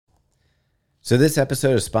So this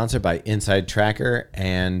episode is sponsored by Inside Tracker.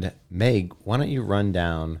 And Meg, why don't you run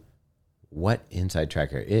down what Inside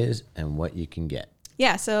Tracker is and what you can get?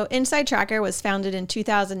 Yeah, so Inside Tracker was founded in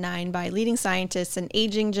 2009 by leading scientists in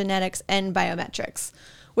aging, genetics, and biometrics.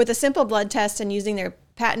 With a simple blood test and using their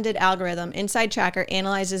patented algorithm, Inside Tracker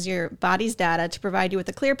analyzes your body's data to provide you with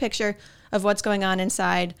a clear picture of what's going on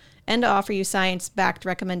inside and to offer you science-backed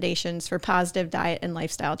recommendations for positive diet and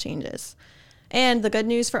lifestyle changes. And the good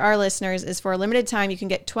news for our listeners is for a limited time, you can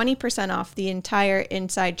get 20% off the entire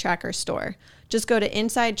Inside Tracker store. Just go to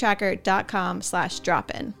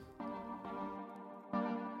insidetracker.com/dropin.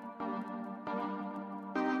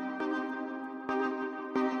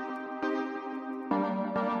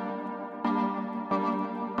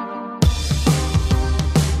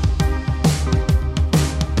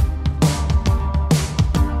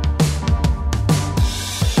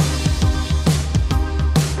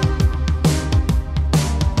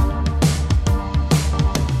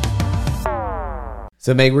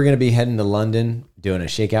 So, Meg, we're going to be heading to London, doing a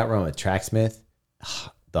shakeout run with Tracksmith.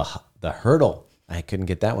 The Hurdle. I couldn't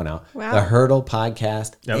get that one out. Wow. The Hurdle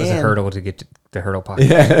podcast. That was a hurdle to get to the Hurdle podcast.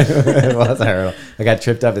 Yeah, it was a hurdle. I got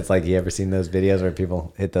tripped up. It's like, you ever seen those videos where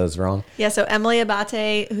people hit those wrong? Yeah, so Emily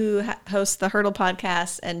Abate, who hosts the Hurdle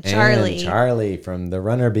podcast, and Charlie. And Charlie from the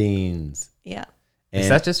Runner Beans. Yeah. And Is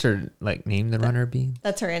that just her name, the Runner Bean?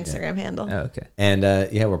 That's her Instagram handle. Oh, okay. And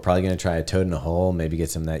we're probably going to try a toad in a hole, maybe get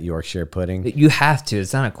some of that Yorkshire pudding. You have to.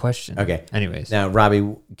 It's not a question. Okay. Anyways. Now,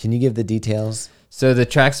 Robbie, can you give the details? So the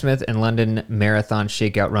Tracksmith and London Marathon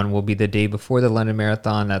Shakeout Run will be the day before the London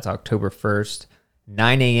Marathon. That's October 1st,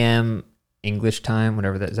 9 a.m. English time,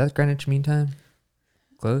 whatever that is. Is that Greenwich Mean Time?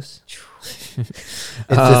 Close? It's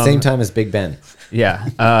the same time as Big Ben.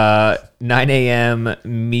 Yeah. 9 a.m.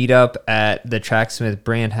 meetup at the Tracksmith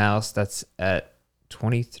Brand House. That's at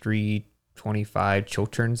 2325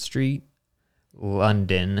 Chiltern Street,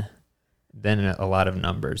 London. Then a lot of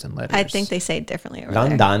numbers and letters. I think they say it differently over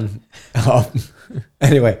there. London.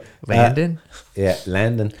 Anyway. Landon? Yeah,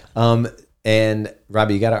 Landon. And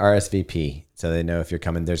Robbie, you got to RSVP so they know if you're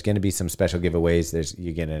coming. There's going to be some special giveaways.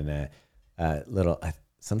 You get a little,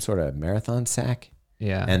 some sort of marathon sack.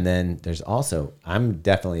 Yeah. And then there's also, I'm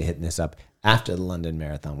definitely hitting this up after the London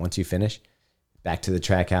Marathon. Once you finish, back to the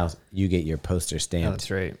track house, you get your poster stamped. Oh, that's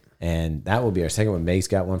right. And that will be our second one. Meg's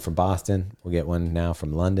got one from Boston. We'll get one now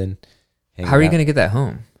from London. How are you going to get that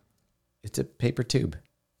home? It's a paper tube.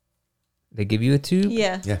 They give you a tube?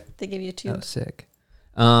 Yeah. Yeah. They give you a tube. Oh, sick.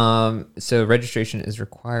 So registration is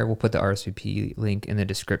required. We'll put the RSVP link in the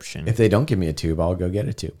description. If they don't give me a tube, I'll go get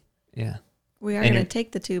a tube. Yeah. We are going to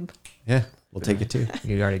take the tube. Yeah, we'll take it too.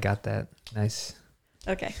 You already got that. Nice.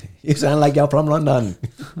 Okay. You sound like y'all from London.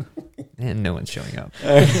 And no one's showing up.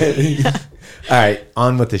 All right,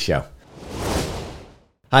 on with the show.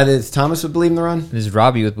 Hi, this is Thomas with Believe in the Run. This is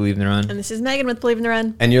Robbie with Believe in the Run. And this is Megan with Believe in the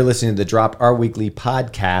Run. And you're listening to The Drop, our weekly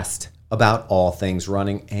podcast about all things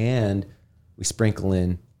running. And we sprinkle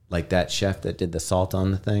in like that chef that did the salt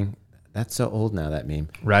on the thing. That's so old now, that meme.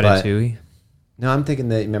 Ratatouille? No, I'm thinking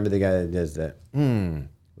that, remember the guy that does that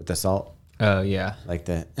with the salt? Oh, yeah. Like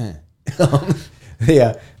the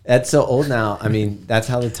Yeah, that's so old now. I mean, that's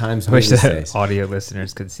how the times I move wish these the days. audio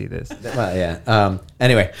listeners could see this. Well, yeah.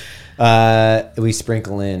 Anyway, we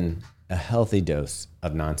sprinkle in a healthy dose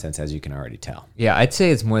of nonsense, as you can already tell. Yeah, I'd say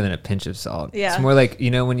it's more than a pinch of salt. Yeah. It's more like,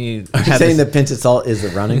 when you... Are you saying the pinch of salt is the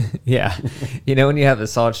running? Yeah. When you have the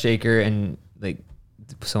salt shaker and like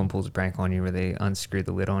someone pulls a prank on you where they unscrew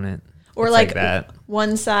the lid on it. Or It's like that.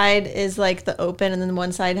 one side is like the open and then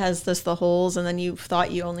one side has just the holes and then you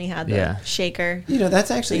thought you only had the shaker.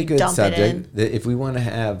 That's actually So a you good dump it subject. If we want to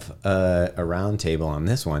have a round table on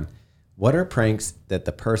this one, what are pranks that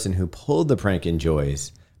the person who pulled the prank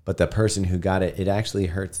enjoys, but the person who got it, it actually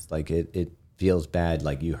hurts, like it feels bad,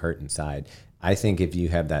 like you hurt inside. I think if you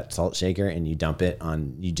have that salt shaker and you dump it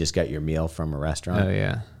on, you just got your meal from a restaurant. Oh,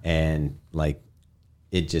 yeah. And like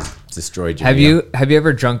it just destroyed your Have meal. you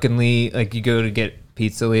ever drunkenly, like you go to get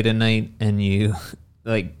pizza late at night and you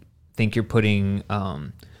like think you're putting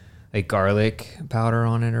like garlic powder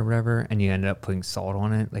on it or whatever and you ended up putting salt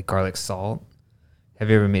on it, like garlic salt? Have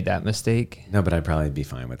you ever made that mistake? No, but I'd probably be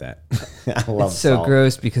fine with that. I love It's so salt.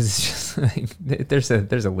 gross because it's just like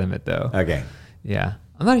there's a limit though. Okay. Yeah.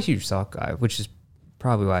 I'm not a huge salt guy, which is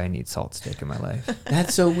probably why I need salt stick in my life.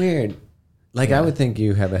 That's so weird. Like I would think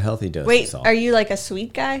you have a healthy dose of Wait, salt. are you like a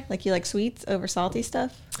sweet guy? Like you like sweets over salty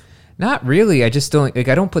stuff? Not really. I just don't I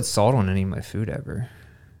don't put salt on any of my food ever.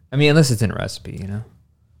 I mean, unless it's in a recipe,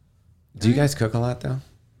 Do you guys cook a lot though?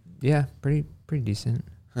 Yeah, pretty decent.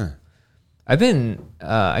 Huh. I've been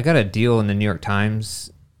I got a deal in the New York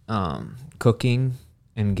Times cooking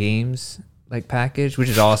and games like package, which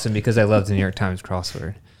is awesome because I love the New York Times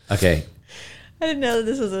crossword. Okay. I didn't know that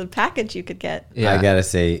this was a package you could get. Yeah. I gotta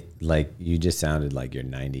say, like, you just sounded like you're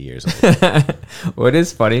 90 years old. Well, it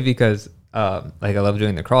is funny because like I love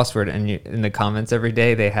doing the crossword, and in the comments every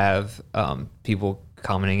day they have people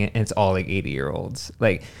commenting it, and it's all like 80-year-olds.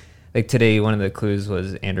 Like today, one of the clues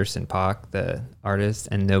was Anderson Paak, the artist,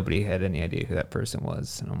 and nobody had any idea who that person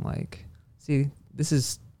was. And I'm like, see, this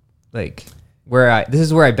is like where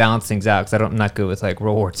I balance things out, because I'm not good with like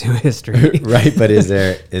World War II history. Right, but is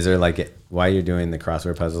there like, while you're doing the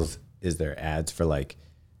crossword puzzles, is there ads for like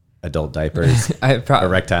adult diapers,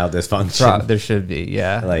 erectile dysfunction? There should be,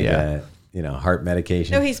 yeah. Like, yeah. Heart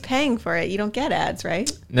medication. No, he's paying for it. You don't get ads, right?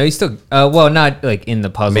 No, you still well, not like in the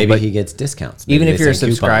puzzle. Maybe but he gets discounts. Even Maybe if they you're a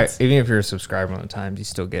send coupons. even if you're a subscriber on the Times, you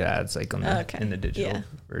still get ads like on the in the digital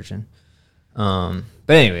version. But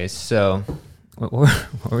anyways, so what were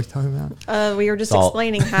we talking about? We were just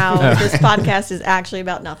explaining how this podcast is actually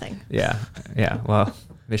about nothing. Yeah. Well,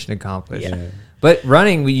 mission accomplished. Yeah. But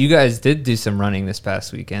running, you guys did do some running this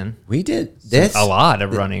past weekend. We did A lot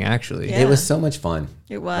of running, actually. Yeah. It was so much fun.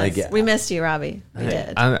 It was. We missed you, Robbie. We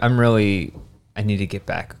did. I need to get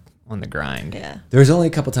back on the grind. Yeah. There was only a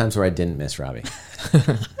couple times where I didn't miss Robbie.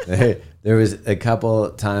 There was a couple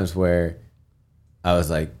times where I was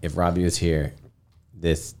like, if Robbie was here,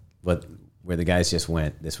 where the guys just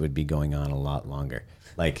went, this would be going on a lot longer.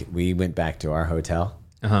 Like, we went back to our hotel,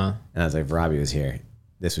 and I was like, if Robbie was here,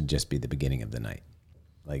 this would just be the beginning of the night.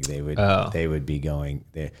 Like, they would be going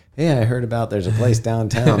there. Hey, I heard about there's a place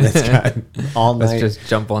downtown that's got all night. Let's just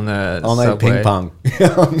jump on the all night subway. ping pong.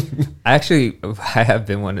 I have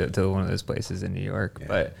been to one of those places in New York,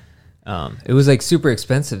 but it was like super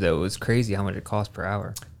expensive though. It was crazy how much it cost per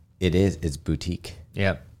hour. It is. It's boutique.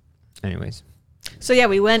 Yep. Anyways. So yeah,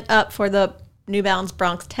 we went up for the New Balance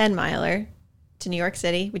Bronx 10 miler to New York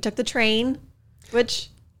City. We took the train, which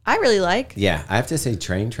I really like. Yeah, I have to say,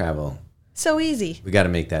 train travel. So easy. We got to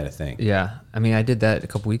make that a thing. Yeah, I mean, I did that a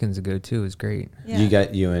couple weekends ago too. It was great. Yeah.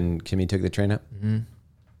 You and Kimmy took the train up? Mm-hmm.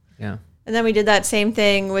 Yeah. And then we did that same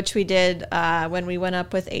thing, which we did when we went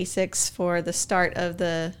up with ASICS for the start of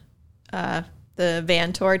the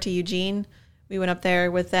van tour to Eugene. We went up there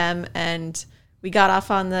with them, and we got off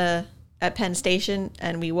at Penn Station,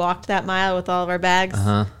 and we walked that mile with all of our bags.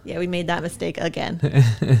 Yeah, we made that mistake again.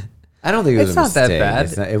 I don't think it was It's a not that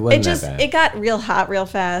mistake. bad. It wasn't that bad. It got real hot real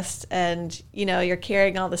fast, and you're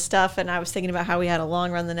carrying all the stuff, and I was thinking about how we had a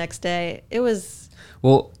long run the next day. It was...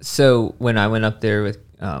 Well, so when I went up there with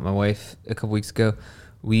my wife a couple weeks ago,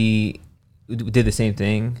 we did the same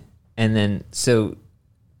thing. And then,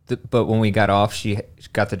 but when we got off, she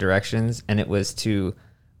got the directions, and it was to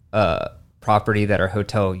property that our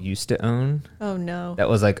hotel used to own. Oh, no. That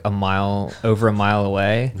was like over a mile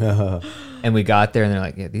away. And we got there, and they're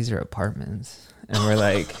like, yeah, these are apartments. And we're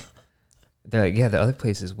like, they're like, yeah, the other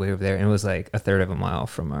place is way over there. And it was like a third of a mile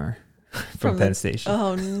from Penn Station.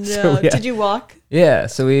 Oh, no. So, yeah. Did you walk? Yeah,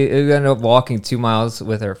 so we ended up walking 2 miles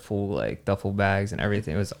with our full like duffel bags and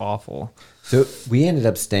everything. It was awful. So we ended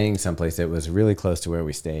up staying someplace that was really close to where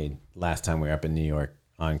we stayed last time we were up in New York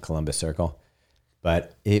on Columbus Circle.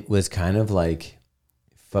 But it was kind of like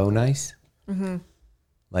faux nice. Mm-hmm.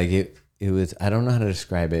 Like it was, I don't know how to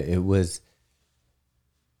describe it. It was,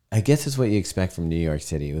 I guess it's what you expect from New York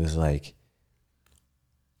City. It was like,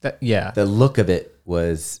 the look of it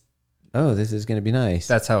was, oh, this is going to be nice.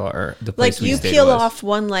 That's how the place like we you stayed peel was. off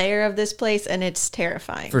one layer of this place, and it's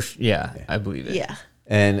terrifying. Yeah, I believe it. Yeah.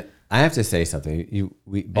 And I have to say something.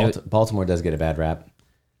 Baltimore does get a bad rap.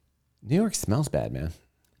 New York smells bad, man.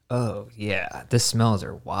 Oh, yeah. The smells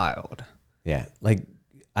are wild. Yeah. Like,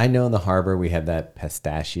 I know in the harbor we have that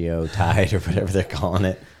pistachio tide or whatever they're calling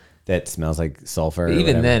it that smells like sulfur. But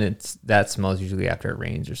even then, that smells usually after it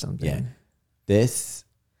rains or something. Yeah. This...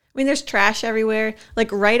 I mean, there's trash everywhere.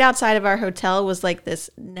 Like, right outside of our hotel was, like, this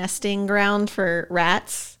nesting ground for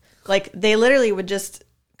rats. Like, they literally would just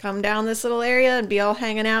come down this little area and be all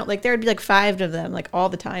hanging out. Like, there would be, like, 5 of them, like, all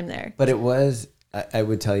the time there. But it was... I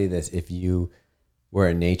would tell you this. If you were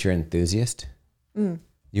a nature enthusiast,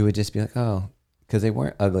 you would just be like, oh... Because they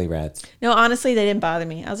weren't ugly rats. No, honestly, they didn't bother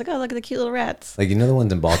me. I was like, oh, look at the cute little rats. Like, the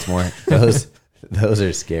ones in Baltimore? those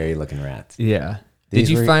are scary looking rats. Yeah. Did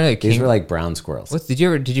you find a king? These were like brown squirrels. Did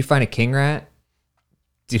you find a king rat?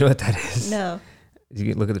 Do you know what that is? No.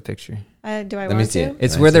 You look at the picture. Do I Let me want see to? it.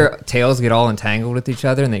 It's where their tails get all entangled with each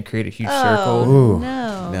other and they create a huge circle. Ooh.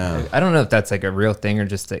 No. I I don't know if that's like a real thing or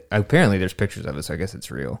just like, apparently there's pictures of it, so I guess it's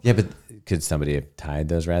real. Yeah, but could somebody have tied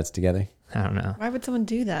those rats together? I don't know. Why would someone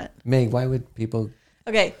do that? Meg, why would people...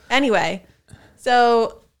 Okay, anyway.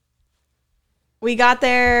 So we got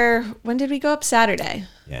there. When did we go up? Saturday.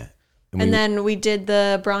 Yeah. And then we did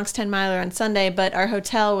the Bronx 10 miler on Sunday, but our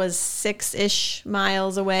hotel was 6-ish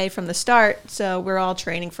miles away from the start. So we're all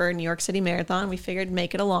training for a New York City Marathon. We figured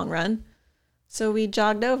make it a long run. So we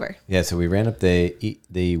jogged over. Yeah. So we ran up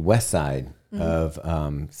the west side of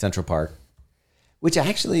Central Park, which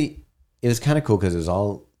actually, it was kind of cool because it was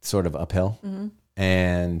all sort of uphill.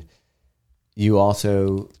 And you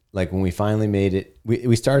also, like when we finally made it,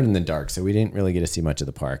 we started in the dark, so we didn't really get to see much of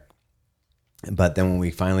the park. But then when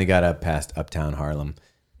we finally got up past Uptown Harlem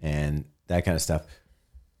and that kind of stuff,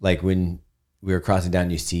 like when we were crossing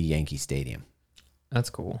down, you see Yankee Stadium.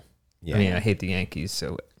 That's cool. Yeah. I mean, I hate the Yankees,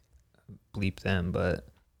 so bleep them, but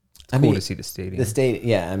it's cool to see the stadium. The stadium,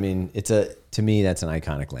 yeah. I mean, to me, that's an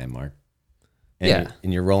iconic landmark. And Yeah.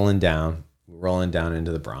 And you're rolling down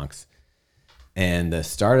into the Bronx. And the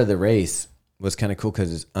start of the race was kind of cool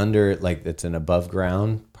because it's under, like, it's an above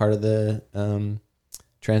ground part of the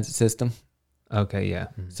transit system. Okay, yeah.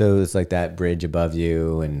 So it's like that bridge above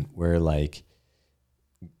you, and we're like,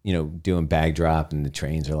 doing bag drop, and the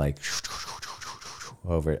trains are like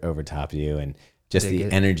over top of you, and just the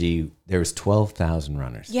energy. There was 12,000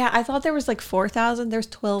 runners. Yeah, I thought there was like 4,000. There's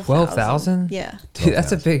 12,000. 12,000? Yeah. Dude,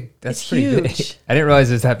 that's It's pretty huge. big. I didn't realize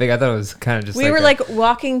it was that big. I thought it was kind of just We were like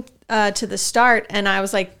walking to the start, and I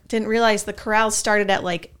was like, didn't realize the corral started at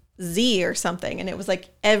like Z or something, and it was like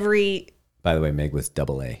every By the way, Meg was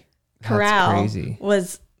AA. corral crazy.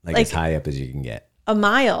 was Like as high up as you can get. a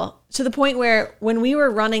mile, to the point where when we were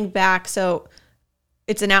running back, so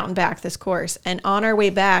it's an out and back, this course, and on our way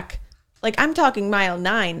back, like I'm talking mile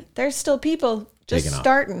 9, there's still people just Taking off.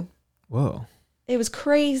 starting. Whoa. It was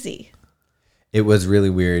crazy. It was really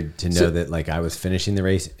weird to know that, like, I was finishing the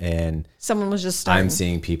race and Someone was just starting. I'm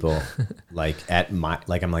seeing people like I'm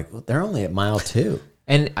like, well, they're only at mile 2.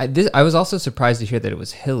 And I was also surprised to hear that it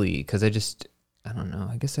was hilly because I don't know.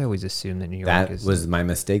 I guess I always assumed that New York That was my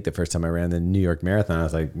mistake the first time I ran the New York Marathon. I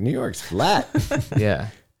was like, New York's flat. Yeah.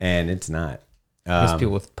 And it's not. Most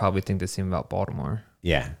people would probably think the same about Baltimore.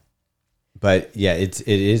 Yeah. But yeah, it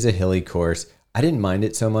is a hilly course. I didn't mind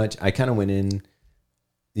it so much. I kind of went in,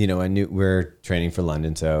 I knew we're training for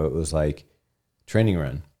London, so it was like training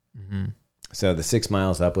run. So the 6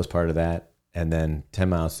 miles up was part of that, and then 10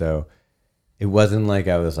 miles. So it wasn't like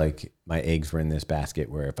I was like, my eggs were in this basket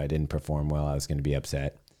where if I didn't perform well, I was going to be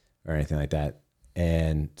upset or anything like that.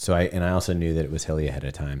 And so I also knew that it was hilly ahead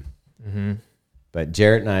of time. But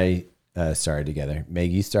Jarrett and I started together.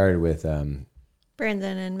 Meg, you started with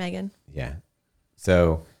Brandon and Megan. Yeah.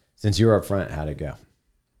 So since you were up front, how'd it go?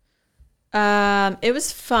 It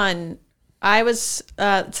was fun. It's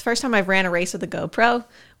the first time I've ran a race with a GoPro,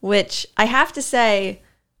 which I have to say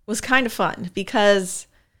was kind of fun because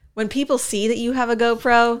when people see that you have a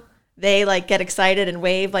GoPro, they like get excited and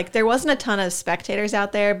wave. Like there wasn't a ton of spectators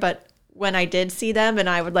out there, but when I did see them and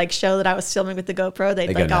I would like show that I was filming with the GoPro,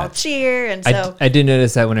 they'd like all cheer. And so I did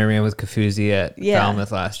notice that when I ran with Kafuzi at Yeah.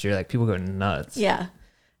 Falmouth last year, like people go nuts. yeah.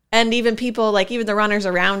 And even people, like even the runners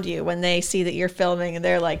around you, when they see that you're filming and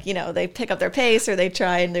they're like, they pick up their pace or they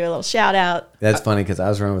try and do a little shout out. That's funny because I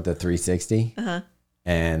was running with the 360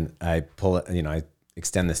 and I pull it, I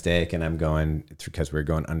extend the stick and I'm going because we're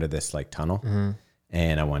going under this like tunnel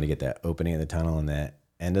and I want to get the opening of the tunnel and the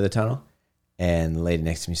end of the tunnel. And the lady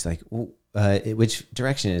next to me, she's like, well, which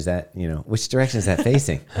direction is that? Which direction is that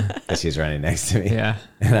facing? Because she's running next to me. Yeah.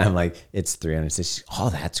 And I'm like, it's 360. Oh,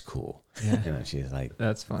 that's cool. Yeah. She's like,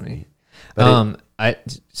 That's funny. But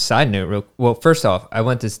Side note, well, first off, I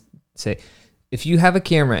want to say, if you have a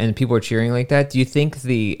camera and people are cheering like that, do you think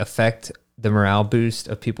the morale boost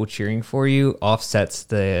of people cheering for you offsets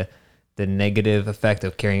the negative effect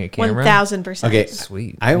of carrying a camera? 1,000%. okay,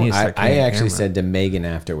 Sweet. I need to start carrying a actually camera. said to Megan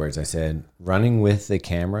afterwards, I said, running with the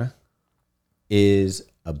camera is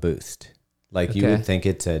a boost. Like you Okay. would think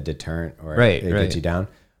it's a deterrent or Right, it right. gets you down.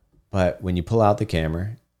 But when you pull out the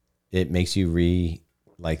camera, it makes you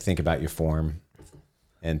think about your form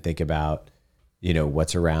and think about,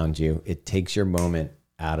 what's around you. It takes your moment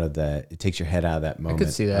it takes your head out of that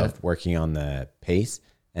moment see that. of working on the pace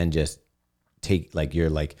and just you're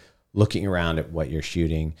like looking around at what you're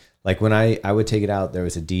shooting. Like when I would take it out, there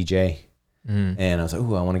was a DJ and I was like,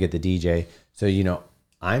 oh, I want to get the DJ. So,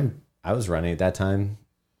 I was running at that time,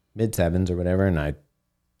 mid-7s or whatever. And I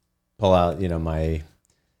pull out, my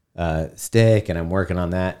stick and I'm working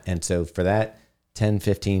on that. And so for that 10,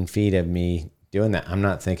 15 feet of me doing that, I'm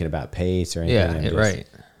not thinking about pace or anything. Yeah, I'm just right.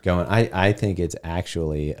 going, I think it's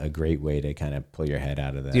actually a great way to kind of pull your head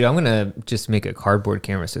out of that. Dude, I'm going to just make a cardboard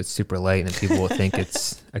camera so it's super light and people will think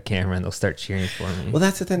it's a camera and they'll start cheering for me. Well,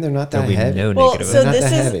 that's the thing. They're not There'll that be heavy. no Well, negative so Not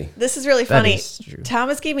effect. that heavy. this is really That funny. is true.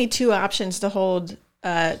 Thomas gave me 2 options to hold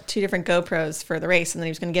 2 different GoPros for the race, and then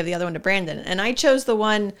he was going to give the other one to Brandon. And I chose the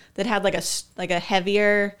one that had like a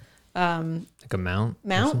heavier like a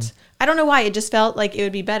mount. I don't know why. It just felt like it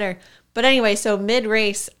would be better. But anyway, so mid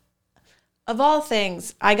race, of all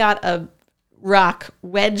things, I got a rock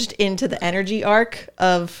wedged into the energy arc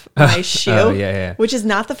of my shoe, which is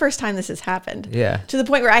not the first time this has happened. Yeah. To the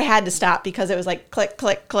point where I had to stop because it was like click,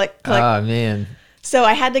 click, click, click. Oh, man. So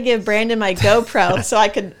I had to give Brandon my GoPro so I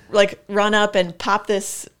could like run up and pop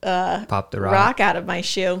this pop the rock out of my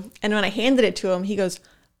shoe. And when I handed it to him, he goes,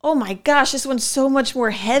 "Oh my gosh, this one's so much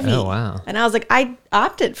more heavy." Oh, wow. And I was like, I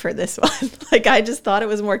opted for this one. Like, I just thought it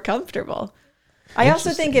was more comfortable. I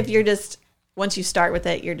also think if you're just, once you start with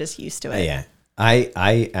it, you're just used to it. Yeah.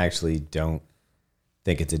 I actually don't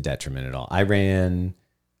think it's a detriment at all. I ran,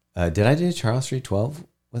 did I do Charles Street 12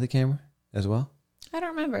 with a camera as well? I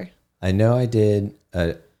don't remember. I know I did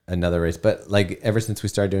another race, but like ever since we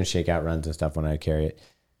started doing shakeout runs and stuff when I carry it,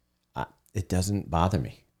 it doesn't bother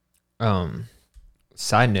me.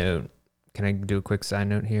 Side note, can I do a quick side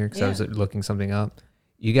note here? Because I was looking something up.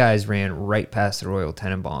 You guys ran right past the Royal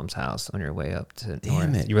Tenenbaum's house on your way up to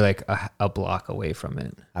Damn North. it. You were like a block away from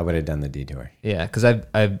it. I would have done the detour. Yeah, because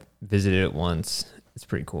I've visited it once. It's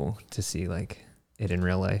pretty cool to see like it in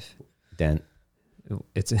real life. Dent.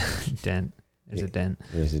 It's a dent. There's a dent.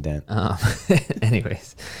 There's a dent.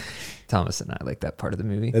 Anyways, Thomas and I like that part of the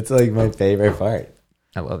movie. That's like my favorite part.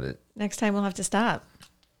 I love it. Next time we'll have to stop.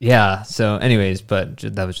 Yeah. So, anyways, but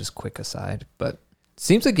that was just quick aside. But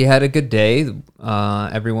seems like you had a good day.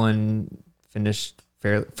 Everyone finished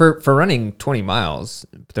fairly for running 20 miles,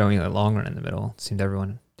 throwing a long run in the middle. It seemed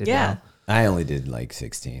everyone did well. I only did like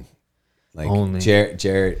 16. Like Only.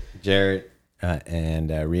 Jarrett, and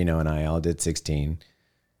Reno and I all did 16.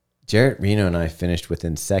 Jarrett, Reno, and I finished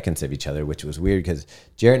within seconds of each other, which was weird because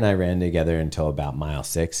Jarrett and I ran together until about mile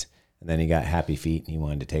 6, and then he got happy feet and he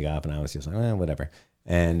wanted to take off, and I was just like, whatever.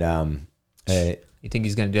 And You think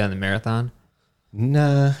he's going to do that in the marathon?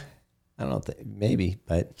 nah, I don't think maybe,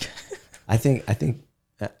 but I think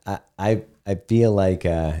I feel like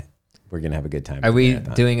we're gonna have a good time. Are we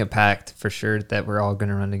doing a pact for sure that we're all going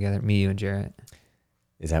to run together? Me, you, and Jarrett.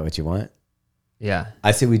 Is that what you want? Yeah.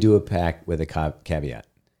 I say we do a pact with a caveat.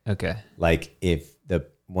 Okay. Like if the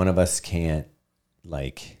one of us can't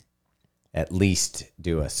like at least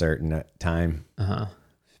do a certain time.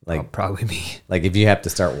 Like probably me. Like if you have to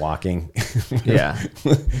start walking. Yeah.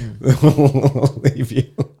 We'll leave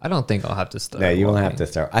you. I don't think I'll have to start. No, you won't walking. have to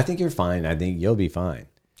start. I think you're fine. I think you'll be fine.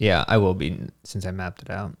 Yeah, I will be since I mapped it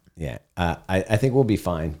out. Yeah. I think we'll be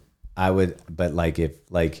fine. I would, but like if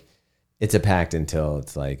like it's a pact until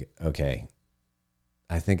it's like, okay,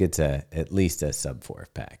 I think it's at least a sub 4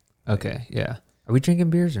 pack. Okay, yeah. Are we drinking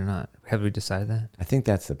beers or not? Have we decided that? I think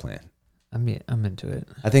that's the plan. I'm into it.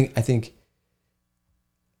 I think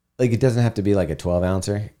like it doesn't have to be like a 12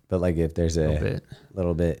 ouncer, but like if there's a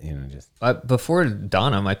little bit, you know, just. Before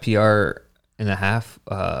Donna, my PR in the half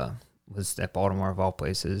was at Baltimore of all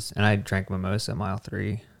places, and I drank mimosa mile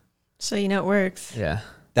 3. So you know it works. Yeah.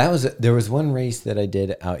 There was one race that I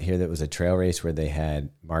did out here that was a trail race where they had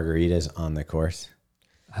margaritas on the course.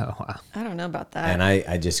 Oh wow. I don't know about that. And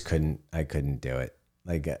I just couldn't do it.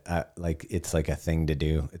 Like it's like a thing to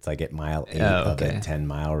do. It's like at mile 8 of a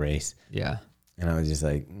 10-mile race. Yeah. And I was just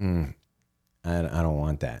like, I don't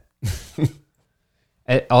want that.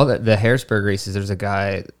 At all the Harrisburg races, there's a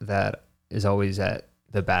guy that is always at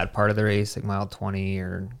the bad part of the race, like mile 20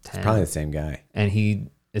 or 10. It's probably the same guy. And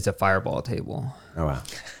it's a fireball table. Oh wow.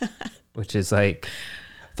 Which is like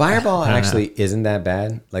Fireball actually isn't that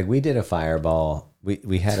bad. Like we did a fireball.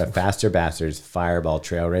 We had a Faster Bastards fireball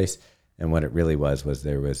trail race, and what it really was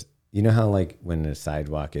there was, you know how like when the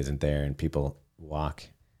sidewalk isn't there and people walk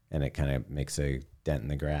and it kind of makes a dent in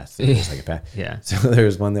the grass. So it's like a path. Yeah. So there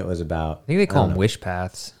was one that was about, I think they call them wish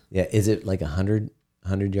paths. Yeah. Is it like 100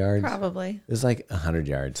 yards? Probably. It was like 100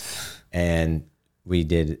 yards. And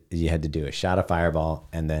you had to do a shot of fireball,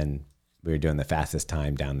 and then we were doing the fastest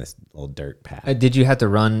time down this little dirt path. Did you have to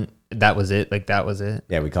run? That was it? Like that was it?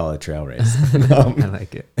 Yeah, we call it a trail race. I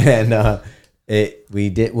like it. And we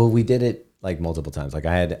did it like multiple times. Like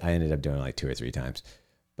I ended up doing it like 2 or 3 times.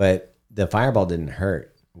 But the fireball didn't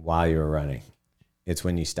hurt while you were running. It's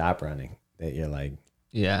when you stop running that you're like,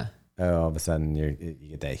 yeah. Oh, all of a sudden you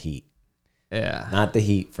get that heat. Yeah. Not the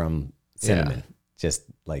heat from cinnamon, just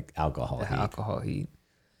like alcohol heat. Alcohol heat.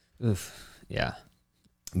 Oof. Yeah.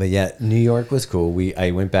 But yeah, New York was cool.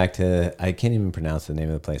 I went back to, I can't even pronounce the name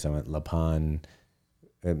of the place. I went Le Pan.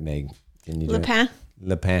 Meg, can you do Le Pan? it?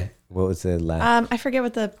 Le Pan. What was the last? I forget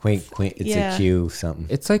what the Quaint. It's a Q something.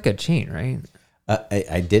 It's like a chain, right?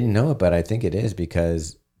 I didn't know it, but I think it is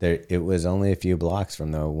because It was only a few blocks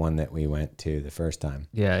from the one that we went to the first time.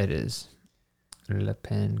 Yeah, it is. Le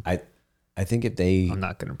Pen. I think if they... I'm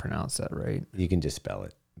not going to pronounce that right. You can just spell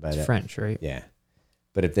it. But It's French, right? Yeah.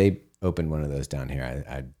 But if they opened one of those down here,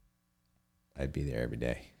 I'd be there every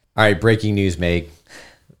day. All right, breaking news, Meg.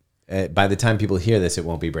 By the time people hear this, it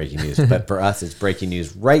won't be breaking news. But for us, it's breaking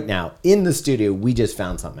news right now. In the studio, we just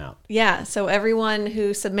found something out. Yeah, so everyone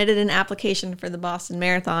who submitted an application for the Boston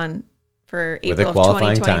Marathon for With April a of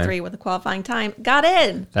qualifying 2023 time. with a qualifying time got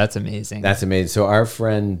in. That's amazing. That's amazing. So our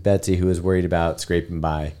friend Betsy, who was worried about scraping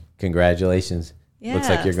by, congratulations. Yeah. Looks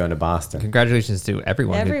like you're going to Boston. Congratulations to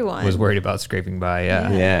everyone Everyone. who was worried about scraping by.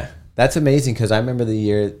 Yeah. Yeah. That's amazing because I remember the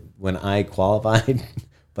year when I qualified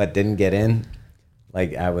but didn't get in.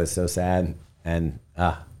 Like, I was so sad. And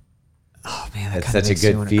Oh man, that it's kinda such a makes me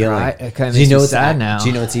good wanna feeling. cry. It kind of makes me sad now. Do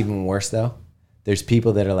you know what's even worse, though? There's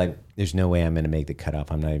people that are like, there's no way I'm going to make the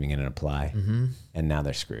cutoff. I'm not even going to apply. Mm-hmm. And now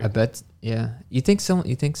they're screwed. I bet. Yeah. You think so?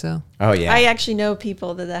 Oh, yeah. I actually know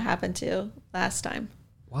people that happened to last time.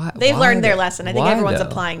 Why? They've why learned their though? lesson. I think Why, everyone's though?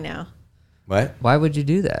 applying now. What? Why would you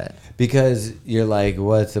do that? Because you're like,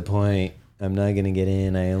 what's the point? I'm not going to get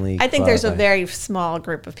in. I think there's a qualify. very small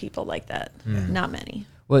group of people like that. Not many.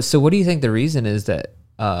 Well, so what do you think the reason is that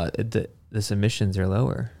the submissions are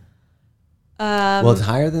lower? Well, it's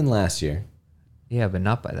higher than last year. Yeah, but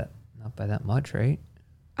not by that much, right?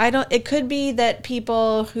 It could be that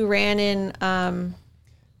people who ran in,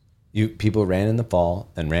 People ran in the fall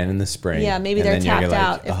and ran in the spring. yeah, maybe and they're then you're tapped like,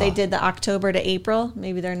 out. If they "Oh." did the October to April,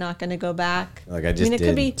 maybe they're not going to go back. Like I just it did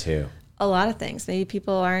could be too. a lot of things. Maybe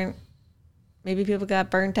people got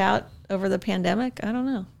burnt out over the pandemic. I don't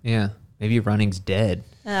know. Yeah, maybe running's dead.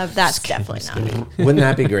 That's definitely not it. Wouldn't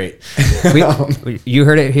that be great? You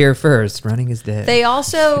heard it here first. Running is dead. They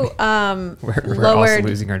also we're also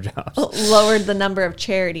losing our jobs. lowered the number of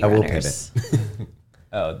charity I will runners.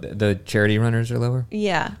 Oh, the charity runners are lower?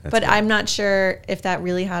 Yeah, but I'm not sure if that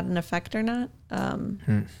really had an effect or not.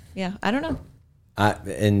 Yeah, I don't know.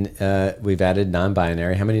 And we've added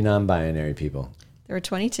non-binary. How many non-binary people? There were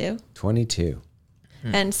 22. 22.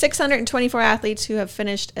 And 624 athletes who have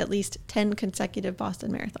finished at least 10 consecutive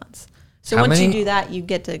Boston marathons. So How once you many? do that, you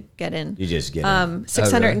get to get in. You just get in.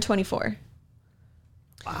 624.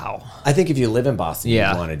 Wow. I think if you live in Boston,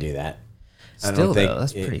 Yeah. you'd want to do that. Still, though,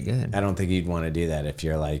 that's pretty good. I don't think you'd want to do that if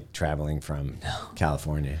you're like traveling from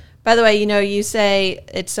California. By the way, you say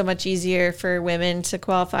it's so much easier for women to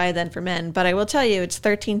qualify than for men, but I will tell you it's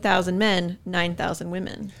 13,000 men, 9,000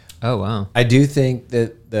 women. Oh, wow. I do think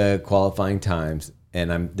that the qualifying times,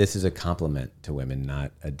 and this is a compliment to women,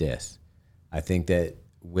 not a diss. I think that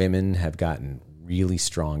women have gotten really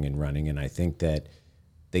strong in running, and I think that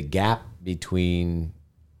the gap between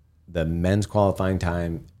the men's qualifying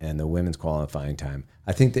time and the women's qualifying time,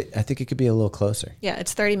 I think it could be a little closer. Yeah,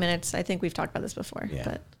 it's 30 minutes. I think we've talked about this before. Yeah.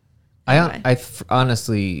 But anyway. I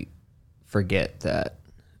honestly forget that.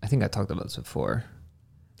 I think I talked about this before.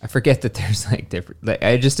 I forget that there's like different. Like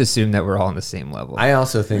I just assume that we're all on the same level. I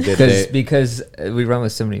also think that because we run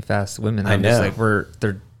with so many fast women. I'm just like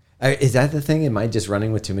they're. Is that the thing? Am I just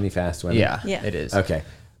running with too many fast women? Yeah. It is. Okay.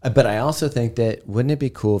 But I also think that wouldn't it be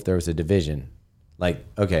cool if there was a division? Like,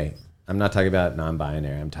 okay, I'm not talking about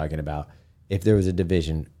non-binary. I'm talking about if there was a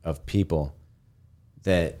division of people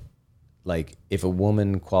that, like, if a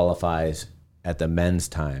woman qualifies at the men's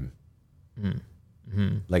time,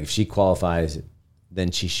 like if she qualifies,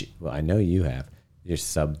 then she should. Well, I know you have. You're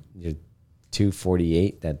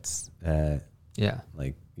 248. That's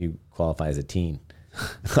like you qualify as a teen.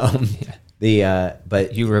 But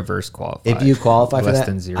You reverse qualify. if you qualify for less that,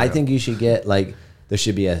 than zero. I think you should get there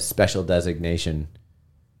should be a special designation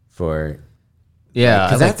for. Yeah, I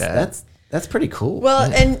because like that. that's pretty cool. Well,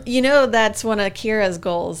 and that's one of Kira's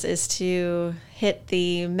goals is to hit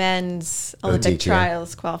the men's Olympic OTQ.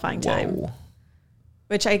 trials qualifying time, Whoa.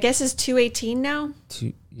 which I guess is 218 now.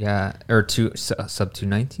 Or sub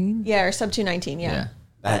 219. Yeah, or sub 219. Yeah.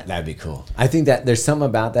 That'd be cool. I think that there's something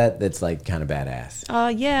about that's like kind of badass.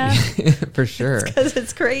 Yeah. For sure. Because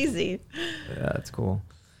it's crazy. Yeah, that's cool.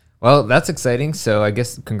 Well, that's exciting. So I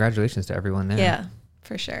guess congratulations to everyone there. Yeah,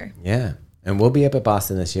 for sure. Yeah, and we'll be up at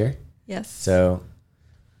Boston this year. Yes. So,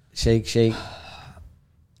 shake your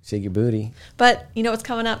booty. But what's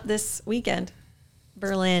coming up this weekend?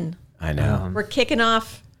 Berlin. I know. We're kicking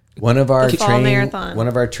off. One of our The fall marathon. One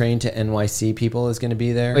of our train to NYC people is going to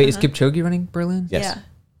be there. Wait, is Kipchoge running Berlin? Yes.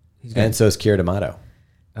 Yeah. And so is Kira D'Amato.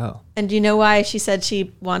 Oh. And do you know why she said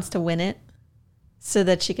she wants to win it? so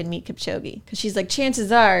that she can meet Kipchoge. Because she's like,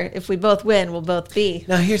 chances are, if we both win, we'll both be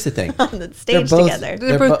Now, here's the thing. on the stage together.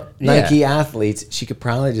 They're both Nike athletes. She could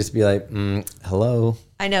probably just be like, hello.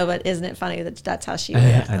 I know, but isn't it funny that that's how she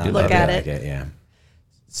I would look at it? Yeah.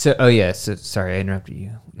 So, So sorry, I interrupted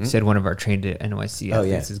you. You said one of our trained at NYC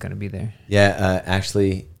athletes is going to be there. Yeah,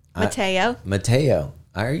 actually. Mateo.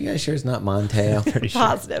 Are you guys sure it's not Monteo? Pretty sure.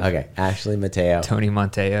 Positive. Okay, Ashley Mateo Tony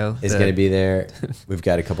Monteo is going to be there. We've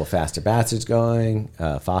got a couple faster bastards going.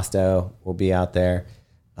 Fausto will be out there.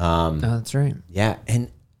 Oh, that's right. Yeah,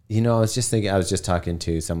 and I was just talking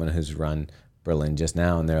to someone who's run Berlin just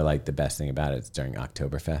now, and they're like, the best thing about it is during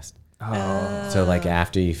Oktoberfest. Oh. So like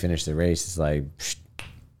after you finish the race, it's like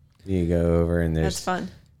you go over and there's That's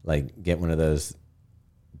fun. Like get one of those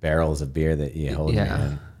barrels of beer that you hold in your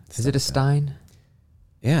hand. Is it a Stein?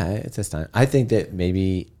 Yeah, it's a Stein. I think that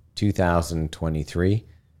maybe 2023,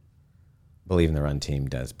 Believe in the Run team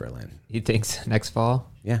does Berlin. He thinks next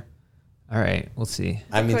fall? Yeah. All right, we'll see.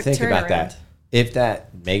 I mean, think about that. If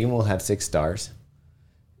Megan will have 6 stars.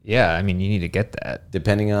 Yeah, I mean, you need to get that.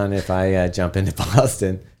 Depending on if I jump into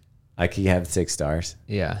Boston, I could have 6 stars.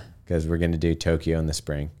 Yeah. Because we're going to do Tokyo in the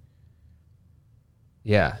spring.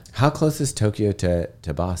 Yeah. How close is Tokyo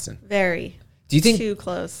to Boston? Very. Do you think too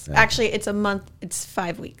close? Actually, it's a month. It's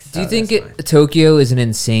 5 weeks. Do you think Tokyo is an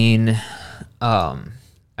insane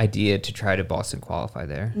idea to try to Boston qualify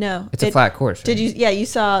there? No, it's a flat course. Right? Did you? Yeah, you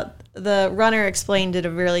saw the runner explained did a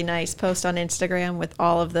really nice post on Instagram with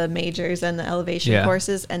all of the majors and the elevation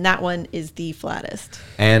courses, and that one is the flattest.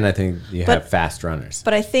 And I think you have fast runners.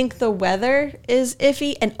 But I think the weather is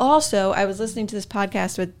iffy. And also, I was listening to this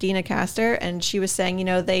podcast with Dina Castor, and she was saying,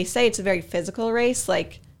 they say it's a very physical race,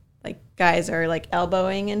 like guys are like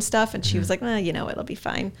elbowing and stuff, and she was like, well, it'll be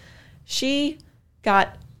fine. She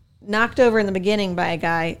got knocked over in the beginning by a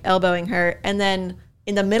guy elbowing her, and then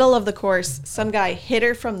in the middle of the course, some guy hit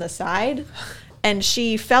her from the side, and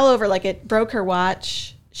she fell over, like it broke her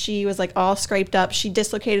watch. She was like all scraped up. She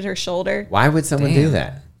dislocated her shoulder. Why would someone do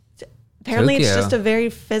that? Apparently, Tokyo. It's just a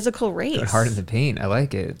very physical race. Put hard in the paint. I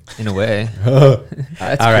like it in a way.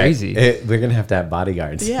 That's all crazy. Right. We're gonna have to have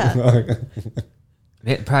bodyguards. Yeah.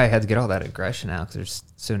 It probably had to get all that aggression out because they're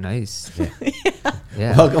so nice.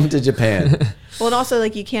 Yeah. Welcome to Japan. Well, and also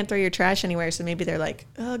like you can't throw your trash anywhere, so maybe they're like,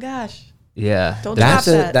 oh gosh. Yeah. Don't drop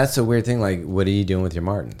that. That's a weird thing. Like, what are you doing with your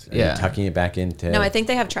Martins? Are you tucking it back into? No, I think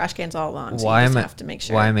they have trash cans all along. So you just have to make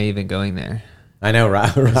sure. Why am I even going there? I know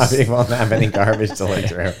Robbie won't have any garbage to look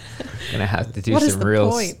through. Gonna have to do What is some the real.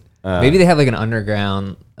 point? Maybe they have like an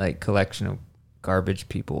underground collection of garbage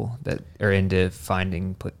people that are into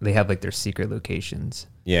finding. They have like their secret locations.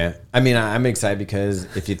 Yeah, I mean, I'm excited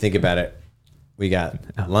because if you think about it, we got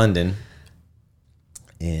London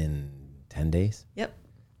in 10 days. Yep.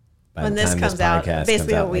 By When the this time comes out, podcast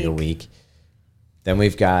basically comes out, like a week. Then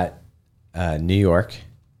we've got New York.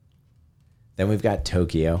 Then we've got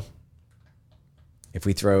Tokyo. If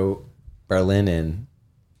we throw Berlin in.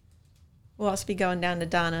 We'll also be going down to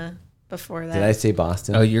Donna before that. Did I say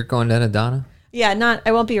Boston? Oh, you're going down to Donna? Yeah,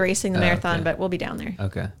 I won't be racing the marathon, okay. but we'll be down there.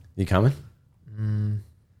 Okay. You coming?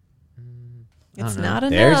 It's not a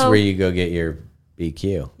There's no. where you go get your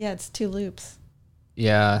BQ. Yeah, it's 2 loops.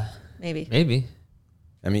 Yeah. Maybe.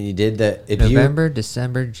 I mean, you did the November,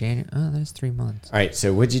 December, January. Oh, that's 3 months. All right,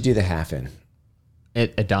 so what'd you do the half in?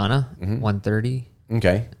 At Donna, 1:30.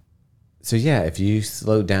 Okay. So yeah, if you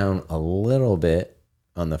slow down a little bit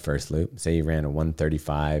on the first loop, say you ran a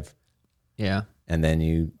 1:35. Yeah. And then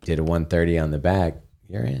you did a 1:30 on the back,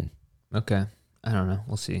 you're in. Okay. I don't know.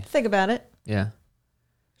 We'll see. Think about it. Yeah.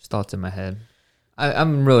 There's thoughts in my head.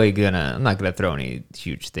 I'm not gonna throw any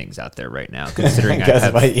huge things out there right now, considering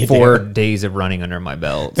I've had 4 days of running under my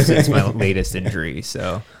belt since my latest injury.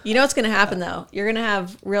 So you know what's going to happen though? You're going to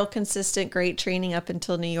have real consistent, great training up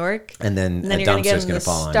until New York, and then you're going to get in the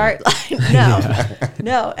start line.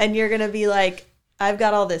 No, and you're going to be like, I've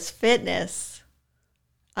got all this fitness.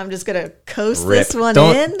 I'm just going to coast this one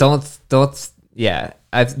in. Don't. Yeah.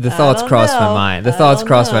 The thoughts crossed my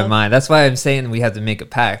mind. That's why I'm saying we have to make a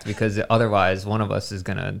pact, because otherwise one of us is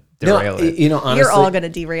going to derail it. You know, honestly, you're all going to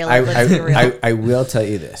derail it. Let's be real. I will tell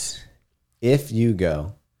you this. If you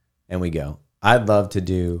go and we go, I'd love to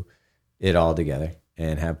do it all together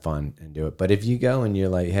and have fun and do it. But if you go and you're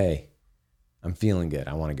like, hey, I'm feeling good,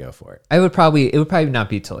 I want to go for it. It would probably not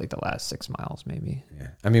be till like the last 6 miles, maybe. Yeah.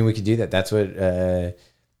 I mean, we could do that. That's what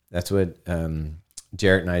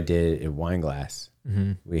Jarrett and I did at Wineglass.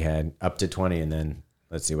 Mm-hmm. We had up to 20, and then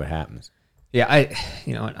let's see what happens. Yeah, I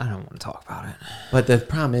don't want to talk about it. But the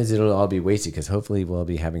problem is it'll all be wasted, because hopefully we'll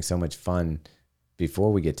be having so much fun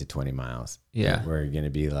before we get to 20 miles. Yeah. We're going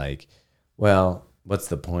to be like, well, what's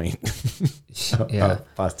the point Yeah.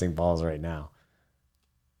 of busting balls right now?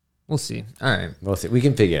 We'll see. All right. We'll see. We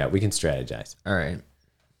can figure it out. We can strategize. All right.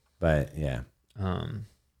 But yeah,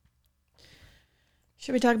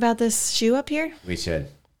 Should we talk about this shoe up here? we should.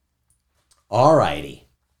 All righty.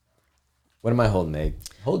 What am I holding, Meg?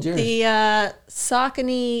 Hold yours. The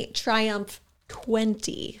Saucony Triumph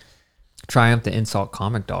 20. Triumph the insult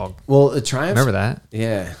comic dog. Well, the Triumph. Remember that?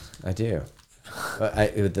 Yeah, I do.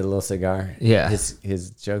 With the little cigar. Yeah.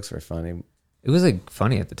 His jokes were funny. It was like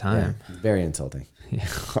funny at the Yeah, time. very insulting. Yeah.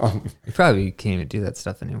 You probably can't even do that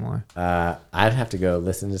stuff anymore. I'd have to go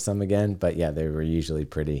listen to some again, but yeah, they were usually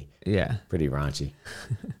pretty raunchy.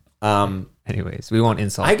 Anyways, we won't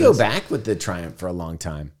insult. I go this. back with the Triumph for a long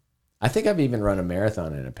time. I think I've even run a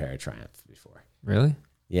marathon in a pair of Triumphs before. Really?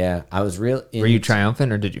 Yeah, I was real. Were you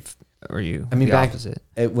triumphant or did you? Were you? I mean, the back opposite.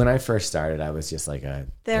 when I first started, I was just like a.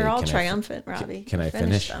 They're hey, all can triumphant, Robbie. can I Finish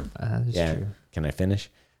finish? them. That is Yeah, true. can I finish?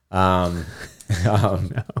 No,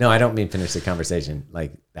 I don't mean finish the conversation.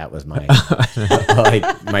 Like that was my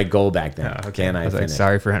like my goal back then. Oh, okay. Can I was finish? like,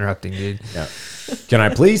 sorry for interrupting, dude. No. Can I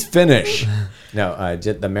please finish? No,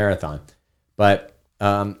 just the marathon. But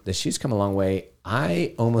the shoes come a long way.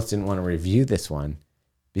 I almost didn't want to review this one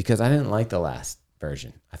because I didn't like the last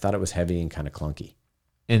version. I thought it was heavy and kind of clunky.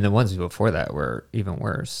 And the ones before that were even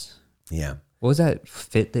worse. Yeah. What was that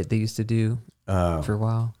fit that they used to do for a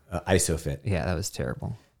while? ISOFIT. Yeah, that was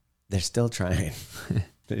terrible. They're still trying.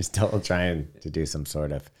 They're still trying to do some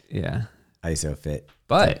sort of Yeah, ISOFIT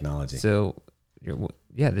but technology. So,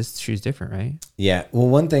 this shoe's different, right? Yeah. Well,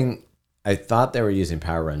 one thing, I thought they were using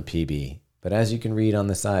Power Run PB, but as you can read on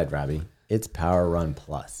the side, Robbie, it's Power Run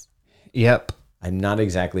Plus. Yep. I'm not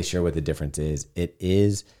exactly sure what the difference is. It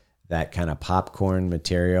is that kind of popcorn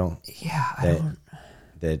material Yeah,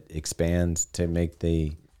 that expands to make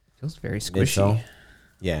the feels very squishy. midsole.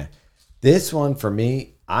 Yeah. This one for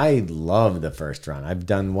me, I love the first run. I've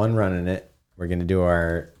done one run in it. We're going to do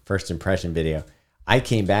our first impression video. I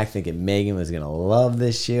came back thinking Megan was going to love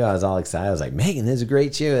this shoe. I was all excited. I was like, Megan, this is a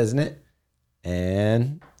great shoe, isn't it?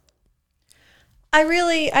 And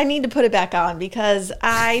I need to put it back on because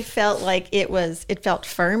I felt like it felt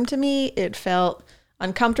firm to me. It felt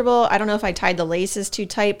uncomfortable. I don't know if I tied the laces too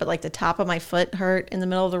tight, but like the top of my foot hurt in the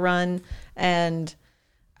middle of the run. And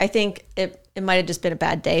I think it might have just been a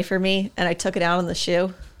bad day for me. And I took it out on the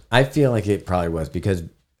shoe. I feel like it probably was because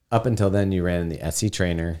up until then you ran the SC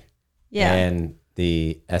Trainer and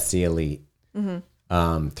the SC Elite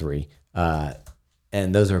 3.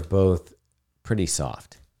 And those are both pretty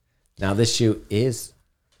soft. Now this shoe is,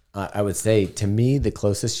 I would say, to me, the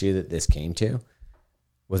closest shoe that this came to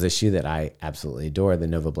was a shoe that I absolutely adore, the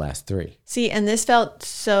Nova Blast 3. See, and this felt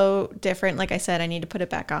so different. Like I said, I need to put it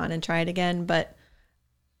back on and try it again.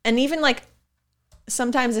 And even like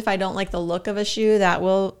sometimes if I don't like the look of a shoe, that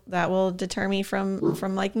will deter me from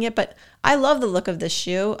liking it. But I love the look of this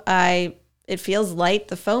shoe. It feels light.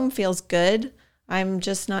 The foam feels good. I'm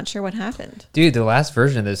just not sure what happened. Dude, the last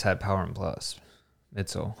version of this had Power and Plus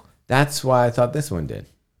midsole. That's why I thought this one did.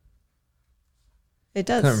 It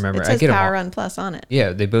does. Couldn't remember. It I says get 'em Power all- Run Plus on it.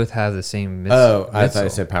 Yeah, they both have the same Oh, I thought midsole.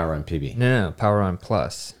 it said Power Run PB. No, Power Run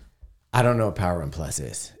Plus. I don't know what Power Run Plus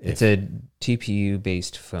is. It's a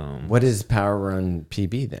TPU-based foam. What is Power Run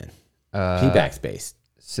PB then? P-backs based.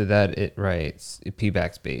 So that it's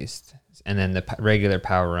P-backs based. And then the regular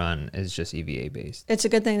Power Run is just EVA based. It's a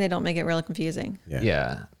good thing they don't make it really confusing.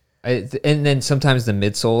 Yeah. And then sometimes the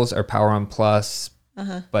midsoles are Power Run Plus,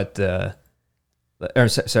 but the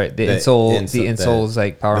insole's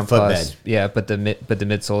like Power Run Plus. footbed. Yeah, but the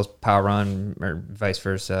midsole's Power Run or vice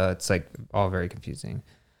versa. It's like all very confusing.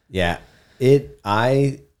 Yeah.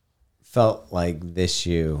 I felt like this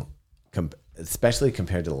shoe, especially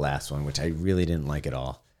compared to the last one, which I really didn't like at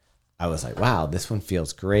all. I was like, wow, this one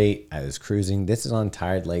feels great. I was cruising. This is on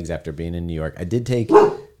tired legs after being in New York. I did take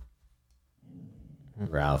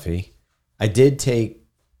Ralphie. I did take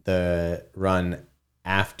the run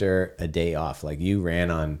after a day off. Like you ran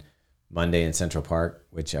on Monday in Central Park,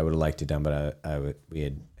 which I would have liked to done, but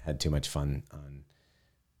we had too much fun on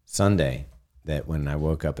Sunday that when I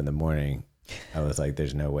woke up in the morning, I was like,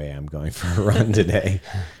 there's no way I'm going for a run today.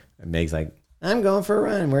 And Meg's like, I'm going for a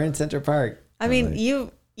run. We're in Central Park. I mean,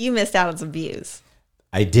 you missed out on some views.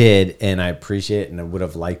 I did, and I appreciate it, and I would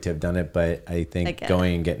have liked to have done it, but I think I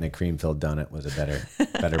going and getting a cream-filled donut was a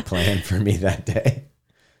better plan for me that day.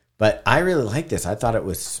 But I really like this. I thought it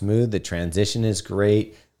was smooth. The transition is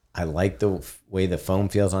great. I like the way the foam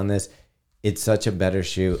feels on this. It's such a better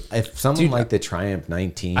shoe. If someone like the Triumph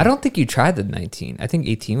 19... I don't think you tried the 19. I think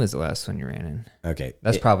 18 was the last one you ran in. Okay.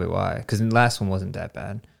 That's probably why. Because the last one wasn't that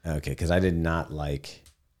bad. Okay, because I did not like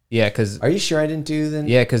Yeah, because Are you sure I didn't do the?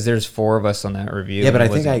 yeah, because there's 4 of us on that review. Yeah, but I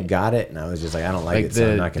and it think I wasn't- got it, and I was just like, I don't like like it,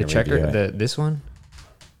 so I'm not the going to checker review it. this one.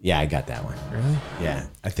 Yeah, I got that one. Really? Yeah,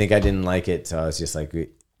 I think I didn't like it, so I was just like,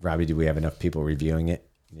 Robbie, do we have enough people reviewing it?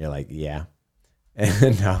 And you're like, yeah.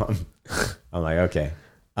 And I'm like, okay.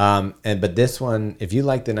 But this one, if you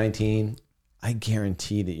like the 19, I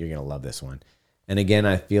guarantee that you're gonna love this one. And again,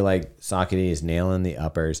 I feel like Saucony is nailing the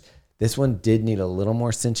uppers. This one did need a little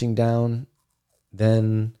more cinching down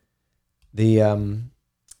than the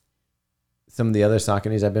some of the other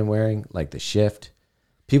Sauconys I've been wearing, like the Shift.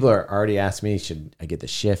 People are already asking me, should I get the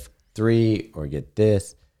Shift 3 or get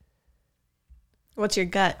this? What's your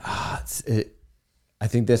gut? I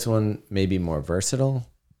think this one may be more versatile.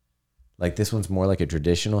 Like this one's more like a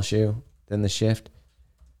traditional shoe than the Shift.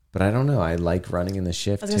 But I don't know. I like running in the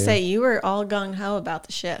Shift I was going to say, you were all gung-ho about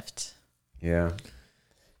the Shift. Yeah.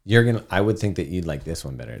 I would think that you'd like this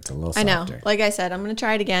one better. It's a little I softer. know. Like I said, I'm going to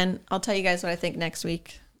try it again. I'll tell you guys what I think next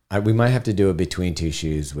week. We might have to do a between two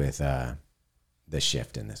shoes with the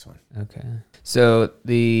Shift in this one. Okay. So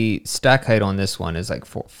the stack height on this one is like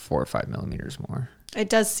 4 or 5 millimeters more. It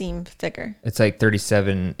does seem thicker. It's like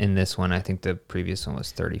 37 in this one. I think the previous one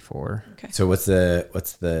was 34. Okay. So what's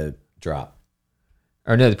the drop?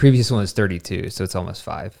 Or no, the previous one was 32, so it's almost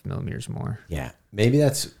 5 millimeters more. Yeah. Maybe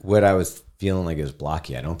that's what I was feeling like it was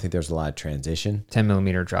blocky. I don't think there's a lot of transition. 10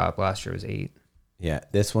 millimeter drop. Last year was 8. Yeah.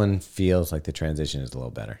 This one feels like the transition is a little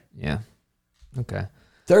better. Yeah. Okay.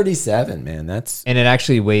 37, man. That's And it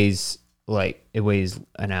actually weighs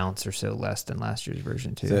an ounce or so less than last year's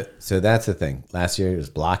version too. so that's the thing. Last year it was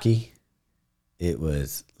blocky. It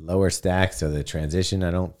was lower stack, so the transition I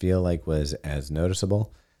don't feel like was as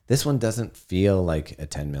noticeable. This one doesn't feel like a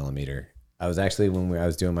 10 millimeter. I was actually I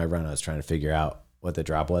was doing my run, I was trying to figure out what the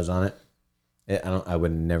drop was on it. I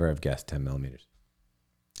would never have guessed 10 millimeters.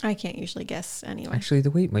 I can't usually guess anyway. Actually,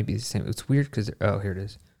 the weight might be the same. It's weird because here it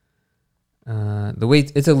is. The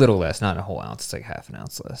weight, it's a little less, not a whole ounce. It's like half an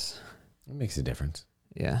ounce less. It makes a difference.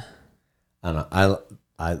 Yeah. I don't know.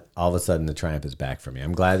 I all of a sudden the Triumph is back for me.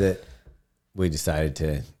 I'm glad that we decided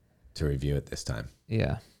to review it this time.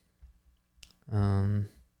 Yeah. All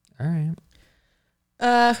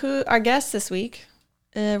right. Who our guest this week?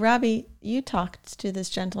 Robbie, you talked to this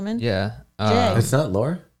gentleman. Yeah. Jay. It's not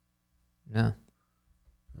Laura? No.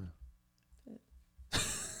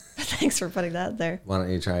 Thanks for putting that there. Why don't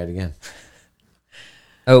you try it again?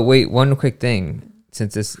 Oh, wait. One quick thing.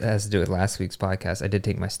 Since this has to do with last week's podcast, I did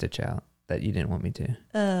take my stitch out that you didn't want me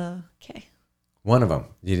to. Okay. One of them.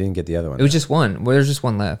 You didn't get the other one. It was just one. Well, there's just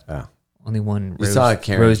one left. Oh. Only one You saw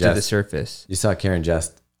Karen rose to the just- surface. You saw Karen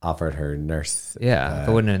just offered her nurse. Yeah. If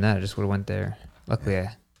I wouldn't have done that, I just would have went there. Luckily,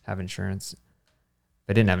 I have insurance. If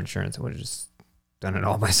I didn't have insurance, I would have just done it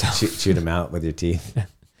all myself. Shoot him out with your teeth.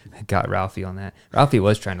 I got Ralphie on that. Ralphie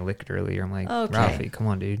was trying to lick it earlier. I'm like, Okay. Ralphie, come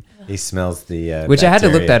on, dude. He smells the Which I had to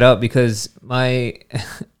look bacteria. that up because my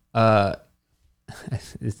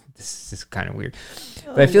this is kind of weird.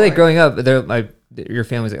 But I feel like growing up, your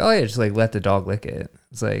family's like, oh yeah, just like let the dog lick it.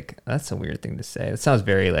 It's like that's a weird thing to say. It sounds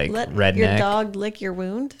very like Let redneck. your dog lick your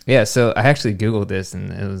wound? Yeah, so I actually Googled this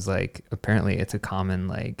and it was like apparently it's a common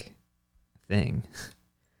like thing.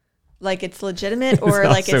 Like it's legitimate or It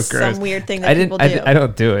like sounds it's so gross. some weird thing that people do? I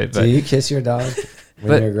don't do it, but Do you kiss your dog when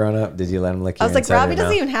But- you were growing up? Did you let him lick I your was like, inside Robbie of your doesn't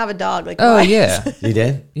mouth? even have a dog. Like, oh why? yeah, You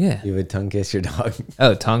did? yeah. You would tongue kiss your dog?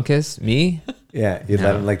 Oh, tongue kiss me? Yeah, you'd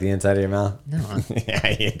let him lick the inside of your mouth? No, Yeah,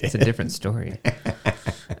 you it's a did. different story.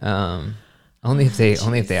 Only if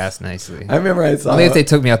they ask nicely. I remember I saw Only if they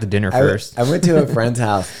took me out to dinner first. I went to a friend's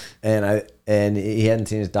house and he hadn't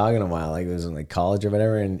seen his dog in a while. Like it was in like college or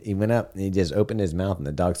whatever. And he went up and he just opened his mouth and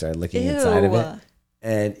the dog started licking inside of it.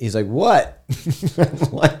 And he's like, "What?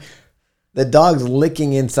 What? The dog's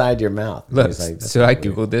licking inside your mouth." And Look, he's like, "That's so I weird."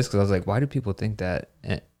 googled this because I was like, why do people think that?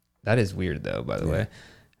 That is weird though. By the way,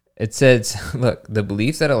 it says, look, the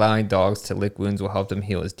belief that allowing dogs to lick wounds will help them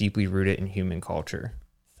heal is deeply rooted in human culture.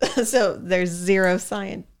 So there's zero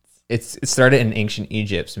science. It started in ancient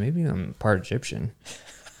Egypt, so maybe I'm part Egyptian.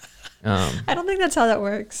 I don't think that's how that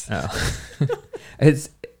works. Oh.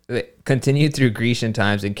 It continued through Grecian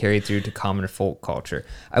times and carried through to common folk culture.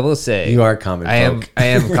 I will say You are common folk. I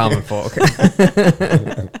am common folk.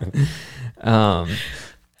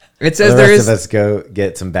 It says The there rest is of us go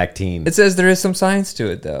get some Bactine. it says there is some science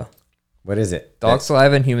to it though. What is it? Dog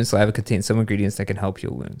saliva and human saliva contain some ingredients that can help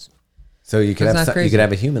heal wounds. So you could That's have not crazy.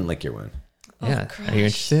 a human lick your wound. Yeah. gosh. Are you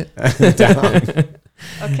interested? Down.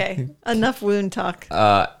 Okay, enough wound talk.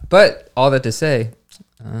 But all that to say,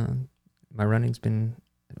 my running's been,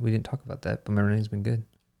 we didn't talk about that, but my running's been good.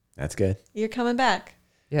 That's good. You're coming back.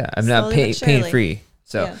 Yeah. I'm not Slowly but surely. pain free.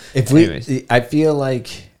 So Yeah. If anyways. I feel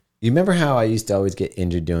like You remember how I used to always get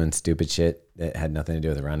injured doing stupid shit that had nothing to do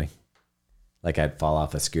with running? Like I'd fall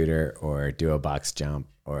off a scooter or do a box jump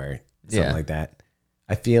or something like that.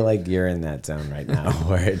 I feel like you're in that zone right now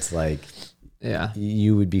where it's like,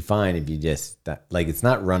 you would be fine if you just, like, it's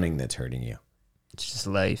not running that's hurting you. It's just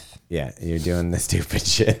life. Yeah, you're doing the stupid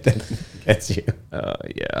shit that gets you.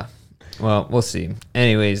 Yeah. Well, we'll see.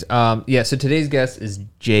 Anyways, so today's guest is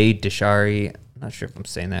Dicharry. I'm not sure if I'm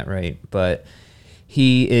saying that right, but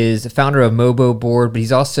he is the founder of Mobo board, but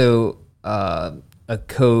he's also a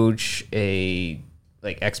coach,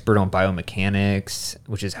 expert on biomechanics,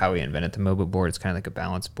 which is how he invented the Mobo board. It's kind of like a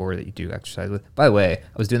balance board that you do exercise with. By the way,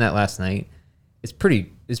 I was doing that last night. It's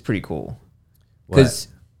pretty cool. Because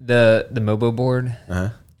the Mobo board,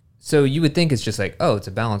 so you would think it's just like, oh, it's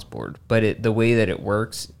a balance board, but the way that it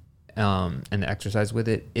works, and the exercise with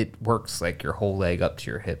it works like your whole leg up to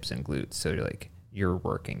your hips and glutes. So you're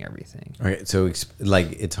working everything. Okay, so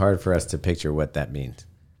it's hard for us to picture what that means.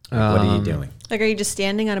 Like, what are you doing? Like, are you just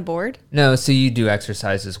standing on a board? No, so you do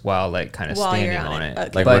exercises while kind of standing on it. Okay.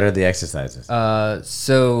 Like, what are the exercises?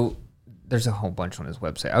 So there's a whole bunch on his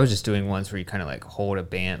website. I was just doing ones where you kind of hold a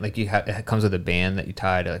band, like it comes with a band that you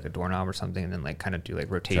tie to like a doorknob or something, and then kind of do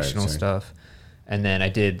rotational stuff. And then I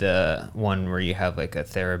did the one where you have like a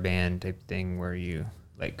TheraBand type thing where you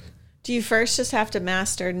Do you first just have to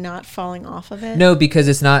master not falling off of it? No, because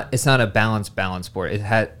it's not a balance board. It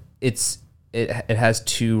has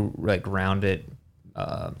two rounded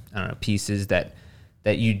pieces that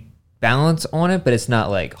you balance on it, but it's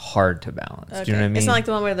not hard to balance. Okay. Do you know what I mean? It's not like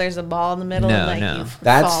the one where there's a ball in the middle. No, and no.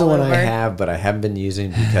 That's the one over. I have, but I haven't been using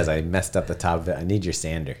because I messed up the top of it. I need your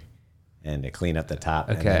sander and to clean up the top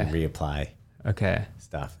and then reapply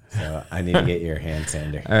stuff. So I need to get your hand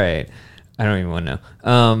sander. All right. I don't even want to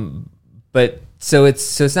know. But so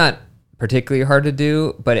it's not particularly hard to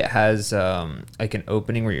do, but it has an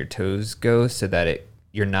opening where your toes go so that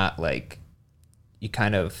you're not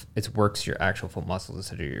it works your actual foot muscles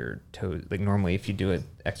instead of your toes. Like normally if you do an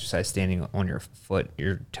exercise standing on your foot,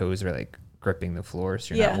 your toes are gripping the floor,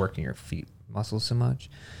 so you're not working your feet muscles so much.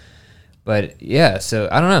 But yeah, so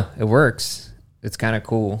I don't know. It works. It's kind of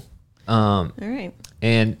cool. All right.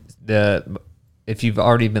 And if you've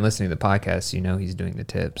already been listening to the podcast, he's doing the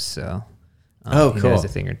tips. So he cool. knows a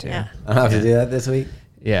thing or two. Yeah. I'll have to do that this week.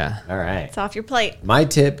 Yeah. All right. It's off your plate. My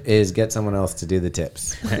tip is get someone else to do the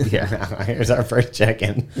tips. Yeah. Here's our first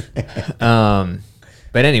check-in.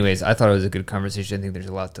 But anyways, I thought it was a good conversation. I think there's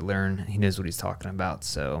a lot to learn. He knows what he's talking about.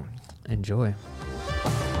 So enjoy.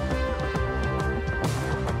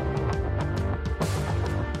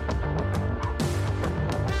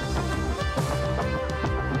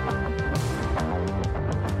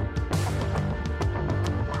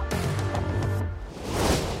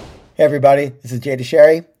 Hey everybody, this is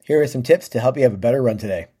Dicharry. Here are some tips to help you have a better run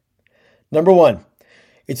today. Number 1,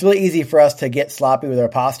 it's really easy for us to get sloppy with our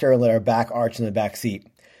posture and let our back arch in the back seat.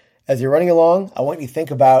 As you're running along, I want you to think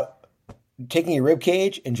about taking your rib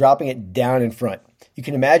cage and dropping it down in front. You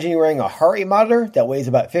can imagine you're wearing a heart rate monitor that weighs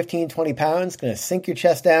about 15-20 pounds, going to sink your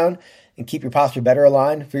chest down and keep your posture better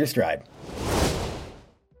aligned for your stride.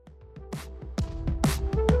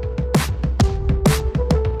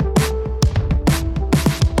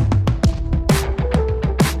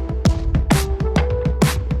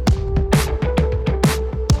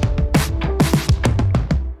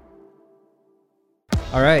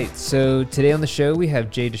 All right, so today on the show we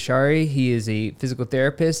have Dicharry. He is a physical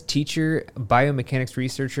therapist, teacher, biomechanics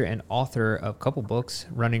researcher, and author of a couple books,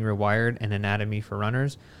 Running Rewired and Anatomy for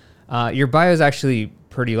Runners. Your bio is actually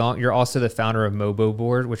pretty long. You're also the founder of Mobo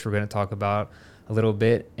board, which we're going to talk about a little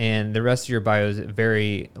bit. And the rest of your bio is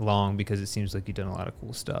very long because it seems like you've done a lot of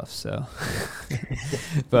cool stuff. So,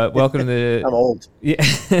 but welcome to I'm old. Yeah,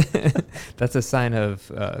 that's a sign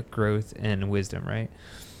of growth and wisdom, right?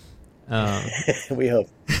 We hope.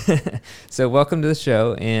 So welcome to the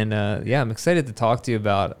show, and I'm excited to talk to you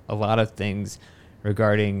about a lot of things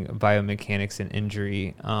regarding biomechanics and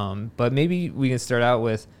injury. But maybe we can start out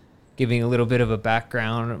with giving a little bit of a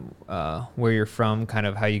background, where you're from, kind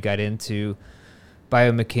of how you got into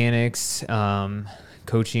biomechanics,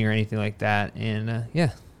 coaching or anything like that, and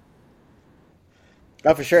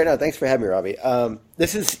Oh, for sure. No, thanks for having me, Robbie.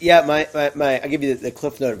 This is, my I'll give you the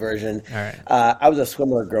Cliff Note version. All right. I was a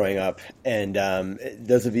swimmer growing up, and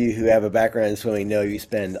those of you who have a background in swimming know you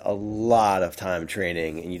spend a lot of time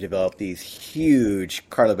training, and you develop these huge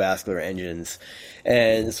cardiovascular engines.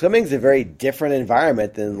 And swimming is a very different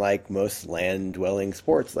environment than like most land-dwelling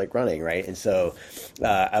sports like running, right? And so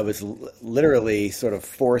I was literally sort of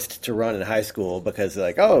forced to run in high school because they're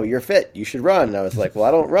like, oh, you're fit, you should run. And I was like, well,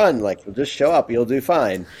 I don't run. Like, just show up, you'll do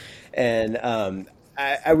fine. And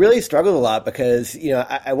I really struggled a lot because,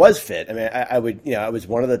 I was fit. I mean, I was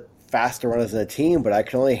one of the faster runners on the team, but I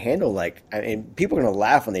could only handle people are going to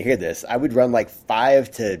laugh when they hear this. I would run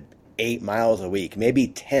 5 to 8 miles a week, maybe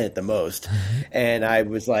 10 at the most. And I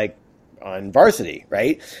was on varsity,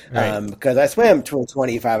 right? Because I swam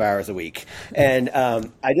 25 hours a week. And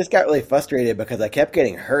I just got really frustrated because I kept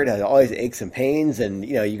getting hurt. I had all these aches and pains. And,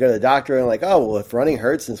 you go to the doctor and oh, well, if running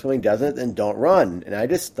hurts and swimming doesn't, then don't run. And I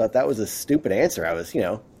just thought that was a stupid answer. I was,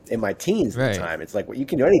 in my teens at the time. It's you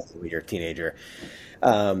can do anything when you're a teenager.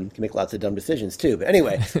 Can make lots of dumb decisions too. But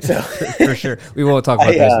anyway, so for sure. We won't talk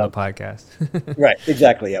about this on the podcast. Right.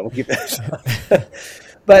 Exactly. Yeah. We'll keep that.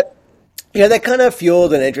 But, that kind of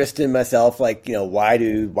fueled an interest in myself. Why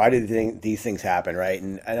do these things happen? Right.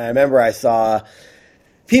 And I remember I saw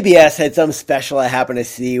PBS had some special I happened to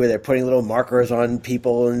see where they're putting little markers on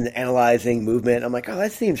people and analyzing movement. I'm oh,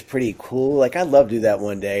 that seems pretty cool. I'd love to do that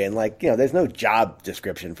one day. And there's no job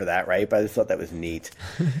description for that, right? But I just thought that was neat.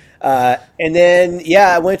 And then,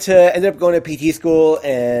 I ended up going to PT school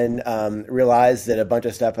and realized that a bunch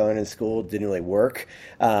of stuff I learned in school didn't really work.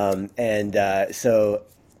 So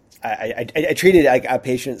I treated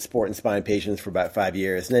outpatient sport and spine patients for about 5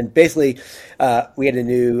 years. And then basically we had a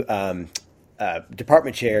new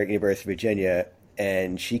department chair at University of Virginia,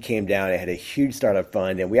 and she came down and had a huge startup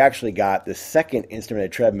fund, and we actually got the second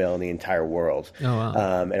instrumented treadmill in the entire world in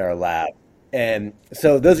our lab. And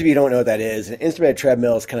so those of you who don't know what that is, an instrumented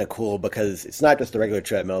treadmill is kind of cool because it's not just the regular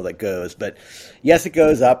treadmill that goes, but yes, it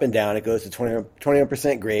goes up and down. It goes to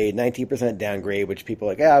 21% grade, 19% downgrade, which people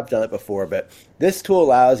are I've done it before. But this tool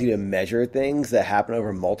allows you to measure things that happen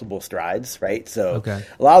over multiple strides, right? So a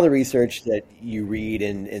lot of the research that you read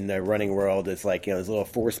in the running world is there's a little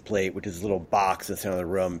force plate, which is a little box in the center of the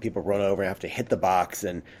room. People run over and have to hit the box,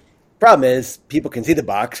 and problem is people can see the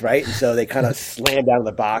box, right? And so they kind of slam down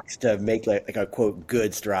the box to make a quote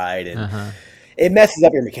good stride, and it messes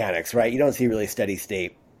up your mechanics, right? You don't see really steady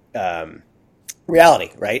state reality,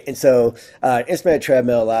 right? And so instrumented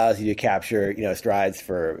treadmill allows you to capture strides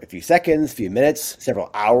for a few seconds, few minutes, several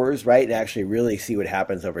hours, right? And actually really see what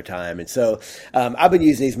happens over time. And so I've been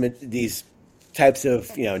using these types of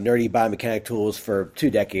nerdy biomechanic tools for 2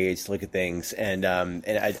 decades to look at things, and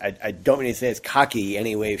I don't mean to say it's cocky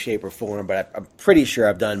any way, shape, or form, but I'm pretty sure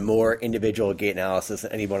I've done more individual gait analysis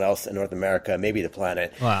than anyone else in North America, maybe the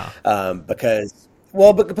planet. Wow! Because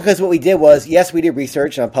what we did was, yes, we did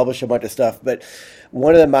research and I published a bunch of stuff, but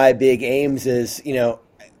one of my big aims is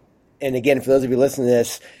and again, for those of you listening to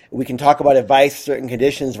this, we can talk about advice for certain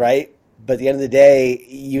conditions, right? But at the end of the day,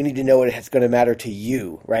 you need to know what it's going to matter to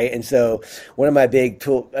you, right? And so one of my big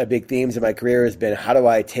themes in my career has been, how do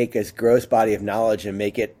I take this gross body of knowledge and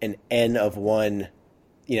make it an N of one,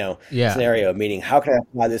 scenario? Meaning, how can I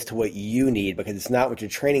apply this to what you need? Because it's not what your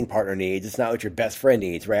training partner needs. It's not what your best friend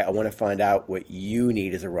needs, right? I want to find out what you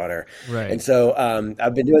need as a runner. Right. And so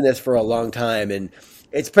I've been doing this for a long time, and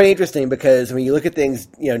it's pretty interesting because when you look at things,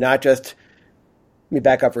 not just – let me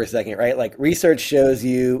back up for a second, right? Research shows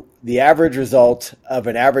you the average result of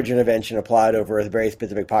an average intervention applied over a very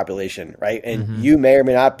specific population, right? And you may or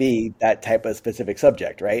may not be that type of specific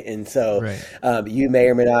subject, right? And so you may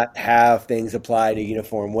or may not have things applied in a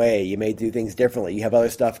uniform way. You may do things differently. You have other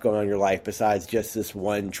stuff going on in your life besides just this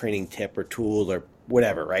one training tip or tool or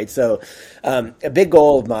whatever, right? So a big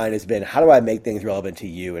goal of mine has been, how do I make things relevant to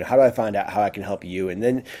you? And how do I find out how I can help you? And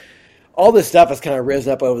then all this stuff has kind of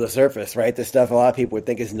risen up over the surface, right? This stuff a lot of people would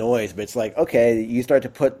think is noise, but it's okay, you start to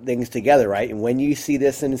put things together, right? And when you see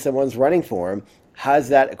this in someone's running form, how does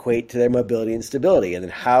that equate to their mobility and stability? And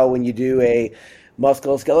then how, when you do a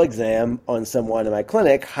musculoskeletal exam on someone in my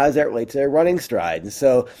clinic, how does that relate to their running stride? And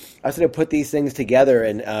so I sort of put these things together,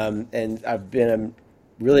 and I've been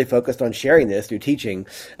really focused on sharing this through teaching.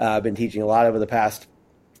 I've been teaching a lot over the past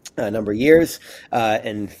number of years,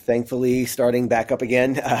 and thankfully starting back up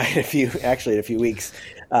again in a few weeks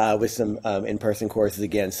with some in-person courses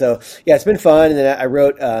again. So yeah, it's been fun. And then I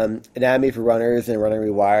wrote Anatomy for Runners and Running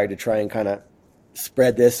Rewired to try and kind of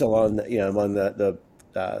spread this along among the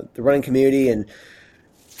running community, and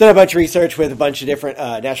done a bunch of research with a bunch of different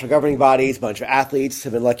national governing bodies, a bunch of athletes.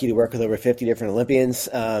 Have been lucky to work with over 50 different Olympians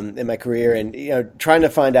in my career, and trying to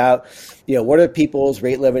find out what are people's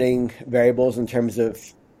rate limiting variables in terms of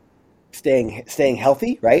staying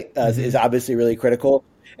healthy, right? Is obviously really critical.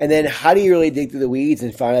 And then how do you really dig through the weeds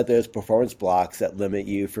and find out those performance blocks that limit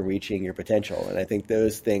you from reaching your potential? And I think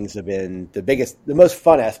those things have been the most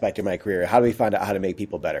fun aspect of my career. How do we find out how to make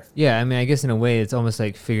people better? Yeah, I mean, I guess in a way it's almost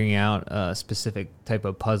like figuring out a specific type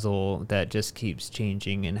of puzzle that just keeps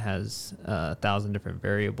changing and has 1,000 different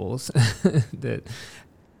variables that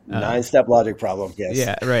 9-step logic problem. Yes.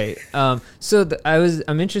 Yeah, right. I'm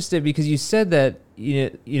interested because you said that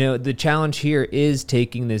you know the challenge here is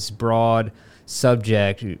taking this broad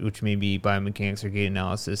subject, which may be biomechanics or gait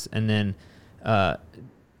analysis, and then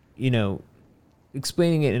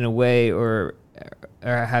explaining it in a way or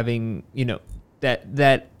having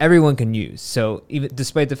that everyone can use. So even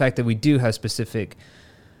despite the fact that we do have specific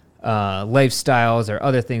lifestyles or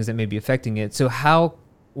other things that may be affecting it, so how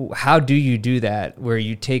do you do that where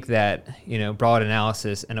you take that broad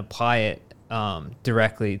analysis and apply it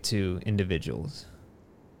directly to individuals?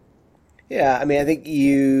 Yeah, I mean, I think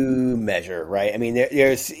you measure, right? I mean,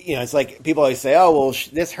 there's, it's like people always say, oh, well,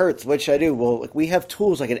 this hurts. What should I do? Well, we have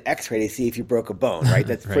tools like an X-ray to see if you broke a bone, right?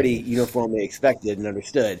 That's Right. pretty uniformly expected and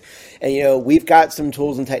understood. And, we've got some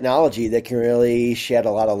tools and technology that can really shed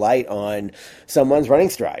a lot of light on someone's running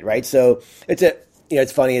stride, right? So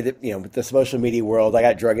it's funny that, with the social media world, I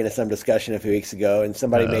got drug into some discussion a few weeks ago and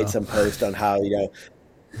somebody made some post on how,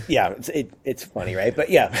 yeah, it's funny, right? But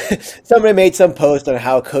yeah, somebody made some post on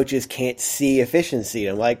how coaches can't see efficiency.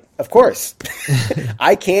 And I'm like, of course,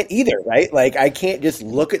 I can't either, right? Like I can't just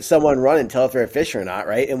look at someone run and tell if they're efficient or not,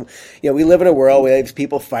 right? And we live in a world where there's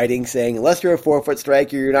people fighting, saying unless you're a 4-foot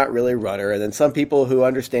striker, you're not really a runner. And then some people who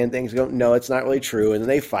understand things go, no, it's not really true, and then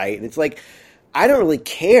they fight, and it's like, I don't really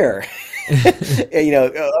care.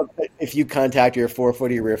 If you contact your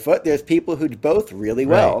forefoot or your rear foot, there's people who both really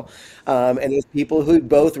well, and there's people who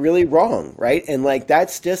both really wrong, right? And like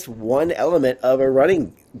that's just one element of a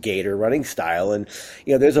running gait or running style, and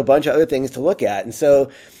there's a bunch of other things to look at. And so,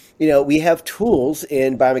 we have tools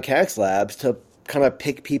in biomechanics labs to kind of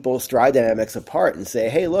pick people's stride dynamics apart and say,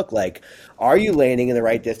 hey, look, like, are you landing in the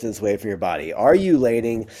right distance away from your body? Are you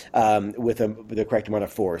landing with the correct amount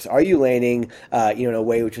of force? Are you landing, in a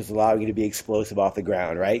way which is allowing you to be explosive off the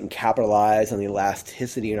ground, right? And capitalize on the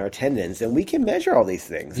elasticity in our tendons. And we can measure all these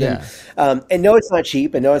things. Yeah. And no, it's not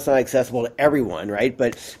cheap, and no, it's not accessible to everyone, right?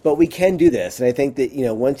 But we can do this. And I think that,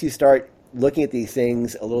 once you start looking at these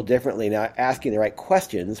things a little differently, now asking the right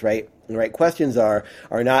questions, right? And the right questions are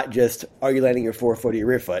not just, are you landing your forefoot or your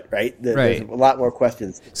rear foot, right? There's a lot more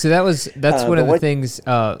questions. So that's one of the things,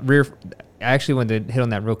 I actually wanted to hit on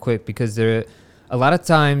that real quick because a lot of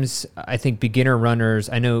times I think beginner runners,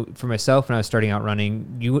 I know for myself when I was starting out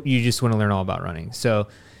running, you just want to learn all about running. So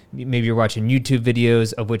maybe you're watching YouTube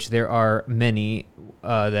videos, of which there are many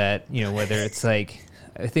that, whether it's like,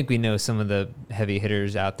 I think we know some of the heavy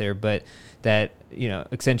hitters out there, but that,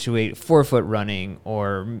 accentuate forefoot running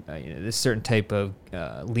or this certain type of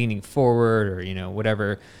leaning forward or,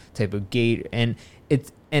 whatever type of gait. And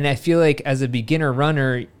I feel like as a beginner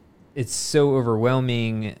runner, it's so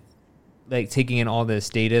overwhelming, like taking in all this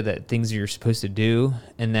data that things you're supposed to do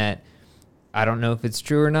and that I don't know if it's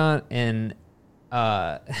true or not. And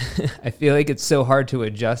I feel like it's so hard to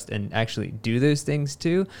adjust and actually do those things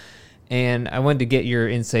too. And I wanted to get your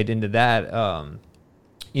insight into that,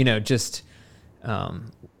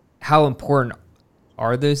 how important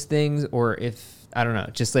are those things, or if, I don't know,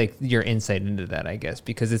 just like your insight into that, I guess,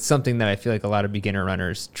 because it's something that I feel like a lot of beginner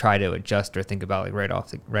runners try to adjust or think about like right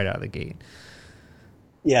out of the gate.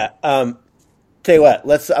 Yeah. Tell you what,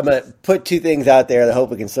 I'm going to put two things out there that I hope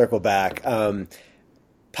we can circle back.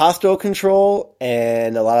 Postural control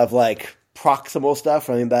and a lot of like proximal stuff.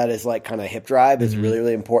 I mean, that is like kind of hip drive is really,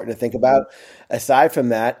 really important to think about. Aside from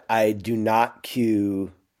that, I do not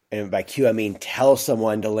cue, and by cue, I mean tell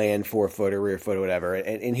someone to land forefoot or rear foot or whatever.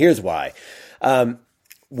 And here's why.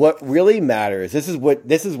 What really matters, this is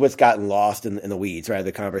what's gotten lost in the weeds, right?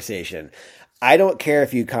 The conversation. I don't care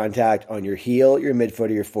if you contact on your heel, your midfoot,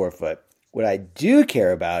 or your forefoot. What I do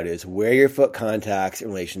care about is where your foot contacts in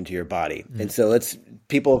relation to your body. And so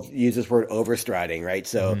people use this word overstriding, right?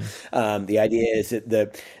 So the idea is that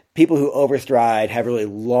the people who overstride have really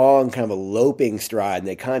long, kind of a loping stride, and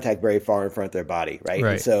they contact very far in front of their body, right?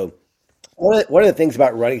 And so one of the things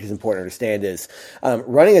about running that's important to understand is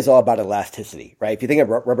running is all about elasticity, right? If you think of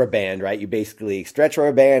rubber band, right, you basically stretch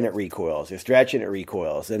rubber band, it recoils. You stretch and it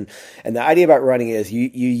recoils. And the idea about running is you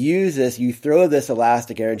use this, you throw this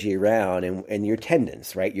elastic energy around and your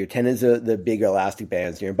tendons, right? Your tendons are the big elastic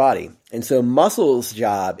bands in your body. And so muscle's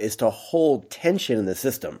job is to hold tension in the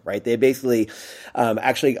system, right? They basically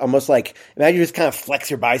actually almost like, imagine you just kind of flex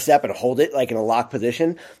your bicep and hold it like in a locked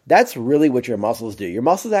position. That's really what your muscles do. Your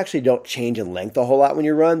muscles actually don't change in length a whole lot when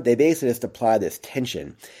you run. They basically just apply this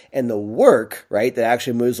tension. And the work, right, that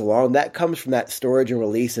actually moves along, that comes from that storage and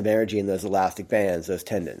release of energy in those elastic bands, those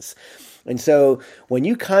tendons. And so when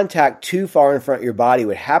you contact too far in front of your body,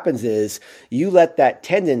 what happens is you let that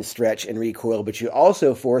tendon stretch and recoil, but you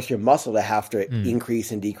also force your muscle to have to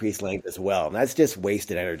increase and decrease length as well. And that's just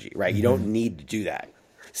wasted energy, right? You don't need to do that.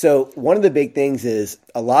 So one of the big things is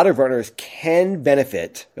a lot of runners can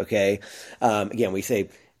benefit. Okay. Again, we say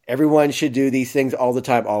everyone should do these things all the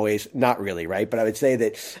time, always. Not really, right? But I would say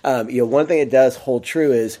that, one thing that does hold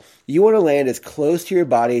true is you want to land as close to your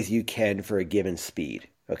body as you can for a given speed.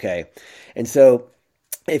 Okay. And so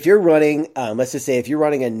if you're running, let's just say if you're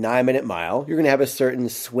running a 9-minute mile, you're going to have a certain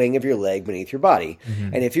swing of your leg beneath your body.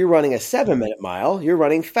 Mm-hmm. And if you're running a 7-minute mile, you're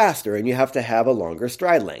running faster and you have to have a longer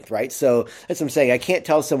stride length, right? So that's what I'm saying. I can't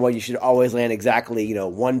tell someone you should always land exactly,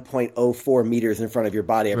 1.04 meters in front of your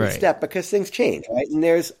body every step, because things change, right? And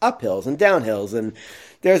there's uphills and downhills and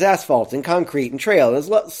there's asphalt and concrete and trail.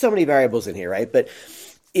 There's so many variables in here, right? But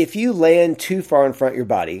if you land too far in front of your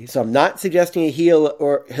body, so I'm not suggesting a heel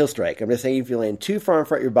or heel strike. I'm just saying if you land too far in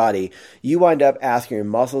front of your body, you wind up asking your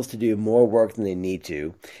muscles to do more work than they need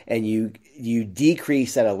to, and you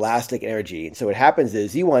decrease that elastic energy. And so what happens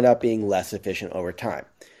is you wind up being less efficient over time.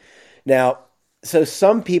 Now, so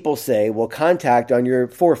some people say, well, contact on your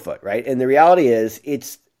forefoot, right? And the reality is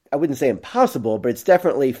I wouldn't say impossible, but it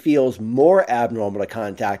definitely feels more abnormal to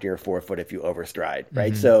contact your forefoot if you overstride,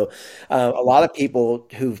 right? Mm-hmm. So a lot of people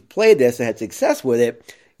who've played this and had success with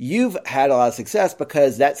it, you've had a lot of success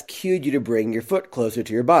because that's cued you to bring your foot closer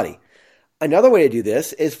to your body. Another way to do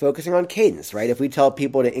this is focusing on cadence, right? If we tell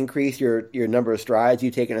people to increase your number of strides you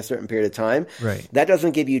take in a certain period of time, that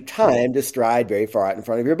doesn't give you time to stride very far out in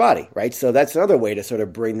front of your body, right? So that's another way to sort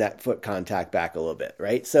of bring that foot contact back a little bit,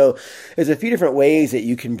 right? So there's a few different ways that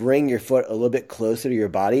you can bring your foot a little bit closer to your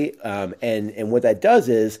body. And what that does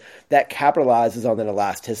is that capitalizes on that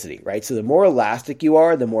elasticity, right? So the more elastic you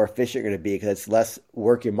are, the more efficient you're going to be, because it's less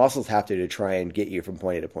work your muscles have to try and get you from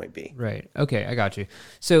point A to point B. Right. Okay, I got you.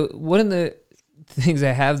 So one of the things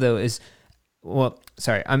I have though is,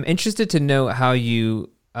 I'm interested to know how you,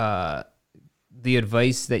 the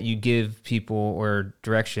advice that you give people or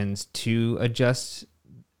directions to adjust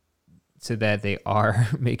so that they are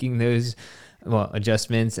making those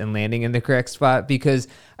adjustments and landing in the correct spot, because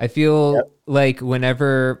I feel like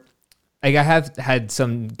whenever, like I have had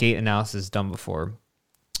some gait analysis done before,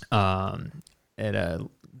 at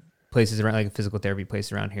places around, like a physical therapy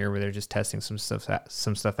place around here, where they're just testing some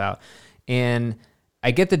stuff out. And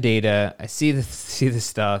I get the data, I see the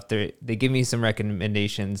stuff. They give me some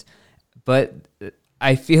recommendations, but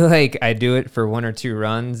I feel like I do it for 1 or 2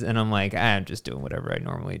 runs, and I'm like, I'm just doing whatever I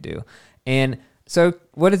normally do. And so,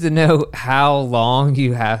 what is to know how long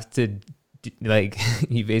you have to,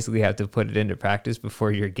 you basically have to put it into practice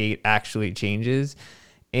before your gait actually changes,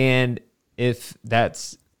 and if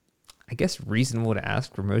that's, I guess, reasonable to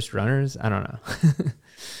ask for most runners. I don't know.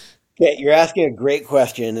 Yeah, you're asking a great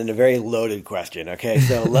question and a very loaded question. Okay,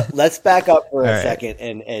 so let's back up for a second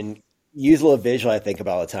and use a little visual I think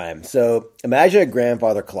about all the time. So imagine a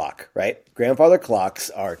grandfather clock, right? Grandfather clocks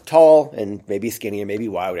are tall and maybe skinny or maybe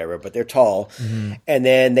wide, whatever, but they're tall. Mm-hmm. And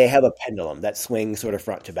then they have a pendulum that swings sort of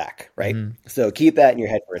front to back, right? Mm-hmm. So keep that in your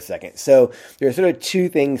head for a second. So there's sort of 2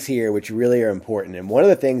 things here which really are important. And one of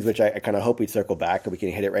the things which I kind of hope we circle back and we can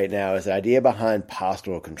hit it right now is the idea behind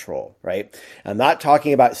postural control, right? I'm not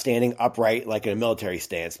talking about standing upright like in a military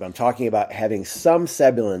stance, but I'm talking about having some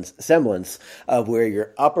semblance of where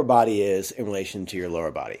your upper body is in relation to your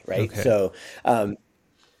lower body, right? Okay. So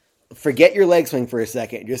forget your leg swing for a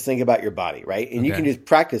second. Just think about your body, right? And you can just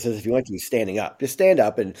practice as if you want to be standing up. Just stand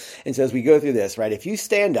up. And so as we go through this, right, if you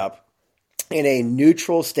stand up in a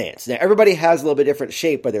neutral stance. Now, everybody has a little bit different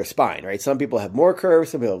shape of their spine, right? Some people have more curve,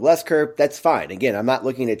 some people have less curve. That's fine. Again, I'm not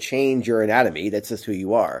looking to change your anatomy. That's just who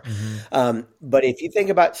you are. Mm-hmm. But if you think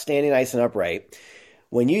about standing nice and upright,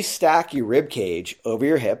 when you stack your rib cage over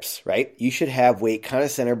your hips, right, you should have weight kind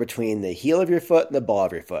of centered between the heel of your foot and the ball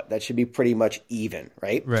of your foot. That should be pretty much even,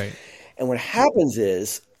 right? Right. And what happens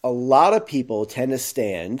is a lot of people tend to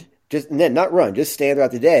stand, not run, just stand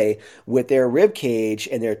throughout the day with their rib cage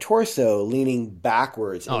and their torso leaning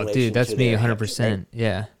backwards. Oh, dude, that's me 100%. Hips, right?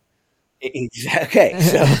 Yeah. Exactly. Okay,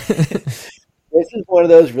 so this is one of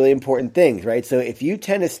those really important things, right? So if you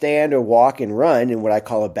tend to stand or walk and run in what I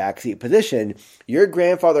call a backseat position, your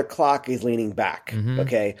grandfather clock is leaning back,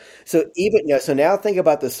 okay? So so now think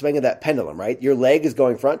about the swing of that pendulum, right? Your leg is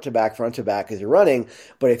going front to back as you're running,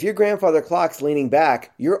 but if your grandfather clock's leaning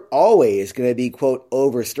back, you're always going to be, quote,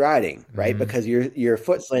 overstriding, right? Because your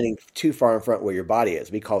foot's landing too far in front where your body is.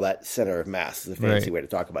 We call that center of mass. It's a fancy way to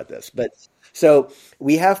talk about this. But so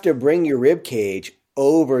we have to bring your rib cage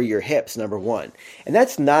over your hips, number one. And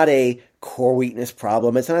that's not a core weakness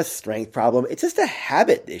problem. It's not a strength problem. It's just a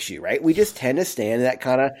habit issue, right? We just tend to stand in that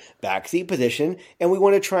kind of backseat position, and we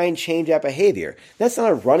want to try and change that behavior. That's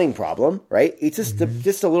not a running problem, right? It's just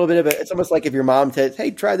just a little bit of a. It's almost like if your mom says,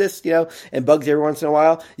 "Hey, try this," and bugs every once in a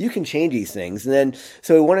while. You can change these things, and then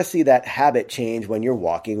so we want to see that habit change when you're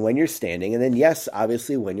walking, when you're standing, and then yes,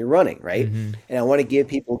 obviously when you're running, right? And I want to give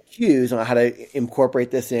people cues on how to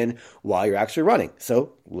incorporate this in while you're actually running.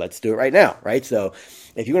 So let's do it right now, right? So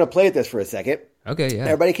if you want to play with this for a second, okay, yeah,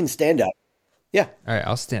 everybody can stand up. Yeah, all right,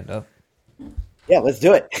 I'll stand up. Yeah, let's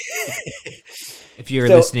do it. If you're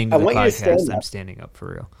listening to the podcast, I'm standing up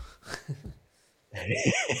for real.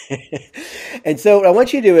 And so what I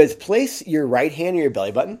want you to do is place your right hand on your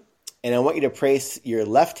belly button, and I want you to place your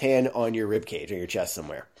left hand on your rib cage or your chest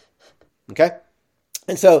somewhere. Okay?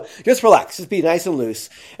 And so just relax. Just be nice and loose.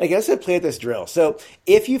 And again, let's play with this drill. So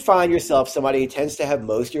if you find yourself somebody who tends to have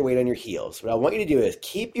most of your weight on your heels, what I want you to do is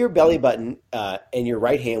keep your belly button and your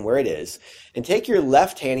right hand where it is, and take your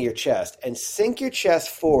left hand to your chest and sink your chest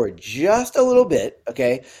forward just a little bit,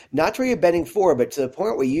 okay? Not to where you're bending forward, but to the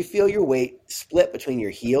point where you feel your weight split between your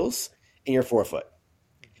heels and your forefoot.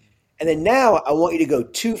 And then now I want you to go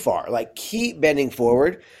too far, like keep bending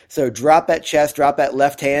forward. So drop that chest, drop that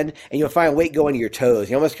left hand, and you'll find weight going to your toes.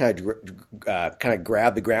 You almost kind of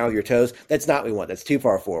grab the ground with your toes. That's not what we want. That's too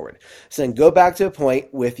far forward. So then go back to a point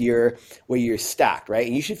where you're stacked, right?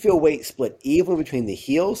 And you should feel weight split evenly between the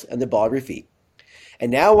heels and the ball of your feet.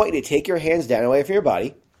 And now I want you to take your hands down away from your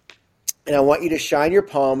body, and I want you to shine your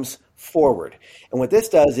palms forward. And what this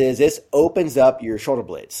does is this opens up your shoulder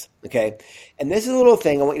blades, okay? And this is a little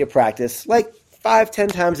thing I want you to practice like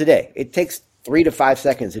 5-10 times a day. It takes 3 to 5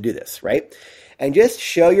 seconds to do this, right? And just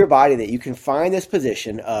show your body that you can find this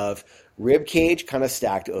position of rib cage kind of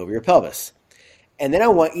stacked over your pelvis. And then I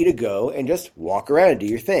want you to go and just walk around and do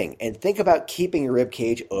your thing and think about keeping your rib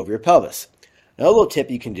cage over your pelvis. Another little tip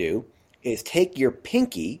you can do is take your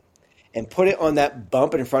pinky and put it on that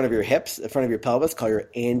bump in front of your hips, in front of your pelvis, called your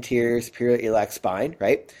anterior superior iliac spine,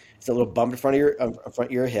 right? It's a little bump in front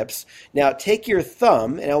of your hips. Now take your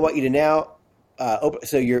thumb, and I want you to now open.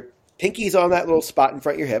 So your pinky's on that little spot in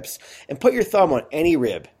front of your hips, and put your thumb on any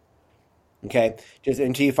rib. Okay, just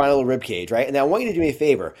until you find a little rib cage, right? And now I want you to do me a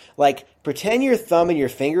favor. Like, pretend your thumb and your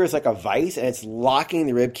finger is like a vice, and it's locking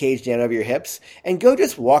the rib cage down over your hips, and go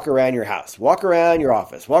just walk around your house, walk around your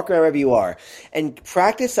office, walk around wherever you are, and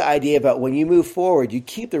practice the idea about when you move forward, you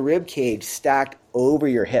keep the rib cage stacked over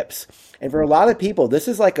your hips. And for a lot of people, this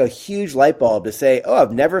is like a huge light bulb to say, oh,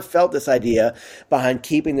 I've never felt this idea behind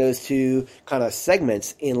keeping those two kind of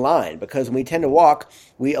segments in line. Because when we tend to walk,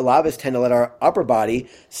 a lot of us tend to let our upper body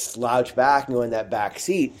slouch back and go in that back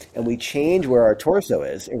seat, and we change where our torso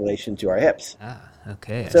is in relation to our hips.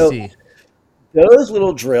 Okay, so, I see. Those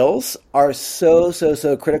little drills are so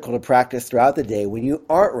critical to practice throughout the day when you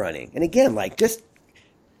aren't running. And again, like just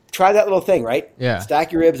try that little thing, right? Yeah.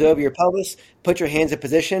 Stack your ribs over your pelvis, put your hands in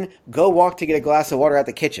position, go walk to get a glass of water at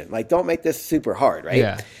the kitchen. Like, don't make this super hard, right?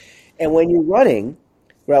 Yeah. And when you're running,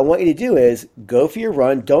 what I want you to do is go for your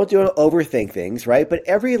run. Don't overthink things, right? But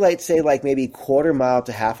every, maybe quarter mile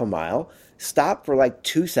to half a mile, stop for like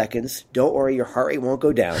 2 seconds. Don't worry, your heart rate won't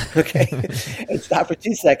go down, okay? And stop for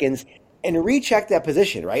 2 seconds and recheck that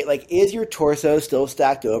position, right? Like, is your torso still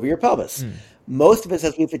stacked over your pelvis? Most of us,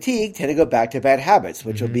 as we fatigue, tend to go back to bad habits,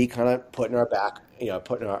 which will be kind of putting our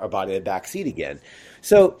body in the back seat again.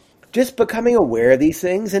 So just becoming aware of these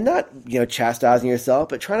things and not, chastising yourself,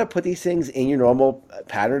 but trying to put these things in your normal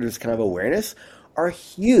pattern, just kind of awareness, are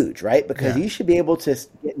huge, right? Because you should be able to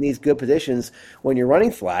get in these good positions when you're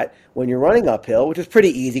running flat, when you're running uphill, which is pretty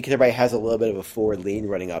easy because everybody has a little bit of a forward lean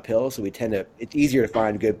running uphill. So it's easier to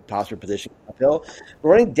find good posture position uphill. But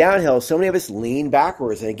running downhill, so many of us lean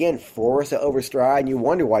backwards and again, force to overstride, and you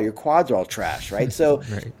wonder why your quads are all trash, right? So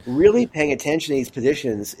really paying attention to these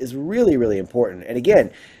positions is really, really important. And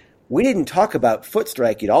again, we didn't talk about foot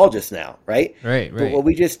strike at all just now, right? Right. But what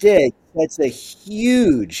we just did, that's a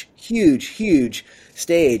huge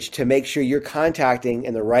stage to make sure you're contacting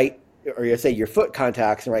in the right, or you say your foot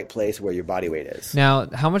contacts in the right place where your body weight is. Now,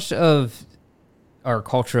 how much of our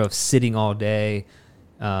culture of sitting all day,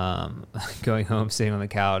 going home, sitting on the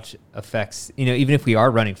couch affects, even if we are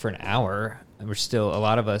running for an hour, we're still, a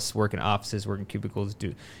lot of us work in offices, work in cubicles,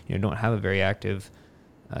 don't have a very active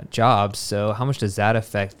jobs. So how much does that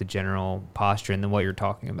affect the general posture and then what you're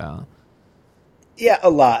talking about? Yeah, a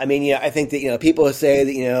lot. I mean, I think that, people say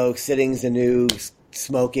that, sitting's the new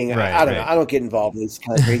smoking. Right, I don't know. I don't get involved in these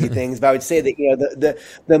kind of crazy things, but I would say that,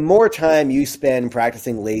 the more time you spend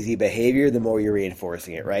practicing lazy behavior, the more you're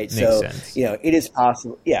reinforcing it, right? Makes sense. It is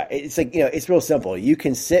possible. Yeah. It's like, it's real simple. You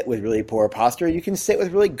can sit with really poor posture. You can sit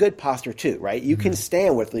with really good posture too, right? You can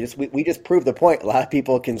stand with we just proved the point. A lot of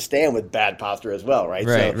people can stand with bad posture as well, right?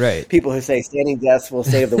 Right. People who say standing desks will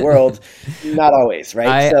save the world, not always,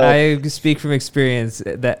 right? I speak from experience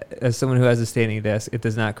that as someone who has a standing desk, it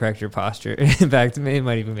does not correct your posture. In fact, it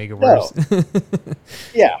might even make it worse. No.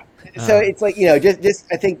 Yeah. So it's like, just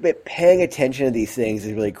I think that paying attention to these things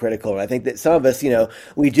is really critical. And I think that some of us,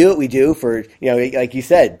 we do what we do for, like you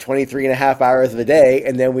said, 23 and a half hours of a day.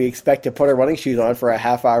 And then we expect to put our running shoes on for a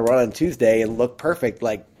half-hour run on Tuesday and look perfect.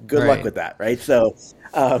 Like, good luck with that, right? So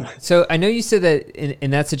I know you said that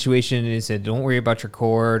in that situation, you said, don't worry about your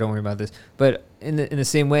core, don't worry about this. But in the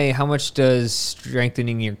same way, how much does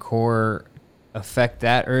strengthening your core affect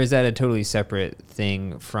that? Or is that a totally separate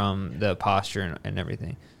thing from the posture and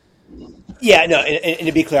everything? Yeah, no, and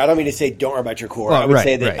to be clear, I don't mean to say don't worry about your core. Well, I would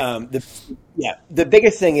say that the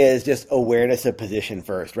biggest thing is just awareness of position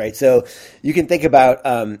first, right? So you can think about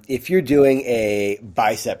if you're doing a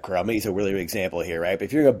bicep curl. I'm going to use a really good example here, right? But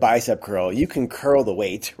if you're doing a bicep curl, you can curl the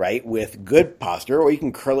weight, right, with good posture, or you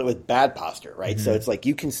can curl it with bad posture, right? So it's like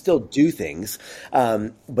you can still do things.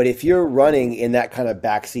 But if you're running in that kind of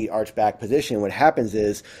backseat arch back position, what happens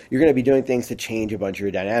is you're going to be doing things to change a bunch of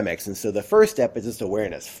your dynamics. And so the first step is just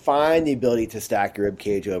awareness. Find the ability to stack your rib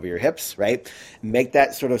cage over your hips, right? Make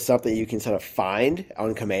that sort of something you can sort of find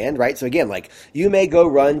on command, right? So again, like you may go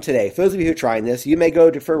run today. For those of you who are trying this, you may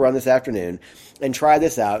go for a run this afternoon and try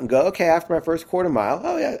this out and go, okay, after my first quarter mile,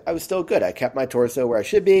 oh yeah, I was still good. I kept my torso where I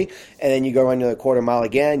should be. And then you go run another quarter mile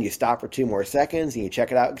again, you stop for 2 more seconds and you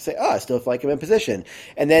check it out and say, oh, I still feel like I'm in position.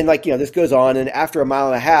 And then this goes on. And after a mile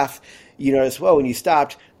and a half, you notice, well, when you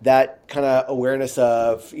stopped, that kind of awareness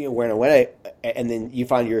of, where and when, and then you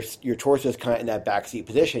find your torso is kind of in that backseat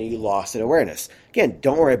position, and you lost that awareness. Again,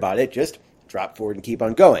 don't worry about it. Just drop forward and keep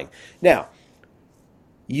on going. Now,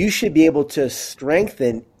 you should be able to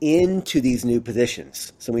strengthen into these new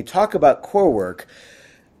positions. So when we talk about core work,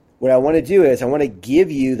 what I want to do is I want to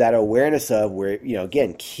give you that awareness of where,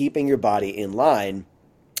 again, keeping your body in line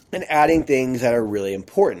and adding things that are really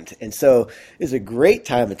important. And so it's a great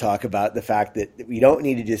time to talk about the fact that we don't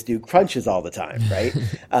need to just do crunches all the time, right?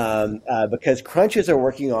 Because crunches are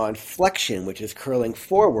working on flexion, which is curling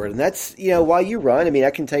forward. And that's, while you run,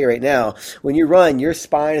 I can tell you right now, when you run, your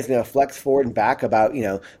spine is going to flex forward and back about,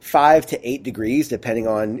 5 to 8 degrees, depending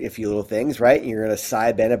on a few little things, right? And you're going to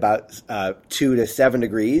side bend about 2 to 7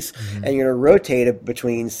 degrees, and you're going to rotate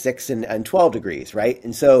between 6 and 12 degrees, right?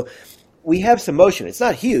 And so we have some motion. It's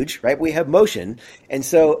not huge, right? We have motion. And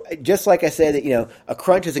so just like I said that, a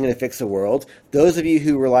crunch isn't going to fix the world. Those of you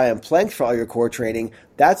who rely on planks for all your core training,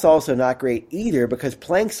 that's also not great either, because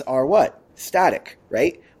planks are what? Static,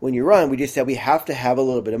 right? When you run, we just said we have to have a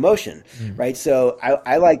little bit of motion, right? So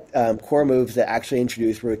I like core moves that actually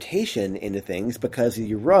introduce rotation into things, because as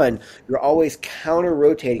you run, you're always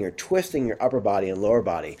counter-rotating or twisting your upper body and lower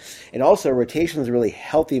body. And also, rotation is a really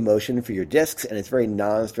healthy motion for your discs, and it's very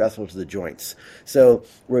non-stressful to the joints. So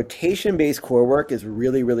rotation-based core work is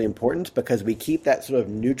really, really important, because we keep that sort of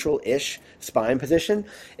neutral-ish spine position,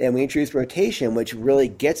 and we introduce rotation, which really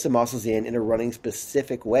gets the muscles in a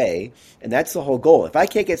running-specific way, and that's the whole goal. If I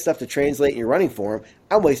can't get stuff to translate in your running form,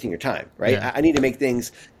 I'm wasting your time, right? Yeah. I need to make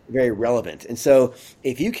things very relevant. And so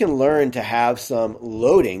if you can learn to have some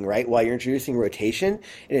loading, right, while you're introducing rotation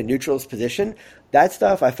in a neutral position, that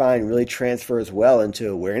stuff I find really transfers well into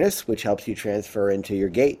awareness, which helps you transfer into your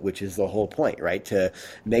gait, which is the whole point, right? To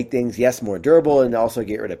make things, yes, more durable, and also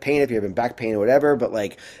get rid of pain if you're having back pain or whatever. But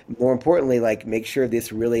more importantly, make sure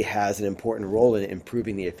this really has an important role in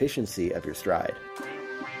improving the efficiency of your stride.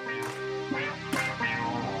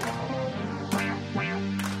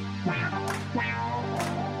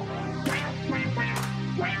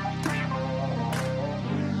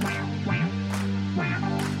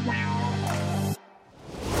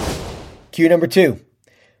 Cue number 2.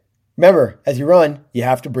 Remember, as you run, you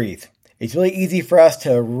have to breathe. It's really easy for us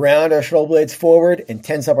to round our shoulder blades forward and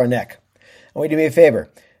tense up our neck. I want you to do me a favor.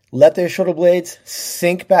 Let those shoulder blades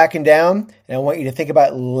sink back and down, and I want you to think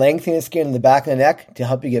about lengthening the skin in the back of the neck to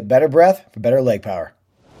help you get better breath for better leg power.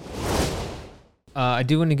 I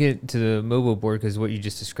do want to get to the Mobo board, because what you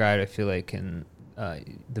just described, I feel like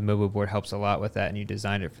the Mobo board helps a lot with that, and you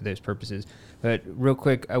designed it for those purposes. But real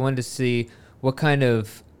quick, I wanted to see what kind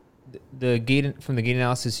of the gait, from the gait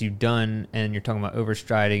analysis you've done, and you're talking about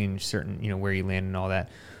overstriding and certain, where you land and all that.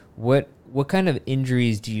 What kind of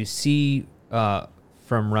injuries do you see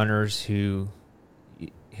from runners who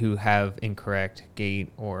who have incorrect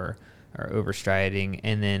gait or are overstriding,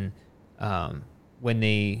 and then when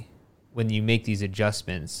you make these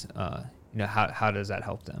adjustments, how does that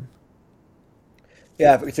help them?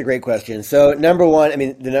 Yeah, it's a great question. So number one, I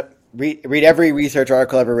mean, read every research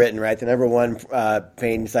article ever written, right? The number one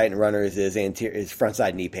pain site in runners is front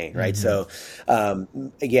side knee pain, right? Mm-hmm. So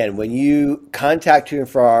again, when you contact too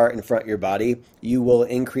far in front of your body, you will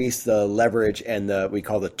increase the leverage and we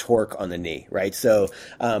call the torque on the knee, right? So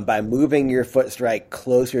by moving your foot strike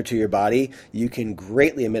closer to your body, you can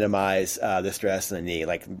greatly minimize the stress in the knee,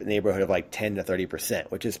 like neighborhood of like 10 to 30%,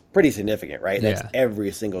 which is pretty significant, right? That's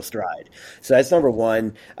every single stride. So that's number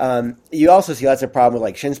one. You also see lots of problem with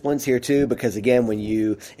like shin splints here too, because again,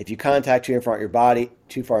 if you contact too far in front of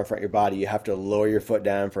your body, you have to lower your foot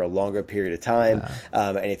down for a longer period of time.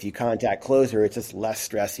 And if you contact closer, it's just less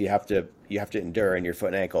stress you have to endure in your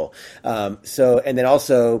foot and ankle. And then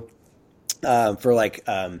also I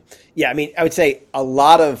would say a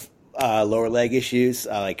lot of lower leg issues,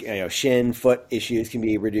 shin, foot issues can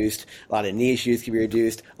be reduced. A lot of knee issues can be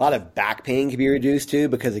reduced. A lot of back pain can be reduced too,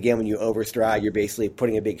 because again, when you overstride, you're basically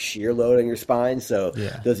putting a big shear load on your spine. So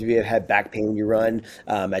those of you that have back pain when you run,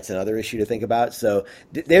 that's another issue to think about. So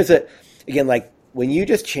when you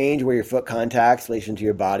just change where your foot contacts in relation to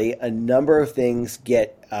your body, a number of things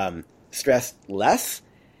get stressed less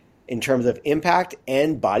in terms of impact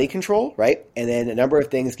and body control, right? And then a number of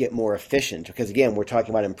things get more efficient because, again, we're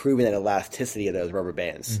talking about improving that elasticity of those rubber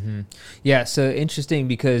bands. Mm-hmm. Yeah, so interesting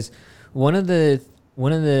because one of the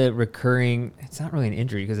recurring, it's not really an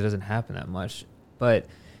injury because it doesn't happen that much, but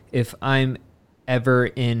if I'm ever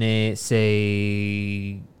in a,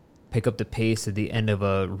 say, pick up the pace at the end of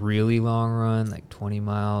a really long run, like 20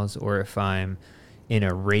 miles, or if I'm in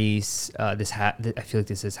a race, I feel like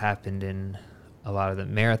this has happened in a lot of the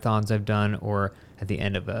marathons I've done, or at the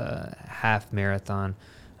end of a half marathon,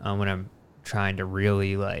 when I'm trying to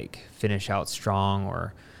really like finish out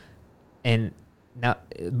strong, and now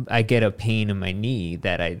I get a pain in my knee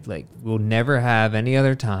that I like will never have any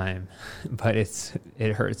other time, but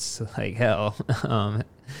it hurts like hell.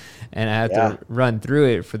 And I have to run through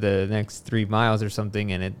it for the next 3 miles or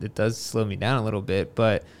something, and it does slow me down a little bit,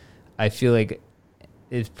 but I feel like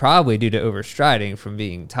it's probably due to overstriding from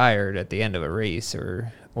being tired at the end of a race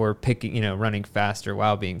or picking, running faster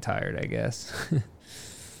while being tired, I guess.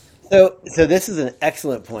 So this is an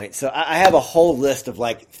excellent point. So I have a whole list of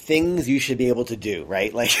like things you should be able to do,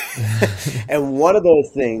 right? Like, and one of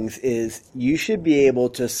those things is you should be able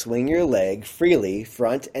to swing your leg freely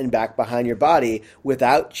front and back behind your body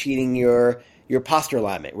without cheating your posture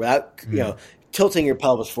alignment, without, tilting your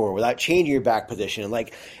pelvis forward, without changing your back position.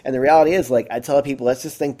 And the reality is, like, I tell people, let's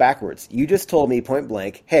just think backwards. You just told me point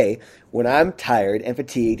blank, hey, when I'm tired and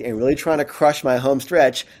fatigued and really trying to crush my home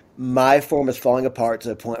stretch, my form is falling apart to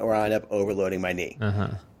the point where I end up overloading my knee.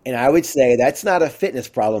 Uh-huh. And I would say that's not a fitness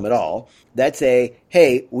problem at all. That's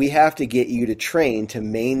hey, we have to get you to train to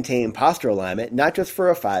maintain posture alignment, not just for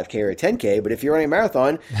a 5K or a 10K, but if you're running a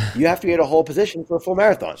marathon, you have to be at a whole position for a full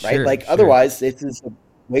marathon, right? Otherwise, it's a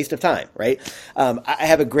waste of time, right? I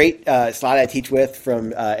have a great slide I teach with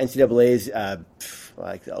from NCAA's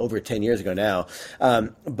like over 10 years ago now.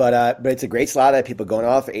 But it's a great slide of people going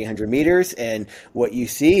off 800 meters. And what you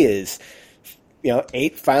see is,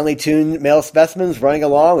 8 finely tuned male specimens running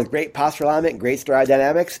along with great posture alignment and great stride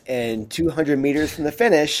dynamics. And 200 meters from the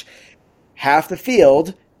finish, half the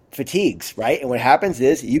field fatigues, right? And what happens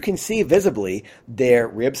is you can see visibly their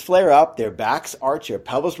ribs flare up, their backs arch, their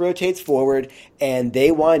pelvis rotates forward, and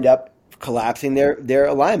they wind up collapsing their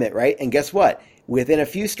alignment, right? And guess what? Within a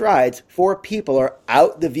few strides, 4 people are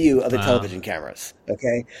out the view of the television cameras,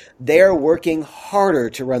 okay? They are working harder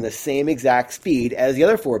to run the same exact speed as the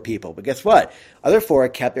other 4 people. But guess what? Other 4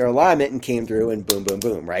 kept their alignment and came through and boom, boom,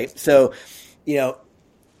 boom, right? So,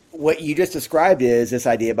 what you just described is this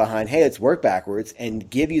idea behind, hey, let's work backwards and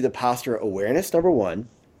give you the posture awareness, number 1,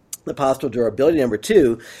 the postural durability, number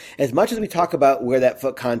 2. As much as we talk about where that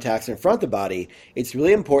foot contacts in front of the body, it's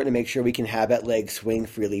really important to make sure we can have that leg swing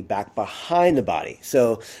freely back behind the body.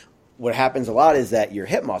 So what happens a lot is that your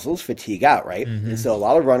hip muscles fatigue out, right? Mm-hmm. And so a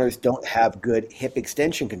lot of runners don't have good hip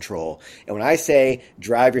extension control. And when I say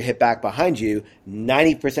drive your hip back behind you,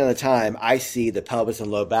 90% of the time I see the pelvis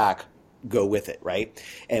and low back go with it, right?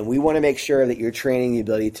 And we want to make sure that you're training the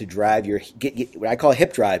ability to drive what I call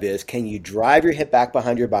hip drive is, can you drive your hip back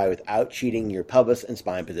behind your body without cheating your pelvis and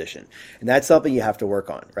spine position? And that's something you have to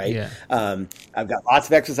work on, right? Yeah. I've got lots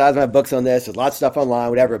of exercises in my books on this. There's lots of stuff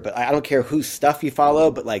online, whatever, but I don't care whose stuff you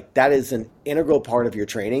follow, but like that is an integral part of your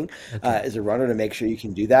training as a runner to make sure you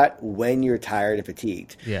can do that when you're tired and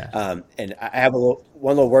fatigued. Yeah. And I have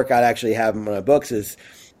one little workout I actually have in my books is,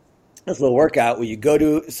 this little workout where you go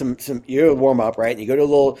to some you warm up, right? And you go to a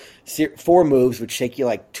little 4 moves, which take you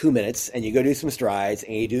like 2 minutes, and you go do some strides,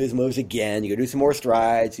 and you do those moves again. You go do some more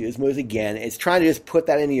strides, you do those moves again. It's trying to just put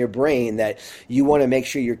that into your brain that you want to make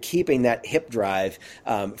sure you're keeping that hip drive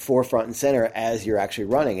forefront and center as you're actually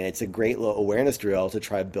running, and it's a great little awareness drill to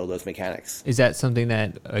try to build those mechanics. Is that something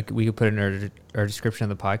that we could put in our description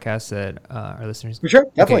of the podcast that our listeners? For sure,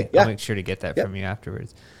 definitely. Okay, I'll make sure to get that from you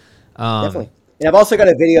afterwards. Definitely. And I've also got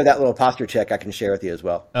a video of that little posture check I can share with you as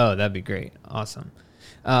well. Oh, that'd be great. Awesome.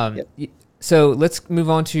 So let's move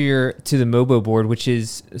on to the Mobo board, which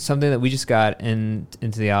is something that we just got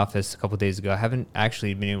into the office a couple of days ago. I haven't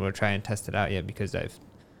actually been able to try and test it out yet because if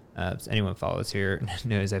anyone follows here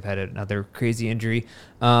knows I've had another crazy injury,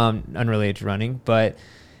 unrelated to running. But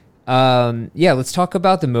let's talk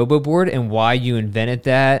about the Mobo board and why you invented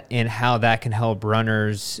that and how that can help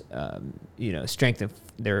runners, strengthen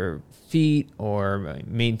their feet or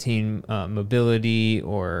maintain mobility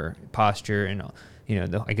or posture, and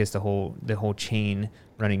I guess the whole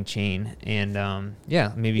running chain. And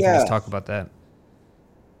maybe you can just talk about that.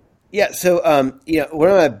 Yeah. So, one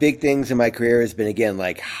of my big things in my career has been, again,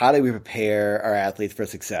 like, how do we prepare our athletes for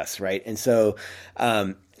success, right? And so,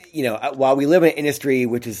 while we live in an industry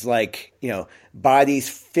which is like, buy these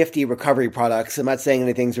 50 recovery products, I'm not saying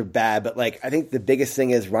any things are bad, but like, I think the biggest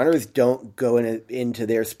thing is runners don't go into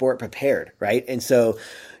their sport prepared, right? And so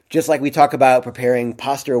just like we talk about preparing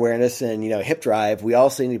posture awareness and, hip drive, we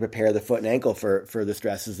also need to prepare the foot and ankle for the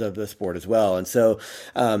stresses of the sport as well. And so,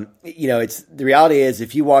 it's the reality is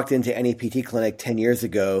if you walked into any PT clinic 10 years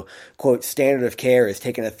ago, quote, standard of care is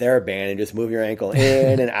taking a TheraBand and just move your ankle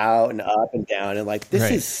in and out and up and down. And like,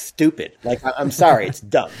 this is stupid. Like, I'm sorry, it's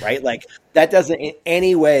dumb, right? Like, that doesn't in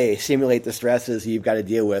any way simulate the stresses you've got to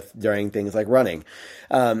deal with during things like running.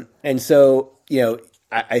 And so,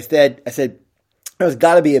 I said, there's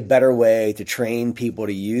got to be a better way to train people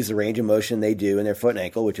to use the range of motion they do in their foot and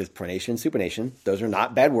ankle, which is pronation and supination. Those are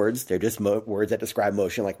not bad words. They're just words that describe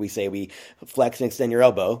motion. Like we say, we flex and extend your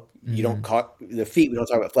elbow. Mm-hmm. You don't call the feet. We don't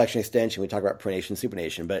talk about flexion extension. We talk about pronation and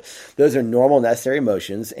supination. But those are normal, necessary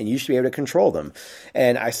motions, and you should be able to control them.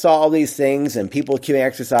 And I saw all these things and people giving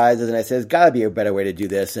exercises, and I said, there's got to be a better way to do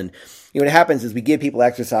this. And what happens is we give people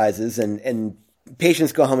exercises, and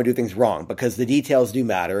patients go home and do things wrong because the details do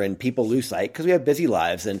matter and people lose sight because we have busy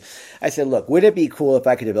lives. And I said, look, would it be cool if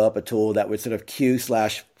I could develop a tool that would sort of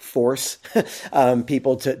cue/force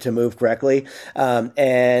people to move correctly?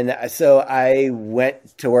 And so I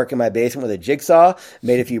went to work in my basement with a jigsaw,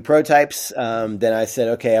 made a few prototypes. Then I said,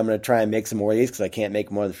 okay, I'm going to try and make some more of these because I can't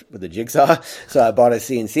make more with a jigsaw. So I bought a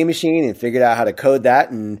CNC machine and figured out how to code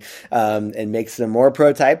that and make some more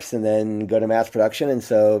prototypes and then go to mass production. And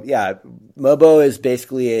so, Mobo is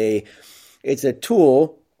basically it's a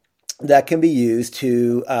tool that can be used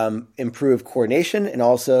to improve coordination and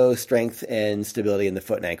also strength and stability in the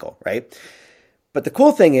foot and ankle, right? But the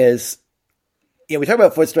cool thing is, we talk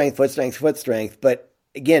about foot strength, but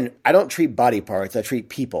again, I don't treat body parts, I treat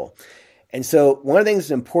people. And so one of the things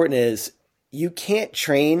that's important is you can't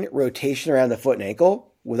train rotation around the foot and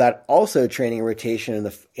ankle without also training rotation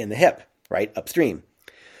in the hip, right? Upstream.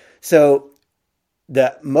 So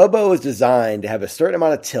the Mobo is designed to have a certain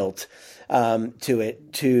amount of tilt to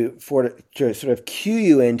it to sort of cue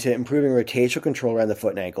you into improving rotational control around the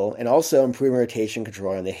foot and ankle and also improving rotation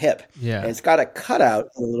control around the hip. Yeah. And it's got a cutout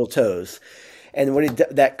on the little toes. And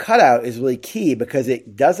that cutout is really key because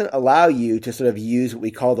it doesn't allow you to sort of use what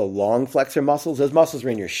we call the long flexor muscles. Those muscles are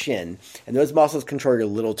in your shin, and those muscles control your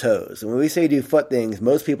little toes. And when we say do foot things,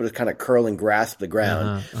 most people just kind of curl and grasp the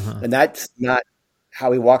ground. And that's not how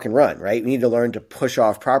we walk and run, right? We need to learn to push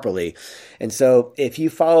off properly. And so if you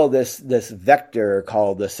follow this vector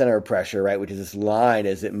called the center of pressure, right, which is this line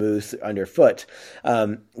as it moves underfoot,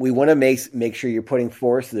 we want to make sure you're putting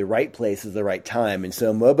force to the right place at the right time. And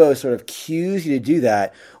so Mobo sort of cues you to do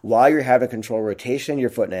that while you're having control rotation in your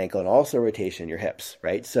foot and ankle and also rotation in your hips,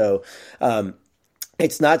 right? So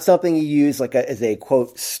it's not something you use like as a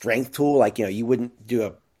quote strength tool, like you wouldn't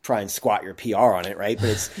try and squat your PR on it, right?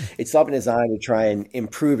 But it's something designed to try and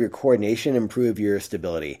improve your coordination, improve your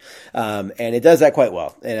stability. And it does that quite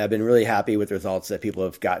well. And I've been really happy with the results that people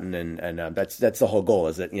have gotten. And that's the whole goal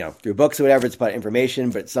is that, through books or whatever, it's about information,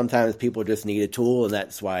 but sometimes people just need a tool, and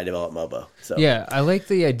that's why I developed Mobo. So yeah, I like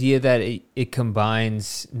the idea that it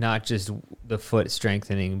combines not just the foot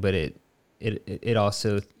strengthening, but it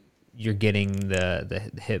also, you're getting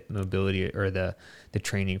the hip mobility or the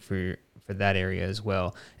training for that area as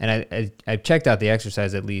well. And I've checked out the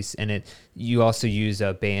exercise at least, and you also use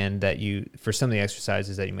a band that for some of the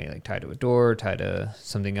exercises that you may like tie to a door, tie to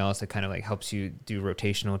something else that kind of like helps you do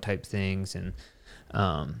rotational type things. And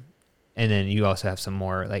and then you also have some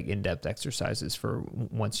more like in-depth exercises for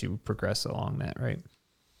once you progress along that, right?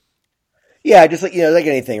 Yeah, just like, like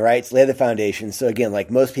anything, right? It's lay the foundation. So again, like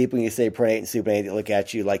most people, when you say pronate and supinate, they look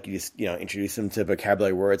at you like you just, introduce them to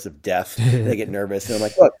vocabulary words of death. They get nervous. And I'm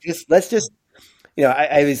like, look, let's just, I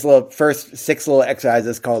have these first 6 little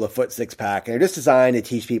exercises called the foot 6-pack. And they're just designed to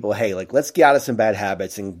teach people, hey, like, let's get out of some bad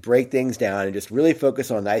habits and break things down and just really focus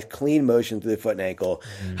on a nice, clean motion through the foot and ankle.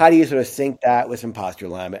 Mm-hmm. How do you sort of sync that with some posture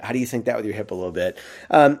alignment? How do you sync that with your hip a little bit?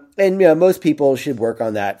 And most people should work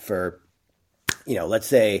on that for, let's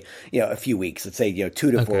say, a few weeks, let's say, 2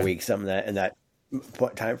 to 4 weeks, something in that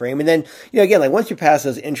time frame. And then, again, like once you pass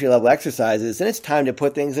those entry level exercises, then it's time to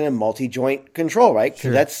put things in a multi-joint control, right?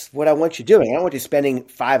 Sure. That's what I want you doing. I don't want you spending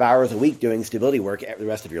 5 hours a week doing stability work the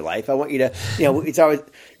rest of your life. I want you to, it's always,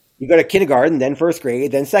 you go to kindergarten, then first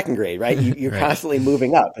grade, then second grade, right? You're right. Constantly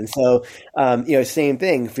moving up. And so, same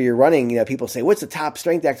thing for your running, people say, what's the top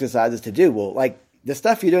strength exercises to do? Well, like, the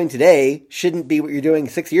stuff you're doing today shouldn't be what you're doing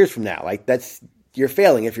 6 years from now. Like you're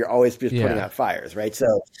failing if you're always just putting out fires, right? So,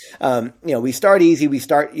 we start easy. We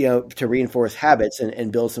start, to reinforce habits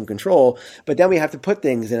and build some control, but then we have to put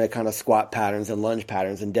things in a kind of squat patterns and lunge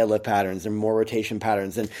patterns and deadlift patterns and more rotation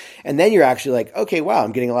patterns. And then you're actually like, okay, wow,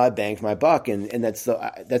 I'm getting a lot of bang for my buck. And that's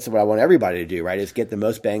what I want everybody to do, right? Is get the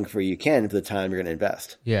most bang for you can for the time you're going to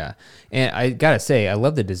invest. Yeah. And I gotta say, I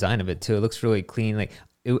love the design of it too. It looks really clean. Like,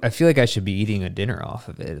 I feel like I should be eating a dinner off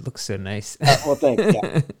of it. It looks so nice. Well, thanks.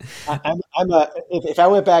 Yeah. If I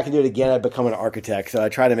went back and do it again, I'd become an architect. So I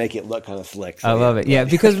try to make it look kind of slick. So I love it. Yeah,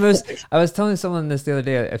 because I was telling someone this the other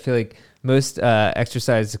day. I feel like most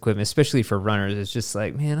exercise equipment, especially for runners, is just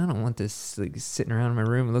like, man, I don't want this like sitting around in my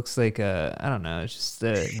room. It looks like I don't know, it's just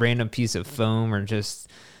a random piece of foam or just.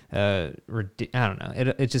 I don't know.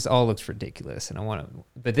 It just all looks ridiculous, and I want to.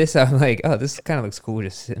 But this, I'm like, oh, this kind of looks cool,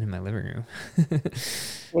 just sitting in my living room.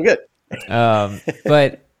 Well, good.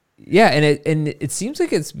 But yeah, and it seems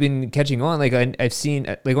like it's been catching on. Like I've seen,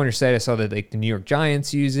 like on your site, I saw that like the New York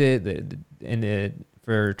Giants use it,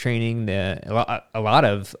 for training. A lot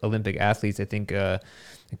of Olympic athletes, I think,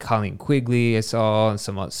 Colleen Quigley, I saw, and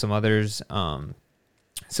some others.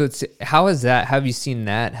 So how is that? Have you seen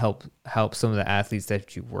that help some of the athletes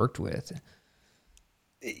that you worked with?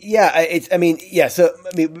 Yeah, So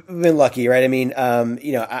we've been lucky, right?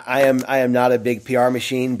 I am not a big PR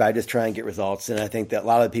machine, but I just try and get results. And I think that a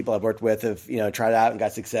lot of the people I've worked with have, tried out and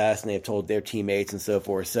got success, and they've told their teammates and so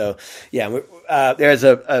forth. So yeah, there's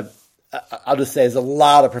I'll just say there's a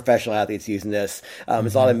lot of professional athletes using this.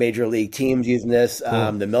 There's a lot of major league teams using this.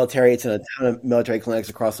 Cool. The military, it's in a ton of military clinics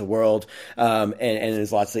across the world. And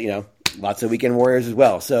there's lots of weekend warriors as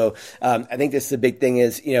well. So, I think this is the big thing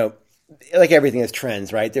is, like everything is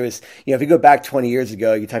trends, right? There was, if you go back 20 years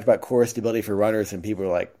ago, you talked about core stability for runners and people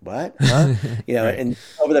were like, what? Huh? Right. And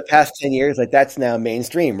over the past 10 years, like that's now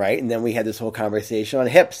mainstream, right? And then we had this whole conversation on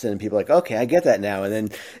hips and people are like, okay, I get that now. And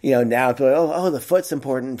then, now people are like, oh, the foot's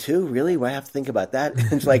important too. Really? Why have to think about that?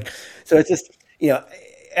 It's like, so it's just,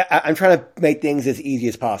 I'm trying to make things as easy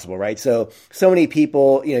as possible, right? So many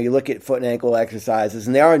people, you look at foot and ankle exercises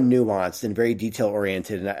and they are nuanced and very detail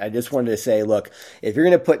oriented. And I just wanted to say, look, if you're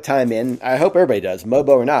going to put time in, I hope everybody does,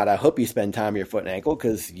 Mobo or not, I hope you spend time on your foot and ankle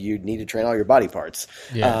because you need to train all your body parts.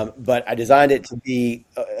 Yeah. But I designed it to be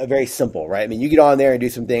a very simple, right? You get on there and do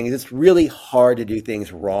some things. It's really hard to do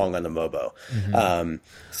things wrong on the Mobo. Mm-hmm.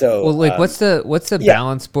 What's the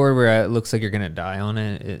balance board where it looks like you're gonna die on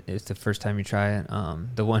it? It's the first time you try it.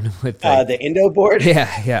 The one with the Indo board.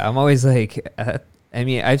 Yeah. I'm always like, I've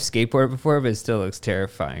skateboarded before, but it still looks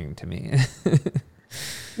terrifying to me.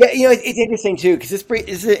 Yeah, it's interesting too because this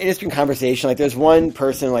is an interesting conversation. Like, there's one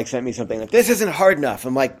person like sent me something like, "This isn't hard enough."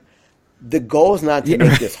 I'm like, the goal is not to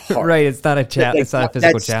make this hard. Right? It's not a it's not a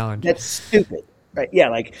physical challenge. That's stupid. Right. Yeah.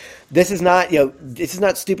 Like, this is not,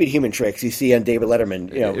 stupid human tricks you see on David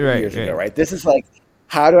Letterman, years ago, right? This is like,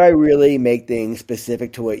 how do I really make things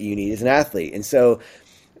specific to what you need as an athlete? And so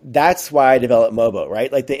that's why I developed Mobo,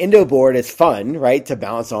 right? Like, the Indo board is fun, right? To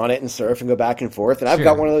bounce on it and surf and go back and forth. And I've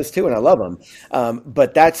got one of those too, and I love them.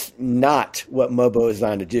 But that's not what Mobo is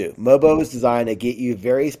designed to do. Mobo is designed to get you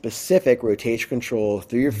very specific rotation control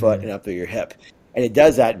through your foot and up through your hip. And it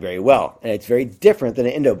does that very well. And it's very different than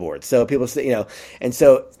an Indo board. So people say, and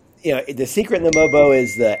so, the secret in the Mobo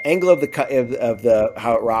is the angle of the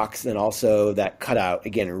how it rocks, and also that cutout.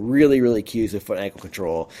 Again, really, really cues the foot and ankle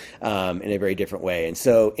control in a very different way. And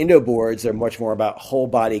so Indo boards are much more about whole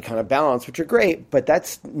body kind of balance, which are great, but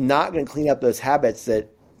that's not going to clean up those habits that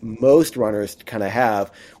most runners kind of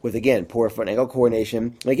have with, again, poor foot and ankle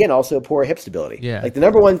coordination. And again, also poor hip stability. Yeah. Like, the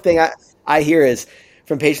number one thing I hear is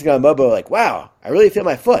from patients on Mobo, like, wow, I really feel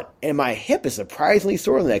my foot, and my hip is surprisingly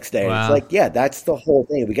sore the next day. And Wow. it's like, yeah, that's the whole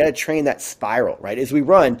thing. We got to train that spiral, right? As we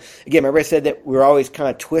run, again, remember I said that we're always kind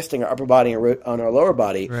of twisting our upper body on our lower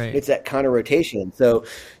body. Right. It's that counter rotation.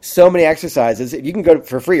 So many exercises. You can go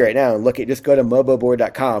for free right now and just go to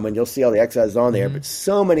moboboard.com and you'll see all the exercises on there. But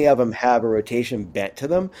so many of them have a rotation bent to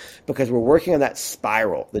them because we're working on that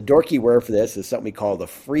spiral. The dorky word for this is something we call the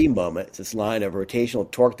free moment. It's this line of rotational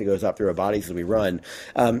torque that goes up through our bodies as we run.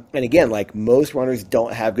 And again, like most runners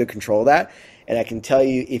don't have good control of that. And I can tell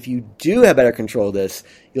you, if you do have better control of this,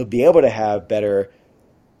 you'll be able to have better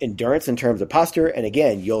endurance in terms of posture. And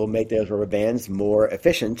again, you'll make those rubber bands more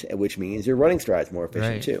efficient, which means your running stride's more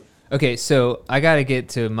efficient too. Okay, so I got to get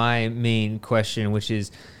to my main question, which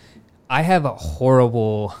is I have a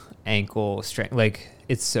horrible ankle strength. Like,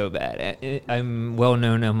 it's so bad. I'm well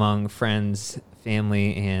known among friends,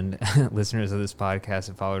 family, and listeners of this podcast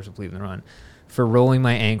and followers of Believe in the Run for rolling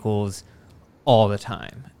my ankles all the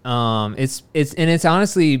time. It's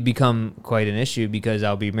honestly become quite an issue because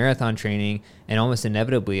I'll be marathon training and almost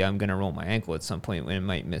inevitably I'm going to roll my ankle at some point when I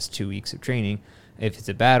might miss 2 weeks of training. If it's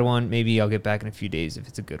a bad one, maybe I'll get back in a few days if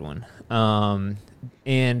it's a good one.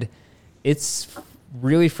 And it's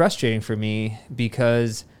really frustrating for me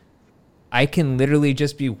because I can literally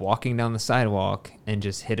just be walking down the sidewalk and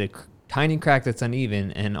just hit a tiny crack that's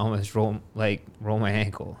uneven and almost roll my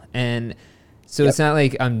ankle. And so It's not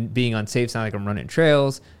like I'm being unsafe. It's not like I'm running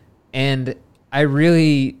trails. And I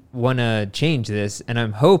really want to change this. And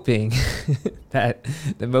I'm hoping that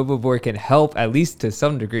the Mobo board can help at least to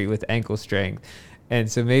some degree with ankle strength. And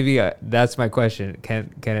so maybe that's my question.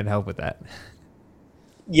 Can it help with that?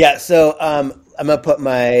 Yeah, so I'm going to put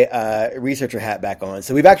my researcher hat back on.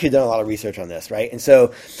 So we've actually done a lot of research on this, right? And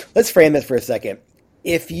so let's frame this for a second.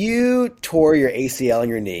 If you tore your ACL in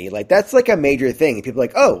your knee, like that's like a major thing. People are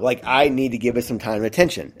like, oh, like I need to give it some time and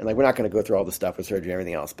attention. And like we're not going to go through all the stuff with surgery and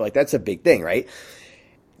everything else, but like that's a big thing, right?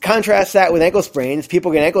 Contrast that with ankle sprains.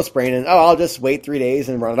 People get ankle sprain and, oh, I'll just wait 3 days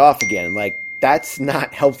and run it off again. Like that's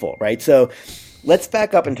not helpful, right? So let's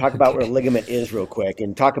back up and talk about what a ligament is real quick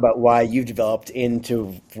and talk about why you've developed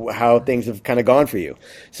into how things have kind of gone for you.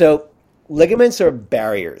 So ligaments are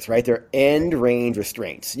barriers, right? They're end range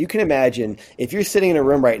restraints. You can imagine if you're sitting in a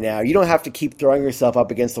room right now, you don't have to keep throwing yourself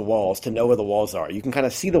up against the walls to know where the walls are. You can kind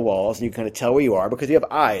of see the walls and you can kind of tell where you are because you have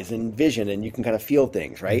eyes and vision and you can kind of feel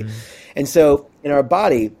things, right? And so in our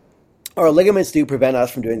body, our ligaments do prevent us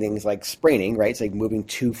from doing things like spraining, right? It's like moving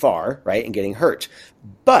too far, right? And getting hurt.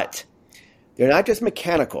 But they're not just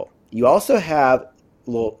mechanical. You also have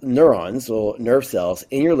little neurons, little nerve cells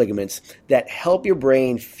in your ligaments that help your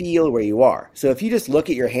brain feel where you are. So if you just look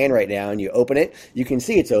at your hand right now and you open it, you can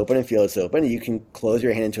see it's open and feel it's open. And you can close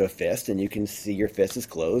your hand into a fist and you can see your fist is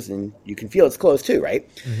closed and you can feel it's closed too, right?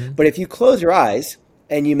 But if you close your eyes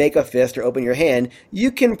and you make a fist or open your hand,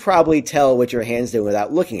 you can probably tell what your hand's doing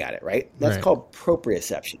without looking at it, right? That's called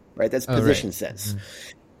proprioception, right? That's position sense.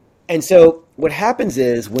 And so what happens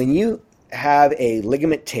is when you have a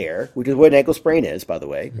ligament tear, which is what an ankle sprain is, by the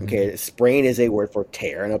way. Okay, sprain is a word for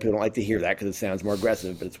tear. I know people don't like to hear that because it sounds more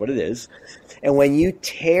aggressive, but it's what it is. And when you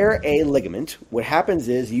tear a ligament, what happens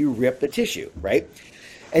is you rip the tissue, right?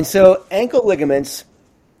 And so ankle ligaments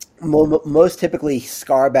most typically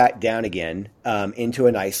scar back down again into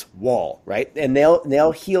a nice wall, right? And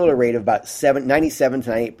they'll heal at a rate of about 97 to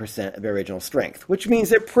 98% of their original strength, which means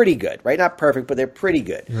they're pretty good, right? Not perfect, but they're pretty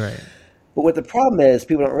good. Right. But what the problem is,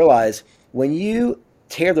 people don't realize, when you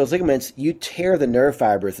tear those ligaments, you tear the nerve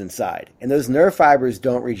fibers inside. And those nerve fibers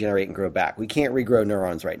don't regenerate and grow back. We can't regrow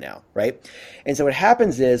neurons right now, right? And so what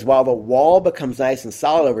happens is, while the wall becomes nice and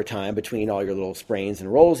solid over time between all your little sprains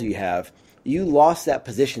and rolls you have, you lost that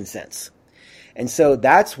position sense. And so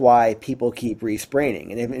that's why people keep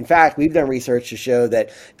re-spraining. And in fact, we've done research to show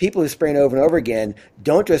that people who sprain over and over again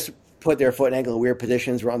don't just put their foot and ankle in weird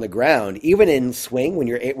positions or on the ground. Even in swing, when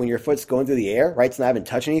your foot's going through the air, right, it's not even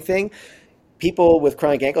touching anything, people with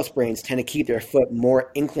chronic ankle sprains tend to keep their foot more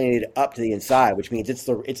inclinated up to the inside, which means it's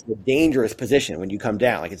the dangerous position when you come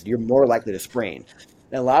down. Like you're more likely to sprain.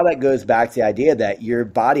 And a lot of that goes back to the idea that your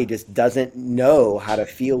body just doesn't know how to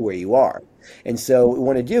feel where you are. And so what we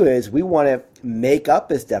want to do is we want to make up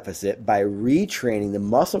this deficit by retraining the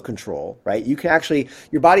muscle control, right? You can actually,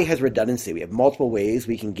 your body has redundancy. We have multiple ways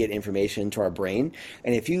we can get information to our brain.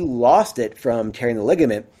 And if you lost it from tearing the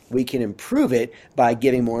ligament, we can improve it by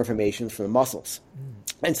giving more information from the muscles.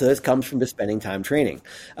 And so this comes from just spending time training.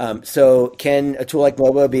 So can a tool like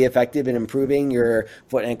Mobo be effective in improving your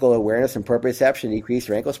foot and ankle awareness and proprioception, decrease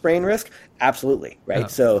your ankle sprain risk? Absolutely, right?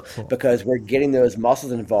 Cool. Because we're getting those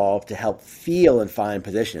muscles involved to help feel and find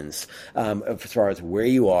positions as far as where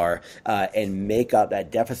you are and make up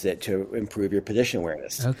that deficit to improve your position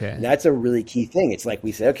awareness. Okay. And that's a really key thing. It's like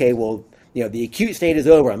we say, okay, well, the acute state is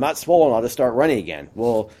over. I'm not swollen. I'll just start running again.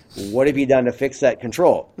 Well, what have you done to fix that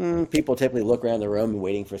control? People typically look around the room and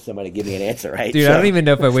waiting for somebody to give me an answer, right? Dude, I don't even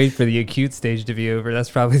know if I wait for the acute stage to be over. That's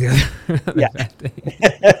probably the other bad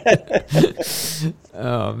thing.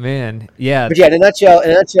 Oh, man. Yeah. But yeah, in a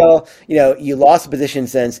nutshell, you lost a position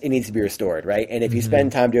sense. It needs to be restored, right? And if you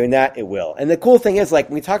spend time doing that, it will. And the cool thing is, like,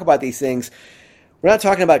 when we talk about these things, we're not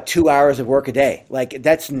talking about 2 hours of work a day. Like,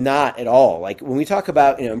 that's not at all. Like, when we talk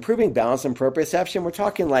about, improving balance and proprioception, we're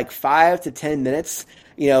talking like 5 to 10 minutes,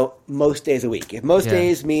 most days a week. If most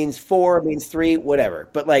days means 4, means 3, whatever.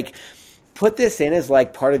 But like, put this in as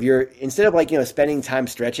like part of your, instead of like, spending time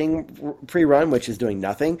stretching pre-run, which is doing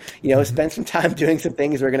nothing, spend some time doing some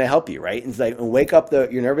things that are going to help you, right? And it's like, wake up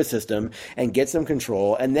your nervous system and get some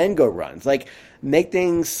control and then go run. It's like, make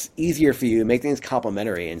things easier for you, make things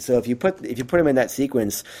complementary. And so if you put them in that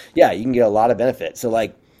sequence, you can get a lot of benefit. So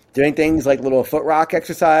like doing things like little foot rock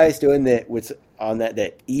exercise, doing what's on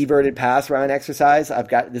that everted pass run exercise.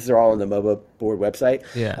 This is all on the Mobo board website.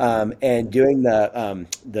 And doing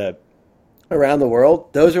the around the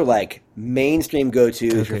world, those are like mainstream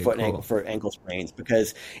go-tos for foot and ankle for ankle sprains,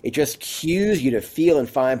 because it just cues you to feel and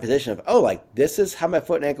find position of, like, this is how my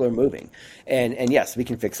foot and ankle are moving. And yes, we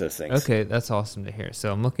can fix those things. Okay, that's awesome to hear.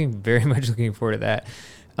 So I'm very much looking forward to that.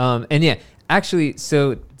 And yeah, actually,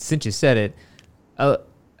 so since you said it, a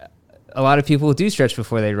lot of people do stretch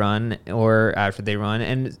before they run or after they run,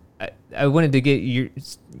 and I wanted to get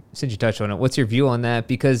since you touched on it, what's your view on that?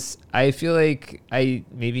 Because I feel like I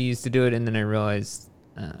maybe used to do it and then I realized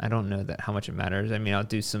I don't know how much it matters. I mean, I'll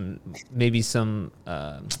do some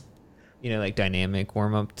like dynamic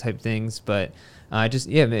warm up type things, but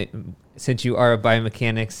since you are a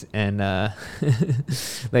biomechanics and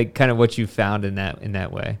like kind of what you found in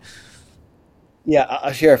that way. Yeah,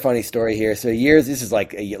 I'll share a funny story here. So this is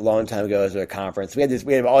like a long time ago, as at a conference.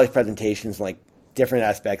 We had all these presentations, like different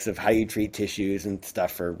aspects of how you treat tissues and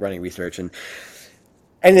stuff for running research. And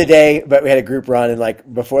end of the day, but we had a group run, and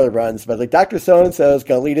like before the runs, but like Dr. So-and-so is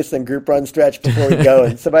going to lead us in group run stretch before we go.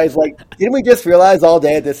 And somebody's like, didn't we just realize all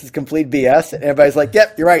day this is complete BS? And everybody's like,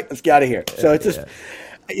 yep, you're right. Let's get out of here. So it's just,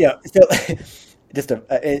 just an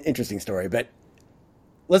interesting story. But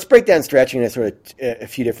let's break down stretching into sort of a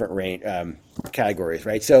few different categories,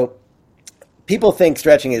 right? So people think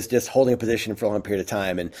stretching is just holding a position for a long period of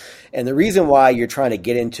time. And the reason why you're trying to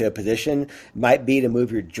get into a position might be to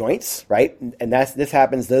move your joints, right? And this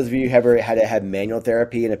happens. Those of you who ever had to have manual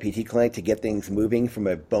therapy in a PT clinic to get things moving from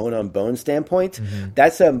a bone-on-bone standpoint,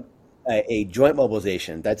 that's a joint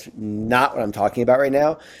mobilization. That's not what I'm talking about right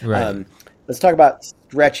now. Right. Let's talk about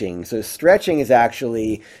stretching. So stretching is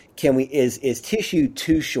actually... is tissue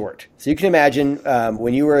too short? So you can imagine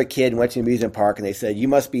when you were a kid and went to an amusement park and they said, you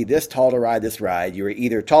must be this tall to ride this ride. You were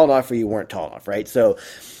either tall enough or you weren't tall enough, right? So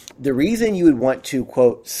the reason you would want to,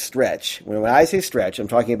 quote, stretch, when I say stretch, I'm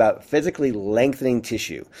talking about physically lengthening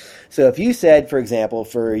tissue. So if you said, for example,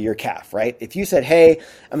 for your calf, right? If you said, hey,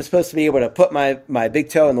 I'm supposed to be able to put my big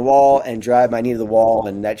toe in the wall and drive my knee to the wall,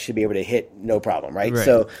 and that should be able to hit no problem, right?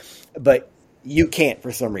 So, but you can't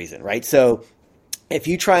for some reason, right? So if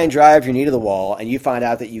you try and drive your knee to the wall and you find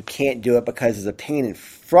out that you can't do it because there's a pain in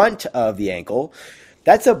front of the ankle,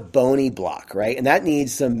 that's a bony block, right? And that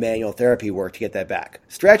needs some manual therapy work to get that back.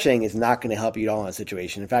 Stretching is not going to help you at all in that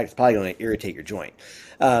situation. In fact, it's probably going to irritate your joint.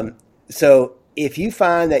 So if you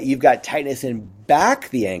find that you've got tightness in back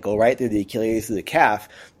the ankle, right, through the Achilles, through the calf,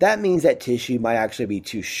 that means that tissue might actually be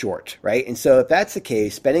too short, right? And so if that's the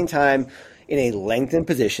case, spending time in a lengthened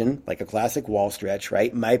position, like a classic wall stretch,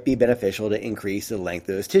 right, might be beneficial to increase the length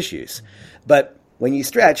of those tissues. But when you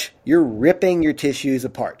stretch, you're ripping your tissues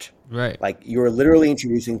apart. Right. Like you're literally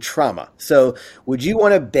introducing trauma. So would you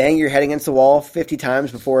want to bang your head against the wall 50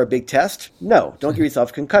 times before a big test? No, don't give yourself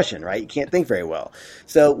a concussion, right? You can't think very well.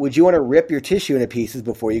 So would you want to rip your tissue into pieces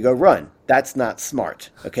before you go run? That's not smart,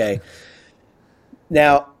 okay?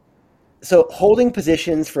 Now, so holding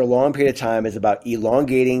positions for a long period of time is about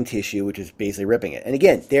elongating tissue, which is basically ripping it. And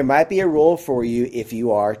again, there might be a role for you if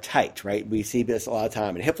you are tight, right? We see this a lot of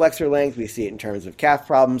time in hip flexor length. We see it in terms of calf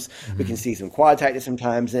problems. We can see some quad tightness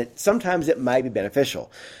sometimes. And sometimes it might be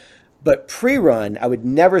beneficial. But pre-run, I would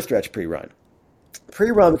never stretch pre-run.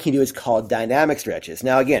 Pre-run can do is called dynamic stretches.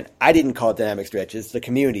 Now, again, I didn't call it dynamic stretches. The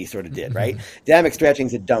community sort of did, right? Dynamic stretching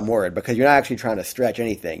is a dumb word because you're not actually trying to stretch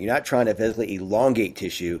anything. You're not trying to physically elongate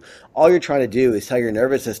tissue. All you're trying to do is tell your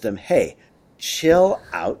nervous system, hey, chill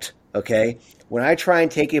out, okay? When I try and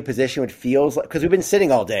take a position which feels like, because we've been sitting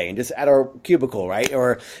all day and just at our cubicle, right?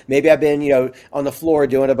 Or maybe I've been, on the floor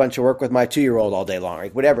doing a bunch of work with my 2-year-old all day long,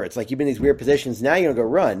 right? Whatever. It's like you've been in these weird positions. Now you're going to go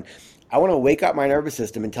run. I want to wake up my nervous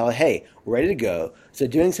system and tell it, hey, we're ready to go. So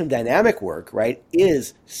doing some dynamic work, right,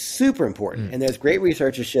 is super important. And there's great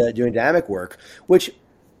research that show doing dynamic work, which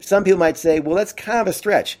some people might say, well, that's kind of a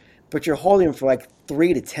stretch, but you're holding them for like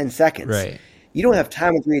 3 to 10 seconds. Right. You don't have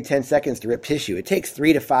time in 3 to 10 seconds to rip tissue. It takes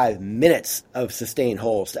 3 to 5 minutes of sustained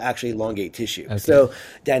holds to actually elongate tissue. Okay. So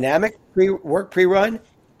dynamic pre-run,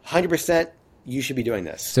 100% you should be doing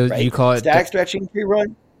this. So right? you call it static stretching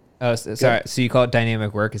pre-run? Oh, sorry. So you call it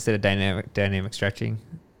dynamic work instead of dynamic stretching?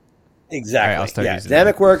 Exactly. All right, I'll start using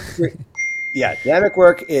dynamic that. work. Dynamic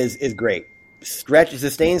work is great.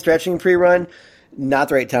 Sustained stretching pre-run, not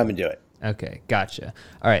the right time to do it. Okay, gotcha.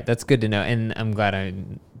 All right, that's good to know. And I'm glad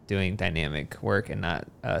I'm doing dynamic work and not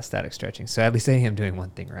static stretching. So at least I am doing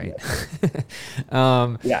one thing right.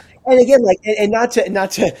 Yeah. And again, like, and not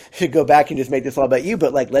to go back and just make this all about you,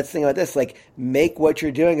 but like, let's think about this, like make what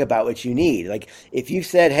you're doing about what you need. Like if you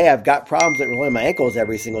said, hey, I've got problems with rolling my ankles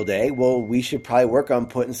every single day, well, we should probably work on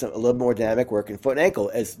putting a little more dynamic work in foot and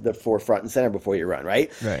ankle as the forefront and center before you run,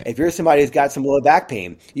 right? If you're somebody who's got some low back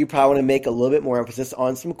pain, you probably want to make a little bit more emphasis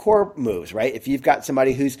on some core moves, right? If you've got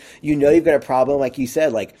somebody who's, you've got a problem, like you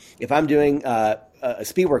said, like if I'm doing, a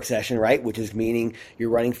speed work session, right, which is meaning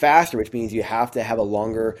you're running faster, which means you have to have a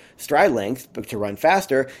longer stride length to run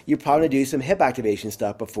faster, you probably do some hip activation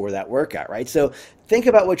stuff before that workout, right? So think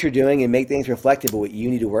about what you're doing and make things reflective of what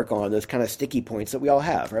you need to work on, those kind of sticky points that we all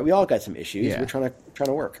have, right? We all got some issues. Yeah. We're trying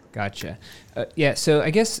to work. Gotcha. So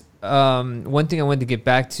I guess one thing I wanted to get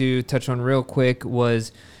back to, touch on real quick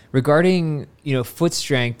was regarding, foot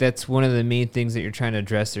strength. That's one of the main things that you're trying to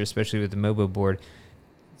address there, especially with the Mobo board.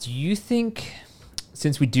 Do you think,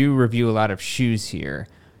 since we do review a lot of shoes here,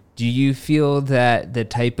 do you feel that the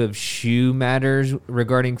type of shoe matters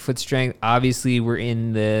regarding foot strength? Obviously, we're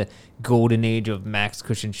in the golden age of max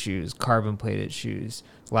cushion shoes, carbon plated shoes,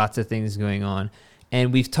 lots of things going on.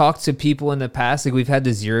 And we've talked to people in the past, like we've had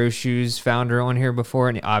the Zero Shoes founder on here before,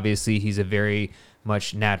 and obviously he's a very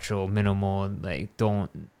much natural, minimal, like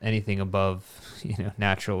don't anything above,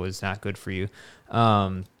 natural is not good for you.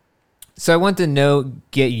 So I want to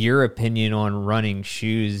get your opinion on running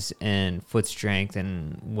shoes and foot strength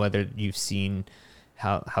and whether you've seen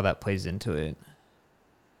how that plays into it.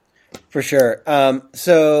 For sure. I've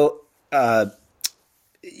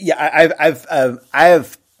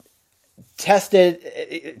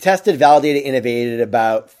tested, validated, innovated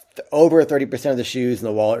about over 30% of the shoes in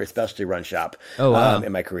the Waller Specialty Run Shop. Oh, wow.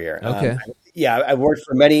 In my career. Okay. I've worked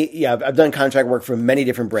for I've done contract work for many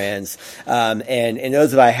different brands. And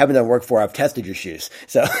those that I haven't done work for, I've tested your shoes.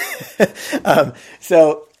 So,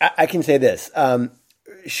 I can say this.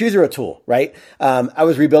 Shoes are a tool, right? I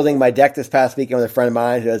was rebuilding my deck this past weekend with a friend of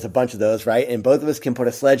mine who has a bunch of those, right? And both of us can put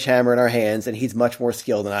a sledgehammer in our hands, and he's much more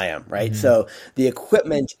skilled than I am, right? Mm-hmm. So the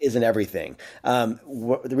equipment isn't everything.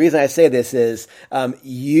 The reason I say this is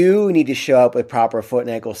you need to show up with proper foot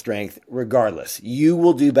and ankle strength regardless. You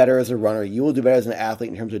will do better as a runner. You will do better as an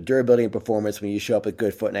athlete in terms of durability and performance when you show up with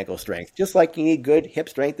good foot and ankle strength, just like you need good hip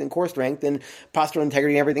strength and core strength and postural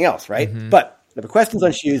integrity and everything else, right? Mm-hmm. But if the question's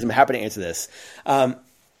on shoes, I'm happy to answer this.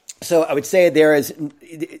 So I would say there is,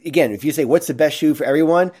 again, if you say, what's the best shoe for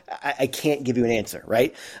everyone? I can't give you an answer,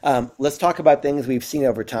 right? Let's talk about things we've seen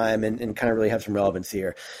over time and kind of really have some relevance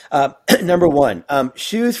here. Number one,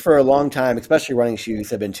 shoes for a long time, especially running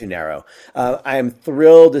shoes, have been too narrow. I am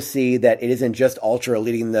thrilled to see that it isn't just Ultra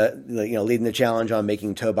leading the challenge on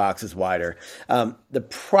making toe boxes wider. The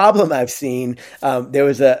problem I've seen, there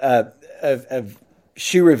was a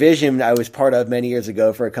shoe revision I was part of many years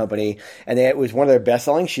ago for a company, and it was one of their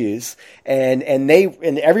best-selling shoes. And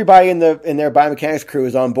everybody in their biomechanics crew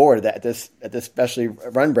is on board at this specialty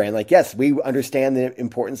run brand. Like, yes, we understand the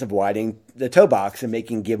importance of widening the toe box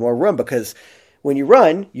and give more room, because when you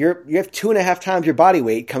run, you have 2.5 times your body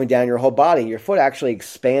weight coming down your whole body, and your foot actually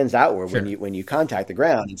expands outward. Sure. when you contact the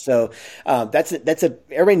ground. And so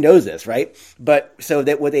everybody knows this, right? But so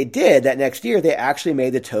that what they did that next year, they actually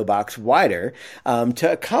made the toe box wider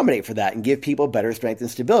to accommodate for that and give people better strength and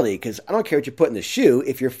stability. Because I don't care what you put in the shoe,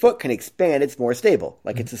 if your foot can expand, it's more stable.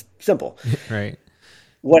 Like, it's just simple. Right.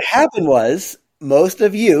 What happened was, most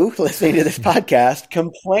of you listening to this podcast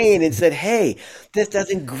complained and said, hey, this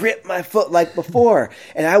doesn't grip my foot like before.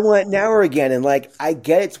 And I want it narrower again. And like, I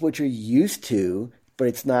get it's what you're used to but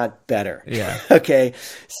it's not better. Yeah. Okay.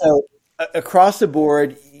 So across the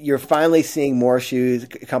board, you're finally seeing more shoes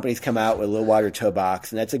companies come out with a little wider toe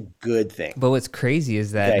box, and that's a good thing. But what's crazy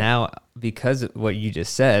is that now, because of what you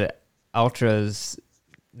just said, Ultra's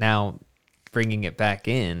now bringing it back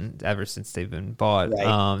in ever since they've been bought,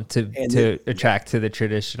 to attract to the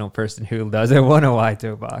traditional person who doesn't want a wide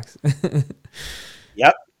toe box.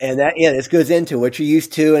 Yep. And this goes into what you're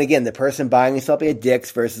used to. And again, the person buying something at Dick's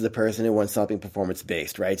versus the person who wants something performance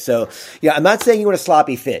based, right? So, I'm not saying you want a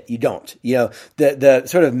sloppy fit. You don't. The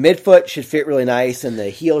sort of midfoot should fit really nice, and the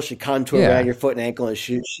heel should contour around your foot and ankle, and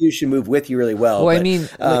shoes should move with you really well.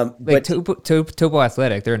 Well, Topo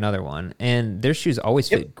Athletic, they're another one, and their shoes always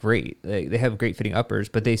fit great. They have great fitting uppers,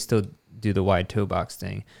 but they still do the wide toe box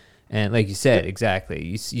thing. And like you said, exactly,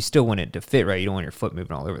 you still want it to fit right. You don't want your foot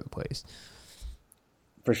moving all over the place.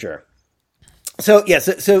 For sure. So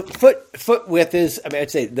so foot width is. I mean,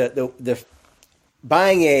 I'd say the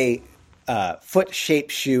buying a foot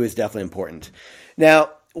shaped shoe is definitely important.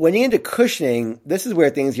 Now, when you get into cushioning, this is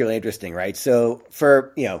where things get really interesting, right? So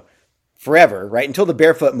for forever, right, until the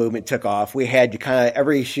barefoot movement took off, we had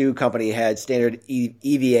every shoe company had standard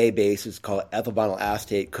EVA base, it's called ethyl vinyl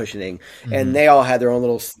acetate cushioning, and they all had their own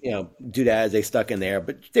little doodads they stuck in there,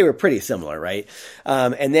 but they were pretty similar, right?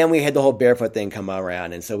 And then we had the whole barefoot thing come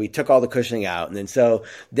around, and so we took all the cushioning out, and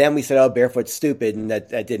then we said, oh, barefoot's stupid, and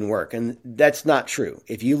that didn't work, and that's not true.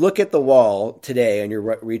 If you look at the wall today on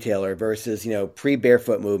your retailer versus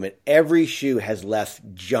pre-barefoot movement, every shoe has less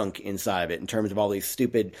junk inside of it in terms of all these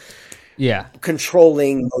stupid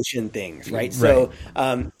controlling motion things, right? So,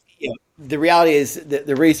 the reality is that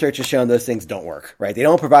the research has shown those things don't work, right? They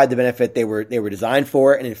don't provide the benefit they were designed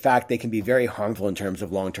for, and in fact, they can be very harmful in terms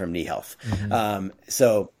of long-term knee health.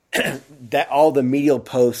 So that all the medial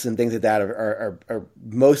posts and things like that are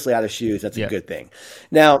mostly out of shoes. That's a good thing.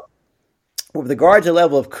 Now, with regards to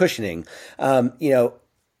level of cushioning,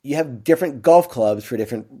 you have different golf clubs for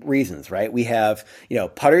different reasons, right? We have,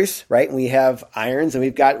 putters, right? And we have irons, and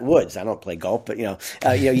we've got woods. I don't play golf, but you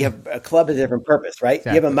have a club has a different purpose, right?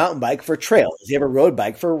 Exactly. You have a mountain bike for trails. You have a road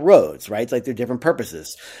bike for roads, right? It's like they're different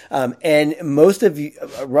purposes. And most of you,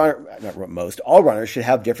 all runners should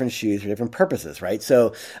have different shoes for different purposes, right?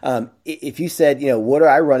 So, if you said, what do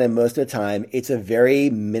I run in most of the time? It's a very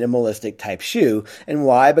minimalistic type shoe. And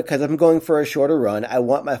why? Because if I'm going for a shorter run, I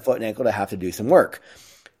want my foot and ankle to have to do some work,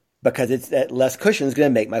 because it's that less cushion is going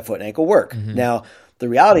to make my foot and ankle work. Now, the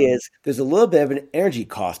reality is there's a little bit of an energy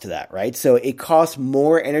cost to that, right? So it costs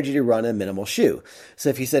more energy to run a minimal shoe. So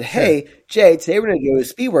if you said, hey, Jay, today we're going to do a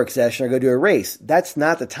speed work session or go do a race, that's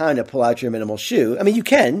not the time to pull out your minimal shoe. I mean, you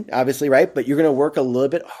can, obviously, right? But you're going to work a little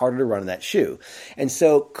bit harder to run in that shoe. And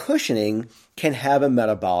so cushioning can have a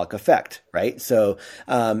metabolic effect, right? So,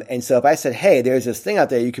 and so if I said, hey, there's this thing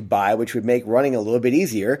out there you could buy which would make running a little bit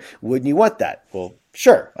easier, wouldn't you want that? Well,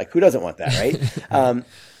 sure. Like, who doesn't want that, right?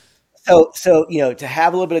 So to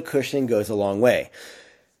have a little bit of cushioning goes a long way.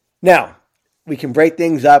 Now, we can break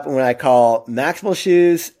things up when I call maximal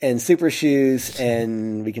shoes and super shoes,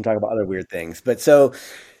 and we can talk about other weird things. But so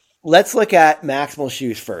let's look at maximal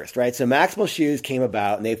shoes first, right? So maximal shoes came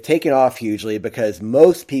about, and they've taken off hugely because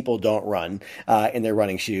most people don't run in their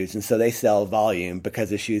running shoes, and so they sell volume because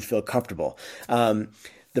the shoes feel comfortable.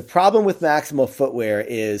 The problem with maximal footwear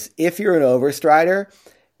is if you're an overstrider,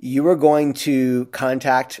 you are going to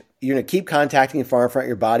keep contacting far in front of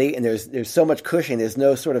your body, and there's so much cushion, there's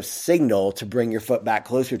no sort of signal to bring your foot back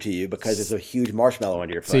closer to you because there's a huge marshmallow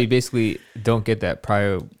under your foot. So you basically don't get that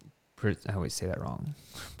I always say that wrong.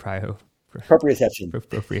 Proprioception.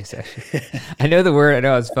 Proprioception. I know the word, I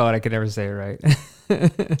know it's spelled, I can never say it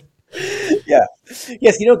right. Yeah.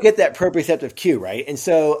 Yes, you don't get that proprioceptive cue, right? And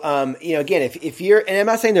so, again, if you're, and I'm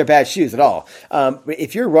not saying they're bad shoes at all, but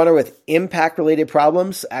if you're a runner with impact-related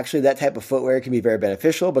problems, actually that type of footwear can be very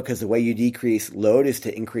beneficial because the way you decrease load is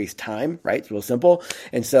to increase time, right? It's real simple.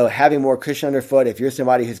 And so having more cushion underfoot, if you're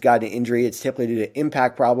somebody who's got an injury, it's typically due to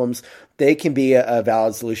impact problems, they can be a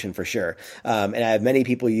valid solution for sure. And I have many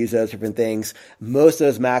people use those different things. Most of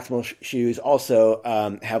those maximal shoes also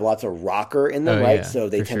have lots of rocker in them, right? Yeah, so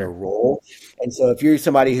they tend to roll. And so if you're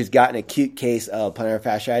somebody who's got an acute case of plantar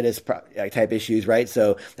fasciitis type issues, right?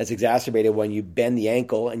 So that's exacerbated when you bend the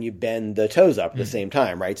ankle and you bend the toes up at the same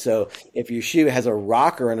time, right? So if your shoe has a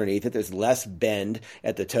rocker underneath it, there's less bend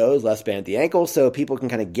at the toes, less bend at the ankle. So people can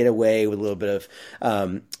kind of get away with a little bit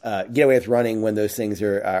of, get away with running when those things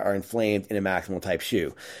are inflamed in a maximal type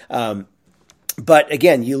shoe. But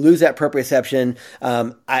again, you lose that proprioception.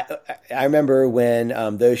 I remember when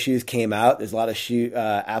those shoes came out. There's a lot of shoe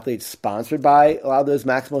athletes sponsored by a lot of those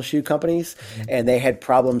maximal shoe companies, and they had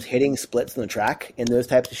problems hitting splits in the track in those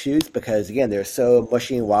types of shoes because again, they're so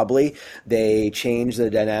mushy and wobbly. They change the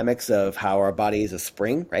dynamics of how our body is a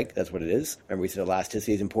spring, right? That's what it is. Remember, we said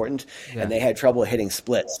elasticity is important, and they had trouble hitting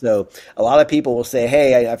splits. So a lot of people will say,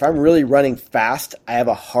 "Hey, if I'm really running fast, I have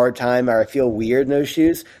a hard time or I feel weird in those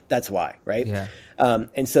shoes." That's why, right? Yeah.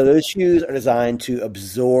 And so those shoes are designed to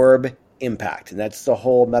absorb impact, and that's the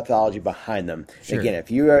whole methodology behind them. Sure. Again,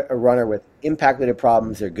 if you're a runner with impact-related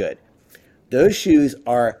problems, they're good. Those shoes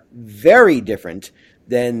are very different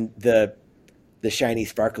than the shiny,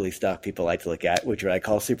 sparkly stuff people like to look at, which are what I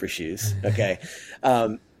call super shoes. Okay,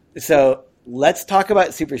 so let's talk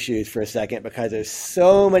about super shoes for a second because there's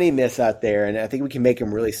so many myths out there, and I think we can make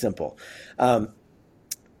them really simple.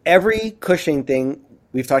 Every cushioning thing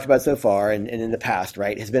we've talked about so far and in the past,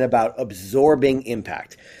 right, has been about absorbing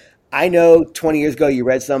impact. I know 20 years ago you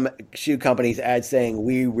read some shoe companies ads saying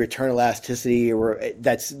we return elasticity, or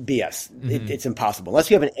that's BS. It's impossible. Unless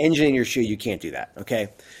you have an engine in your shoe, you can't do that, okay?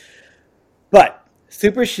 But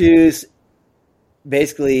super shoes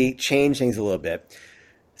basically change things a little bit.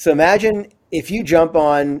 So imagine if you jump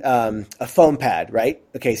on a foam pad, right?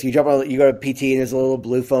 Okay, so you go to PT and there's a little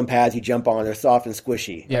blue foam pads you jump on. They're soft and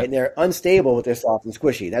squishy, right? And they're unstable, but they're soft and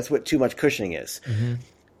squishy. That's what too much cushioning is.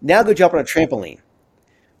 Now go jump on a trampoline.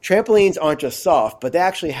 Trampolines aren't just soft, but they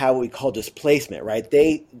actually have what we call displacement, right?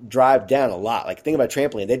 They drive down a lot. Like think about a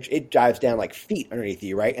trampoline. It drives down like feet underneath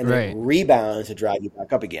you, right? And then it rebounds to drive you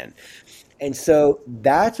back up again. And so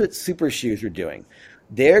that's what super shoes are doing.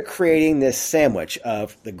 They're creating this sandwich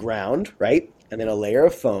of the ground, right? And then a layer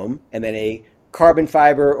of foam, and then a carbon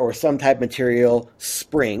fiber or some type of material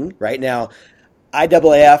spring, right? Now,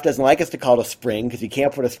 IAAF doesn't like us to call it a spring because you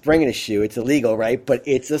can't put a spring in a shoe. It's illegal, right? But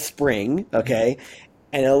it's a spring, okay?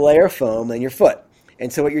 And a layer of foam in your foot.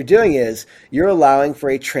 And so what you're doing is you're allowing for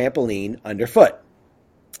a trampoline underfoot.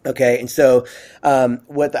 Okay, and so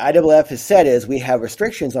what the IAAF has said is we have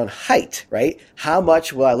restrictions on height, right? How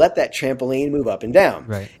much will I let that trampoline move up and down?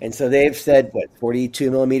 Right. And so they've said, 42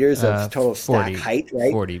 millimeters of total 40, stack height,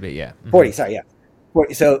 right? 40, but yeah. 40, sorry, yeah.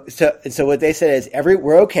 40, so what they said is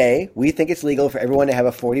we're okay. We think it's legal for everyone to have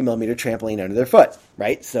a 40 millimeter trampoline under their foot,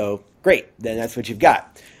 right? So great, then that's what you've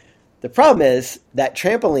got. The problem is that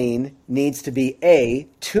trampoline needs to be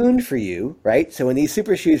tuned for you, right? So when these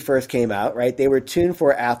super shoes first came out, right, they were tuned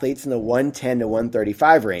for athletes in the 110 to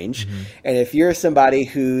 135 range. And if you're somebody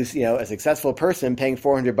who's, a successful person paying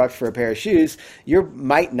 $400 for a pair of shoes, you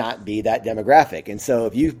might not be that demographic. And so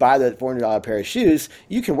if you buy the $400 pair of shoes,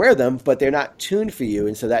 you can wear them, but they're not tuned for you.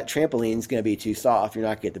 And so that trampoline is going to be too soft. You're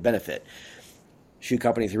not going to get the benefit. Shoe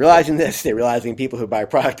companies are realizing this. They're realizing people who buy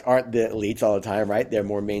product aren't the elites all the time, right? They're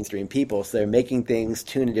more mainstream people. So they're making things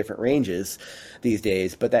tuned in different ranges these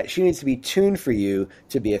days. But that shoe needs to be tuned for you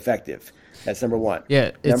to be effective. That's number one.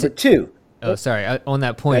 Yeah. Number two. Oh, sorry. On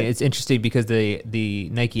that point, it's interesting because the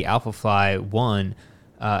Nike Alpha Fly 1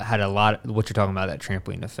 had a lot of what you're talking about, that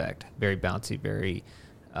trampoline effect. Very bouncy, very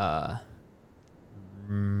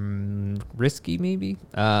risky maybe,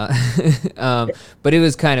 but it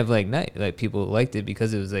was kind of like nice. Like people liked it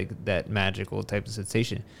because it was like that magical type of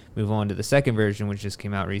sensation. Move on to the second version, which just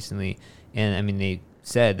came out recently, and I mean they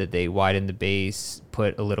said that they widened the base,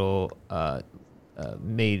 put a little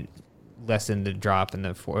made lessen the drop in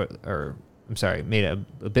the made a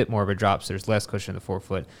bit more of a drop, so there's less cushion in the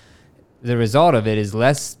forefoot. The result of it is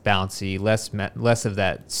less bouncy, less of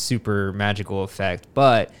that super magical effect,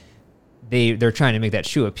 but they're trying to make that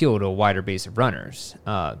shoe appeal to a wider base of runners,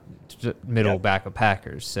 middle back of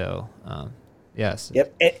packers. So, yes.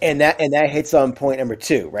 Yep. And that hits on point number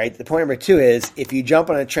two, right? The point number two is if you jump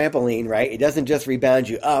on a trampoline, right, it doesn't just rebound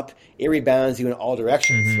you up, it rebounds you in all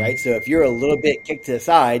directions, right? So if you're a little bit kicked to the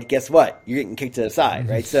side, guess what? You're getting kicked to the side,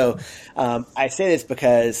 right? So I say this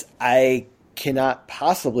because I cannot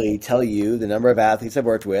possibly tell you the number of athletes I've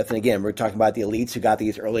worked with. And again, we're talking about the elites who got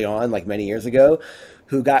these early on, like many years ago,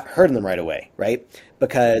 who got hurt in them right away, right?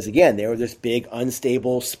 Because again, they were this big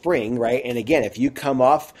unstable spring, right? And again, if you come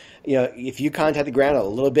off, if you contact the ground a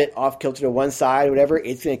little bit off kilter to one side or whatever,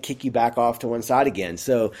 it's going to kick you back off to one side again.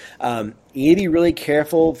 So you need to be really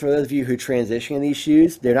careful for those of you who transition in these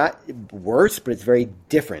shoes. They're not worse, but it's very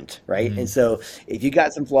different, right? And so if you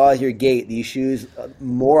got some flaws in your gait, these shoes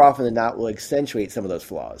more often than not will accentuate some of those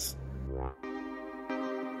flaws.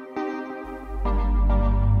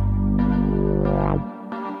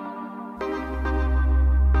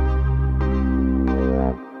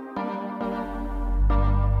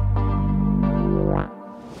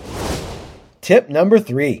 Tip number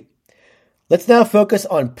 3, Let's now focus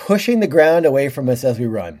on pushing the ground away from us as we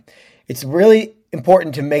run. It's really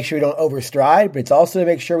important to make sure we don't overstride, but it's also to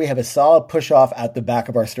make sure we have a solid push off at the back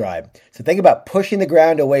of our stride. So think about pushing the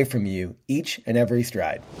ground away from you each and every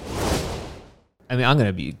stride. I mean, I'm going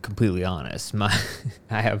to be completely honest.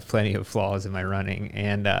 I have plenty of flaws in my running,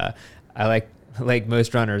 and I like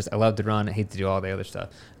most runners, I love to run. I hate to do all the other stuff.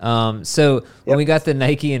 When we got the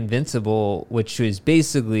Nike Invincible, which was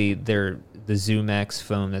basically the ZoomX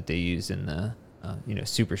foam that they use in the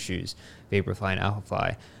super shoes, Vaporfly and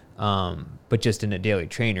Alphafly, but just in a daily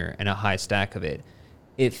trainer and a high stack of it.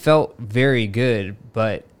 It felt very good,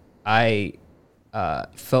 but I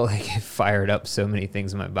felt like it fired up so many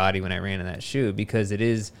things in my body when I ran in that shoe because it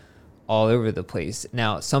is all over the place.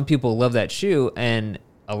 Now, some people love that shoe and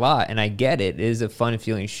a lot, and I get it. It is a fun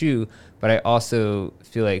feeling shoe, but I also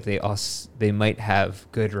feel like they might have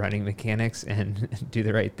good running mechanics and do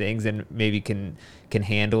the right things and maybe can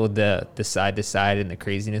handle the side to side and the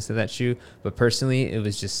craziness of that shoe. But personally, it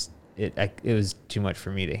was just it was too much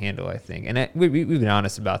for me to handle, I think. And we've been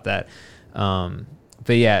honest about that.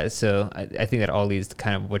 But yeah, so I think that all leads to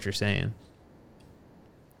kind of what you're saying.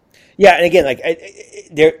 Yeah, and again, like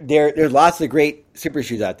there's lots of great super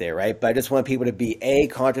shoes out there, right? But I just want people to be A,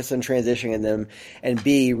 conscious in transitioning in them, and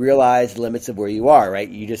B, realize the limits of where you are, right?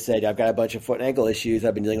 You just said, I've got a bunch of foot and ankle issues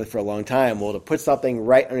I've been dealing with for a long time. Well, to put something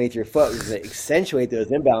right underneath your foot is going to accentuate those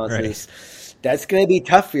imbalances. Right. That's going to be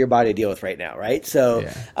tough for your body to deal with right now, right? So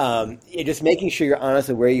just making sure you're honest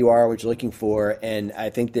with where you are, what you're looking for, and I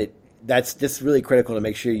think that's just really critical to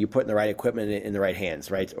make sure you're putting the right equipment in the right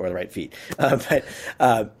hands, right, or the right feet. But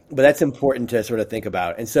that's important to sort of think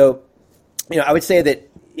about. And so, I would say that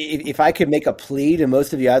if I could make a plea to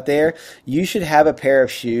most of you out there, you should have a pair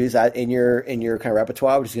of shoes in your kind of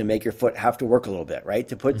repertoire, which is going to make your foot have to work a little bit, right?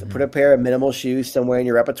 To put a pair of minimal shoes somewhere in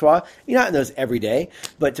your repertoire. You're not in those every day,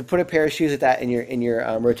 but to put a pair of shoes like that in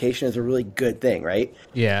your rotation is a really good thing, right?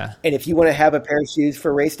 Yeah. And if you want to have a pair of shoes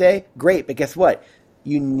for race day, great. But guess what?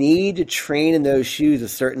 You need to train in those shoes a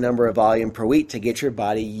certain number of volume per week to get your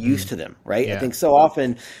body used to them, right? Yeah. I think so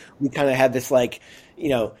often we kind of have this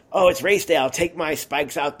it's race day, I'll take my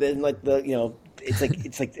spikes out there and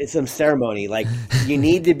it's some ceremony. Like you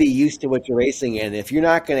need to be used to what you're racing in. If you're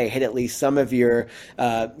not going to hit at least some of your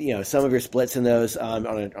splits in those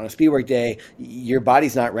on a speed work day, your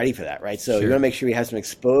body's not ready for that, right? So you want to make sure you have some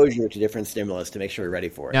exposure to different stimulus to make sure you're ready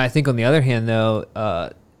for it. Now, I think on the other hand,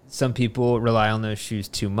 though, some people rely on those shoes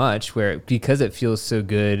too much because it feels so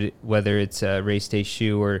good, whether it's a race day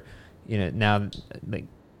shoe or, now like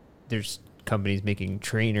there's companies making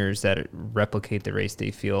trainers that replicate the race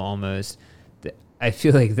day feel almost. I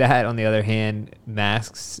feel like that, on the other hand,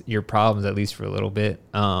 masks your problems, at least for a little bit,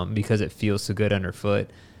 because it feels so good underfoot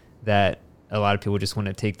that a lot of people just want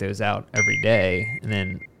to take those out every day. And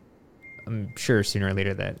then I'm sure sooner or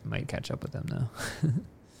later that might catch up with them, though.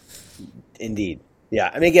 Indeed. Yeah,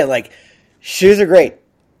 I mean, again, like shoes are great.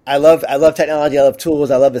 I love technology. I love tools.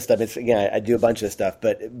 I love this stuff. It's I do a bunch of stuff,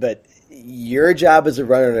 but your job as a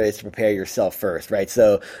runner is to prepare yourself first, right?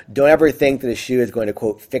 So don't ever think that a shoe is going to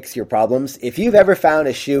quote fix your problems. If you've ever found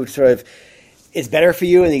a shoe sort of is better for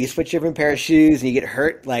you, and then you switch a different pair of shoes and you get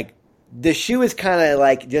hurt, like the shoe is kind of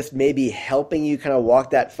like just maybe helping you kind of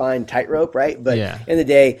walk that fine tightrope, right? But in the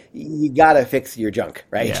day, you gotta fix your junk,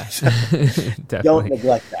 right? Yeah. So don't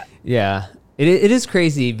neglect that. Yeah. It is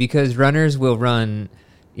crazy because runners will run,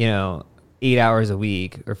 8 hours a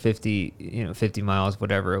week or 50 miles,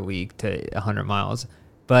 whatever, a week to 100 miles.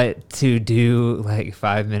 But to do like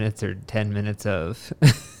 5 minutes or 10 minutes of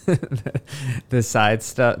the side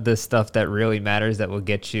stuff, the stuff that really matters that will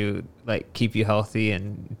get you, like, keep you healthy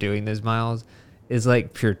and doing those miles is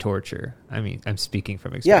like pure torture. I mean, I'm speaking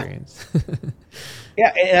from experience.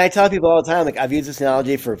 Yeah, and I tell people all the time, like I've used this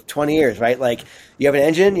analogy for 20 years, right? Like you have an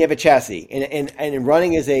engine, you have a chassis, and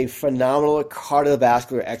running is a phenomenal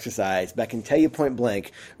cardiovascular exercise. But I can tell you point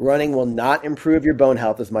blank, running will not improve your bone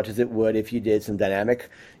health as much as it would if you did some dynamic,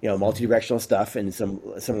 multi-directional stuff and some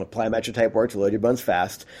plyometric type work to load your bones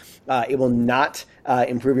fast. It will not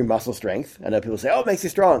improve your muscle strength. I know people say, "Oh, it makes you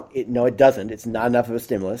strong." No, it doesn't. It's not enough of a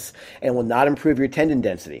stimulus, and will not improve your tendon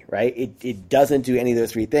density. Right? It doesn't do any of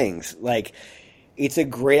those three things. Like, it's a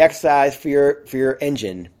great exercise for your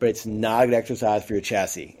engine, but it's not a good exercise for your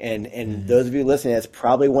chassis. And those of you listening to this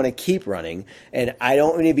probably want to keep running. And I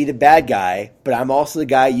don't want to be the bad guy, but I'm also the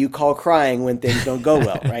guy you call crying when things don't go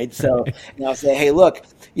well, right? So I'll say, hey, look,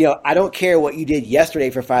 I don't care what you did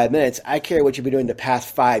yesterday for 5 minutes. I care what you've been doing the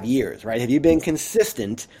past 5 years, right? Have you been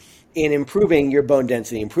consistent in improving your bone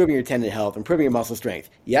density, improving your tendon health, improving your muscle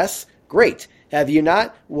strength? Yes? Great. Have you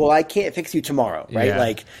not? Well, I can't fix you tomorrow, right? Yeah.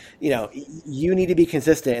 Like, you need to be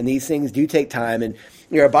consistent, and these things do take time. And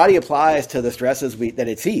our body applies to the stresses that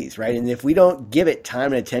it sees, right? And if we don't give it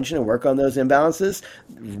time and attention and work on those imbalances,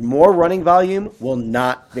 more running volume will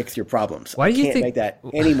not fix your problems. Why do you think make that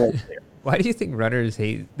any more clear? Why do you think runners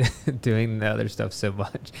hate doing the other stuff so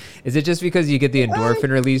much? Is it just because you get the endorphin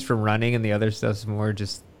release from running, and the other stuff's more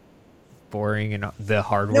just boring and the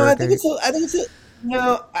hard work?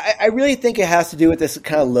 No, I really think it has to do with this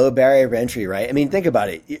kind of low barrier of entry, right? I mean, think about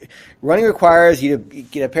it. Running requires you to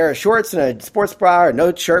get a pair of shorts and a sports bra or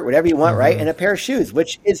no shirt, whatever you want, right? And a pair of shoes,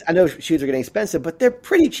 which is, I know shoes are getting expensive, but they're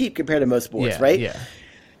pretty cheap compared to most sports, right? Yeah.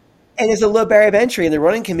 And there's a low barrier of entry, and the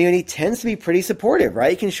running community tends to be pretty supportive,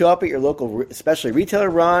 right? You can show up at your local, especially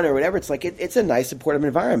retailer run or whatever. It's like it's a nice supportive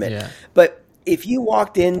environment. Yeah. But if you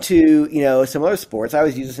walked into, some other sports, I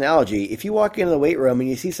always use this analogy. If you walk into the weight room and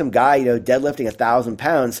you see some guy, deadlifting 1,000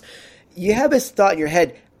 pounds, you have this thought in your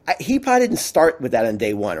head, he probably didn't start with that on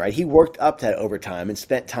day one, right? He worked up to that over time and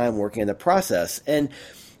spent time working in the process. And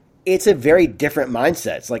it's a very different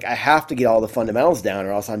mindset. It's like, I have to get all the fundamentals down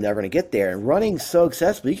or else I'm never going to get there. And running's so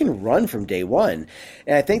accessible. You can run from day one.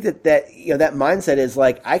 And I think that mindset is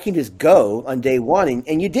like, I can just go on day one.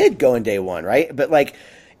 And you did go on day one, right? But like,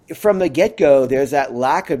 from the get-go, there's that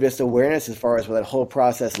lack of just awareness as far as what that whole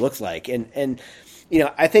process looks like. And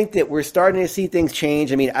I think that we're starting to see things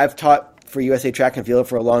change. I mean, I've taught for USA Track and Field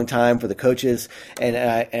for a long time for the coaches, and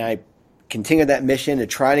I continue that mission to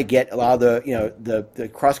try to get a lot of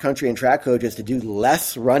the cross-country and track coaches to do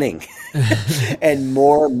less running and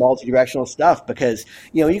more multi-directional stuff, because,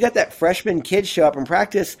 you got that freshman kid show up in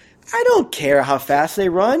practice. I don't care how fast they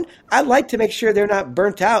run. I like to make sure they're not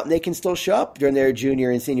burnt out and they can still show up during their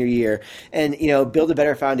junior and senior year and, build a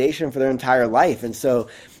better foundation for their entire life. And so,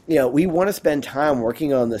 we want to spend time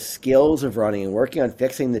working on the skills of running and working on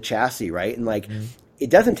fixing the chassis, right? And it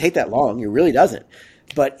doesn't take that long. It really doesn't.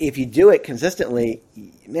 But if you do it consistently,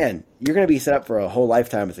 man, you're going to be set up for a whole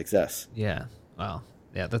lifetime of success. Yeah. Wow.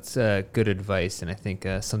 Yeah, that's good advice. And I think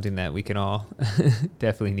something that we can all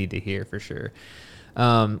definitely need to hear for sure.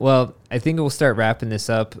 Well, I think we'll start wrapping this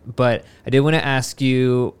up, but I did want to ask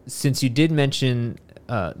you, since you did mention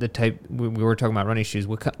the type, we were talking about running shoes,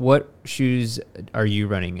 what shoes are you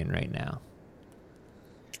running in right now?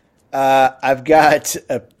 I've got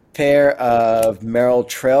a pair of Merrell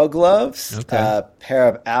Trail gloves, a pair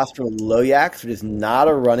of Astro Loyaks, which is not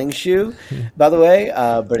a running shoe, by the way,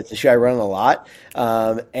 but it's a shoe I run a lot.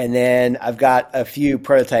 And then I've got a few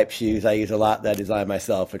prototype shoes I use a lot that I design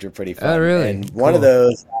myself, which are pretty fun. Oh, really? And one of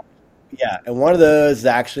those is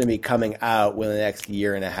actually going to be coming out within the next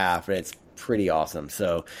year and a half, and it's pretty awesome.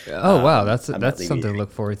 So, wow, that's something to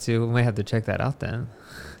look forward to. We might have to check that out then.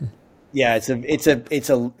 Yeah, it's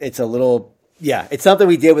a little. Yeah, it's something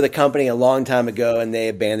we did with a company a long time ago, and they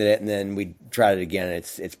abandoned it, and then we tried it again, and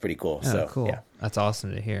it's pretty cool. Oh, so cool. Yeah. That's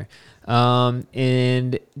awesome to hear.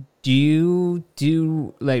 And do you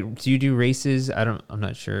do races? I'm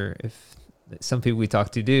not sure if some people we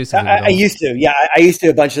talk to do. Some people I used to. Yeah, I used to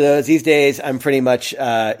a bunch of those. These days, I'm pretty much,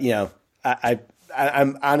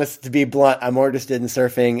 I'm honest, to be blunt, I'm more interested in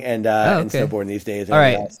surfing and snowboarding these days. All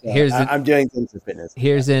right, I'm doing things for fitness.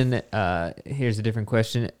 Here's a different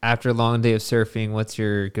question. After a long day of surfing, what's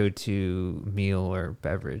your go-to meal or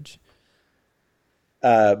beverage?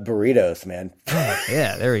 Burritos, man.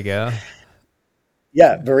 Yeah, there we go.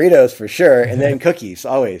 Yeah, burritos for sure, and then cookies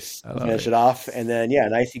always finish it off, and then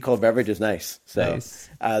an icy cold beverage is nice. So nice.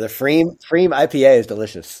 The Freem IPA is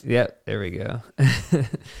delicious. Yep, there we go.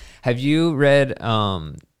 Have you read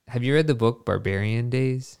the book Barbarian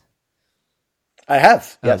Days? I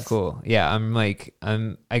have. Yes. Oh, cool. Yeah,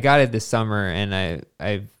 I got it this summer, and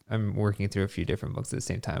I'm working through a few different books at the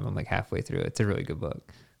same time. I'm like halfway through it. It's a really good book.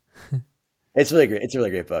 It's really great. It's a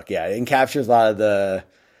really great book. Yeah, it captures a lot of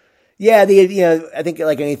I think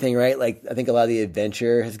like anything, right? Like I think a lot of the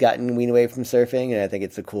adventure has gotten weaned away from surfing, and I think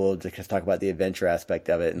it's cool to just talk about the adventure aspect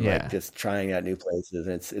of it and like just trying out new places.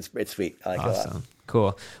 And it's sweet. I like it a lot.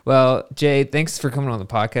 Cool. Well, Jay, thanks for coming on the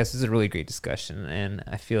podcast. This is a really great discussion, and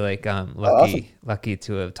I feel like I'm lucky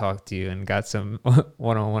to have talked to you and got some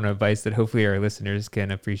one-on-one advice that hopefully our listeners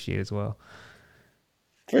can appreciate as well.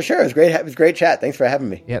 For sure. It was great. It was a great chat. Thanks for having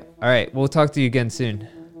me. Yep. All right. We'll talk to you again soon.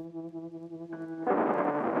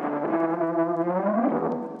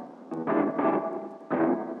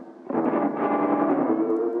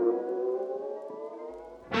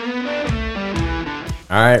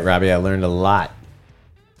 All right, Robbie, I learned a lot.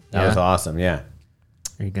 That was awesome. Yeah.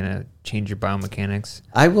 Are you gonna change your biomechanics?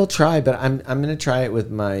 I will try, but I'm gonna try it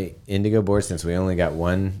with my Indigo board since we only got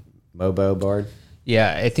one Mobo board.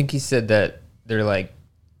 Yeah, I think he said that they're like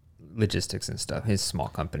logistics and stuff. His small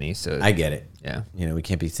company, so I get it. Yeah, You know, we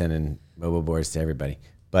can't be sending Mobo boards to everybody.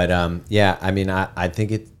 But yeah, I mean, I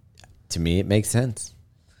think to me, it makes sense.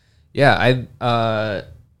 yeah.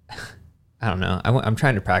 I don't know. I'm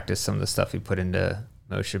trying to practice some of the stuff we put into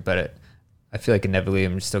motion, but I feel like inevitably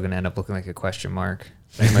I'm still going to end up looking like a question mark.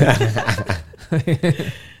 It's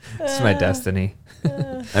my destiny.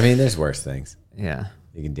 I mean, there's worse things Yeah.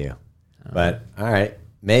 you can do. But all right,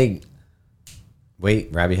 Meg. Wait,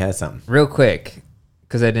 Robbie has something. Real quick,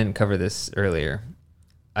 because I didn't cover this earlier.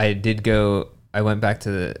 I went back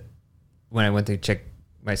to when I went to check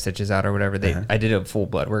my stitches out or whatever. I did a full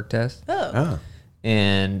blood work test. Oh.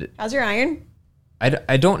 And How's your iron? I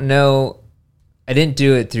don't know. I didn't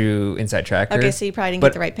do it through Inside Tracker. Okay, so you probably didn't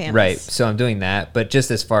get the right panels. Right. So I'm doing that. But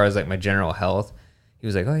just as far as like my general health, he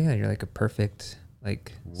was like, "Oh yeah, you're like a perfect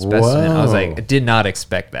like specimen." I was like, I did not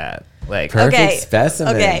expect that. Like Perfect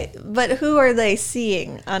specimen. Okay, but who are they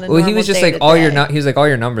seeing on a well, he was just like day-to-day? he was like all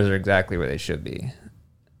your numbers are exactly where they should be.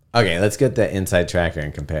 Okay, let's get the Inside Tracker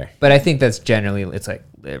and compare. But I think that's generally it's like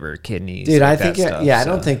liver, kidneys. Dude, like I think that stuff, I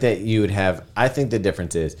don't think that you would have. I think the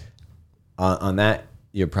difference is on that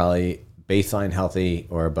you're probably baseline healthy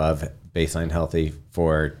or above baseline healthy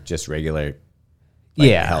for just regular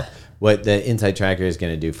health. What the Inside Tracker is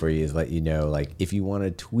going to do for you is let you know, like, if you want to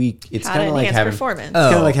tweak. It's How kind to of like enhance having performance. It's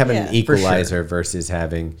kind of like having yeah. an equalizer versus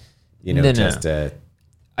having, just a.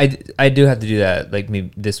 I do have to do that like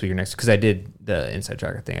maybe this week or next because I did the Inside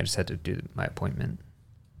Tracker thing. I just had to do my appointment.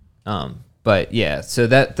 But yeah, so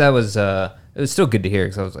that was it was still good to hear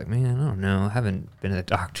because I was like, man, I don't know, I haven't been to the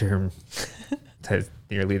doctor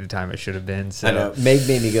nearly the time I should have been. So I know. Meg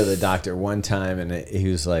made me go to the doctor one time, and he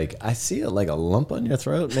was like, "I see like a lump on your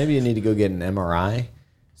throat. Maybe you need to go get an MRI."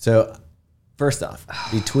 So, first off,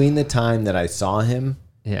 between the time that I saw him,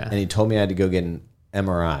 and he told me I had to go get an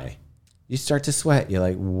MRI, you start to sweat. You're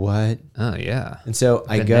like, "What?" Oh yeah. And so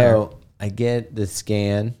I go, I get the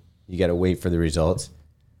scan. You got to wait for the results,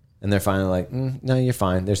 and they're finally like, "No, you're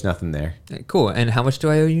fine. There's nothing there." Cool. And how much do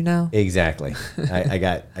I owe you now? Exactly. I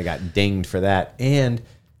got dinged for that, and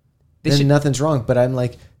then nothing's wrong. But I'm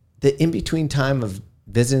like, the in between time of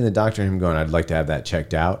visiting the doctor and him going, "I'd like to have that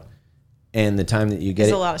checked out," and the time that you get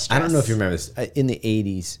It's it. a lot of stress. I don't know if you remember this. In the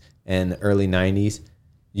 80s and early 90s,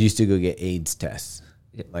 you used to go get AIDS tests.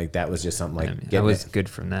 Like that was just something like I was good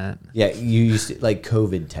from that. Yeah, you used to like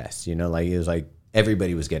COVID tests. Like it was like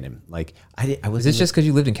everybody was getting them. Like I was. Is this just because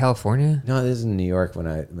you lived in California? No, this is in New York when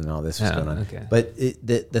all this was going on. Okay. But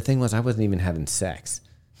the thing was, I wasn't even having sex,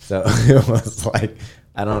 so it was like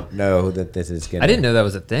I don't know that this is gonna. I didn't know that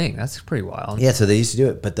was a thing. That's pretty wild. Yeah, so they used to do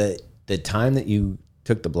it, but the time that you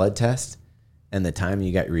took the blood test and the time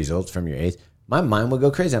you got your results from your AIDS, my mind would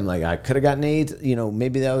go crazy. I'm like, I could have gotten AIDS.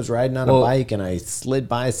 Maybe I was riding on a bike and I slid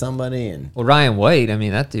by somebody and. Well, Ryan White. I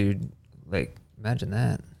mean, that dude. Like, imagine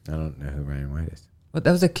that. I don't know who Ryan White is. Well,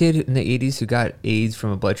 that was a kid in the 80s who got AIDS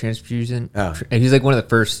from a blood transfusion. Oh. And he's like one of the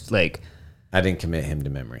first, like... I didn't commit him to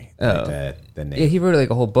memory. Oh. Like the name. Yeah, he wrote like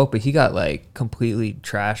a whole book, but he got like completely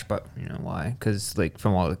trashed, but you know why? Because like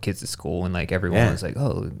from all the kids at school and like everyone was like,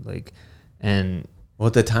 oh, like, and... Well,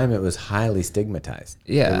 at the time, it was highly stigmatized.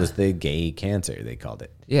 Yeah. It was the gay cancer, they called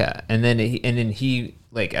it. Yeah, and then he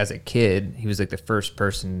like, as a kid, he was like the first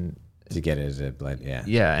person... To get it as a blood, yeah.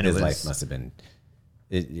 Yeah, and his it was, life must have been...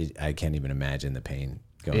 I can't even imagine the pain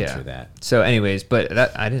going through that. So anyways, but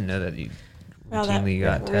that I didn't know that you Wow, routinely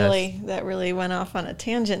got tests. that really went off on a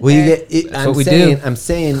tangent. Well, there. I'm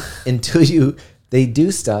saying until they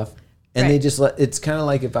do stuff and they just it's kind of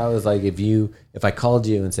like if I was like, if I called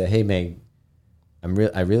you and said, hey, Meg, I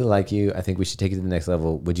really like you. I think we should take it to the next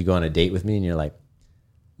level. Would you go on a date with me? And you're like,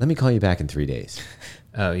 let me call you back in 3 days.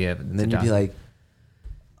 Oh yeah. And then you'd be like,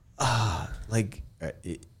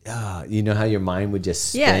 you know how your mind would just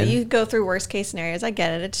spin? Yeah, you go through worst case scenarios. I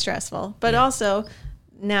get it. It's stressful. But also,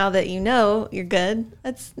 now that you know you're good,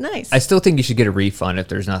 that's nice. I still think you should get a refund if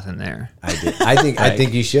there's nothing there. I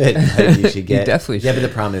think you should. I think you should get. You definitely should. Yeah, but the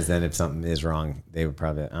problem is then if something is wrong, they would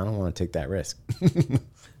probably, I don't want to take that risk.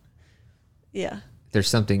 Yeah. If there's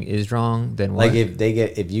something is wrong, then what? Like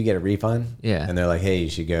if you get a refund, Yeah. and they're like, hey, you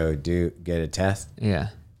should go get a test, Yeah.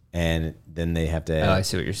 and then they have to. Oh, I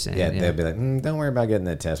see what you're saying. Yeah, they'll be like, don't worry about getting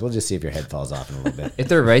the test. We'll just see if your head falls off in a little bit. If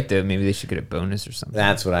they're right though, maybe they should get a bonus or something.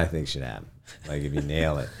 That's what I think should happen. Like if you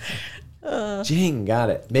nail it. Jing, got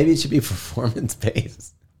it. Maybe it should be performance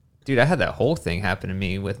based. Dude, I had that whole thing happen to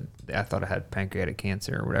me I thought I had pancreatic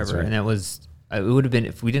cancer or whatever. Right. And that was, it would have been,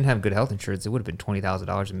 if we didn't have good health insurance, it would have been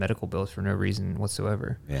 $20,000 in medical bills for no reason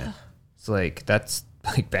whatsoever. Yeah. It's like, that's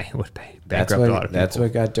like, would bankrupt That's a lot of people.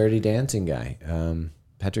 what got Dirty Dancing guy,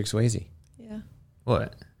 Patrick Swayze. Yeah.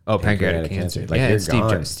 What? Oh, pancreatic cancer. Like, yeah, you're it's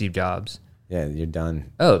gone. Steve Jobs. Yeah, you're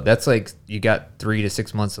done. Oh, that's like you got 3 to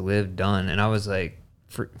 6 months to live done. And I was like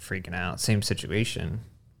freaking out. Same situation.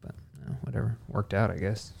 But whatever. Worked out, I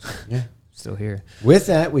guess. Yeah. Still here. With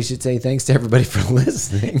that, we should say thanks to everybody for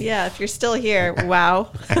listening. Yeah, if you're still here, wow.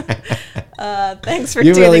 Thanks for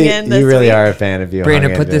You tuning really, in this you really week. are a fan of you.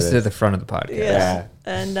 Brandon, put this to the front of the podcast. Yeah.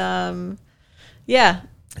 And yeah.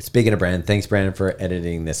 Speaking of Brandon, thanks, Brandon, for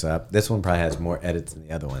editing this up. This one probably has more edits than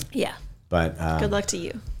the other one. Yeah. But Good luck to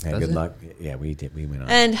you. Yeah, good luck. Yeah, we did. We went on.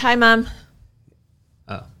 And hi, Mom.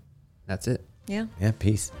 Oh, that's it. Yeah. Yeah,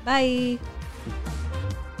 peace. Bye.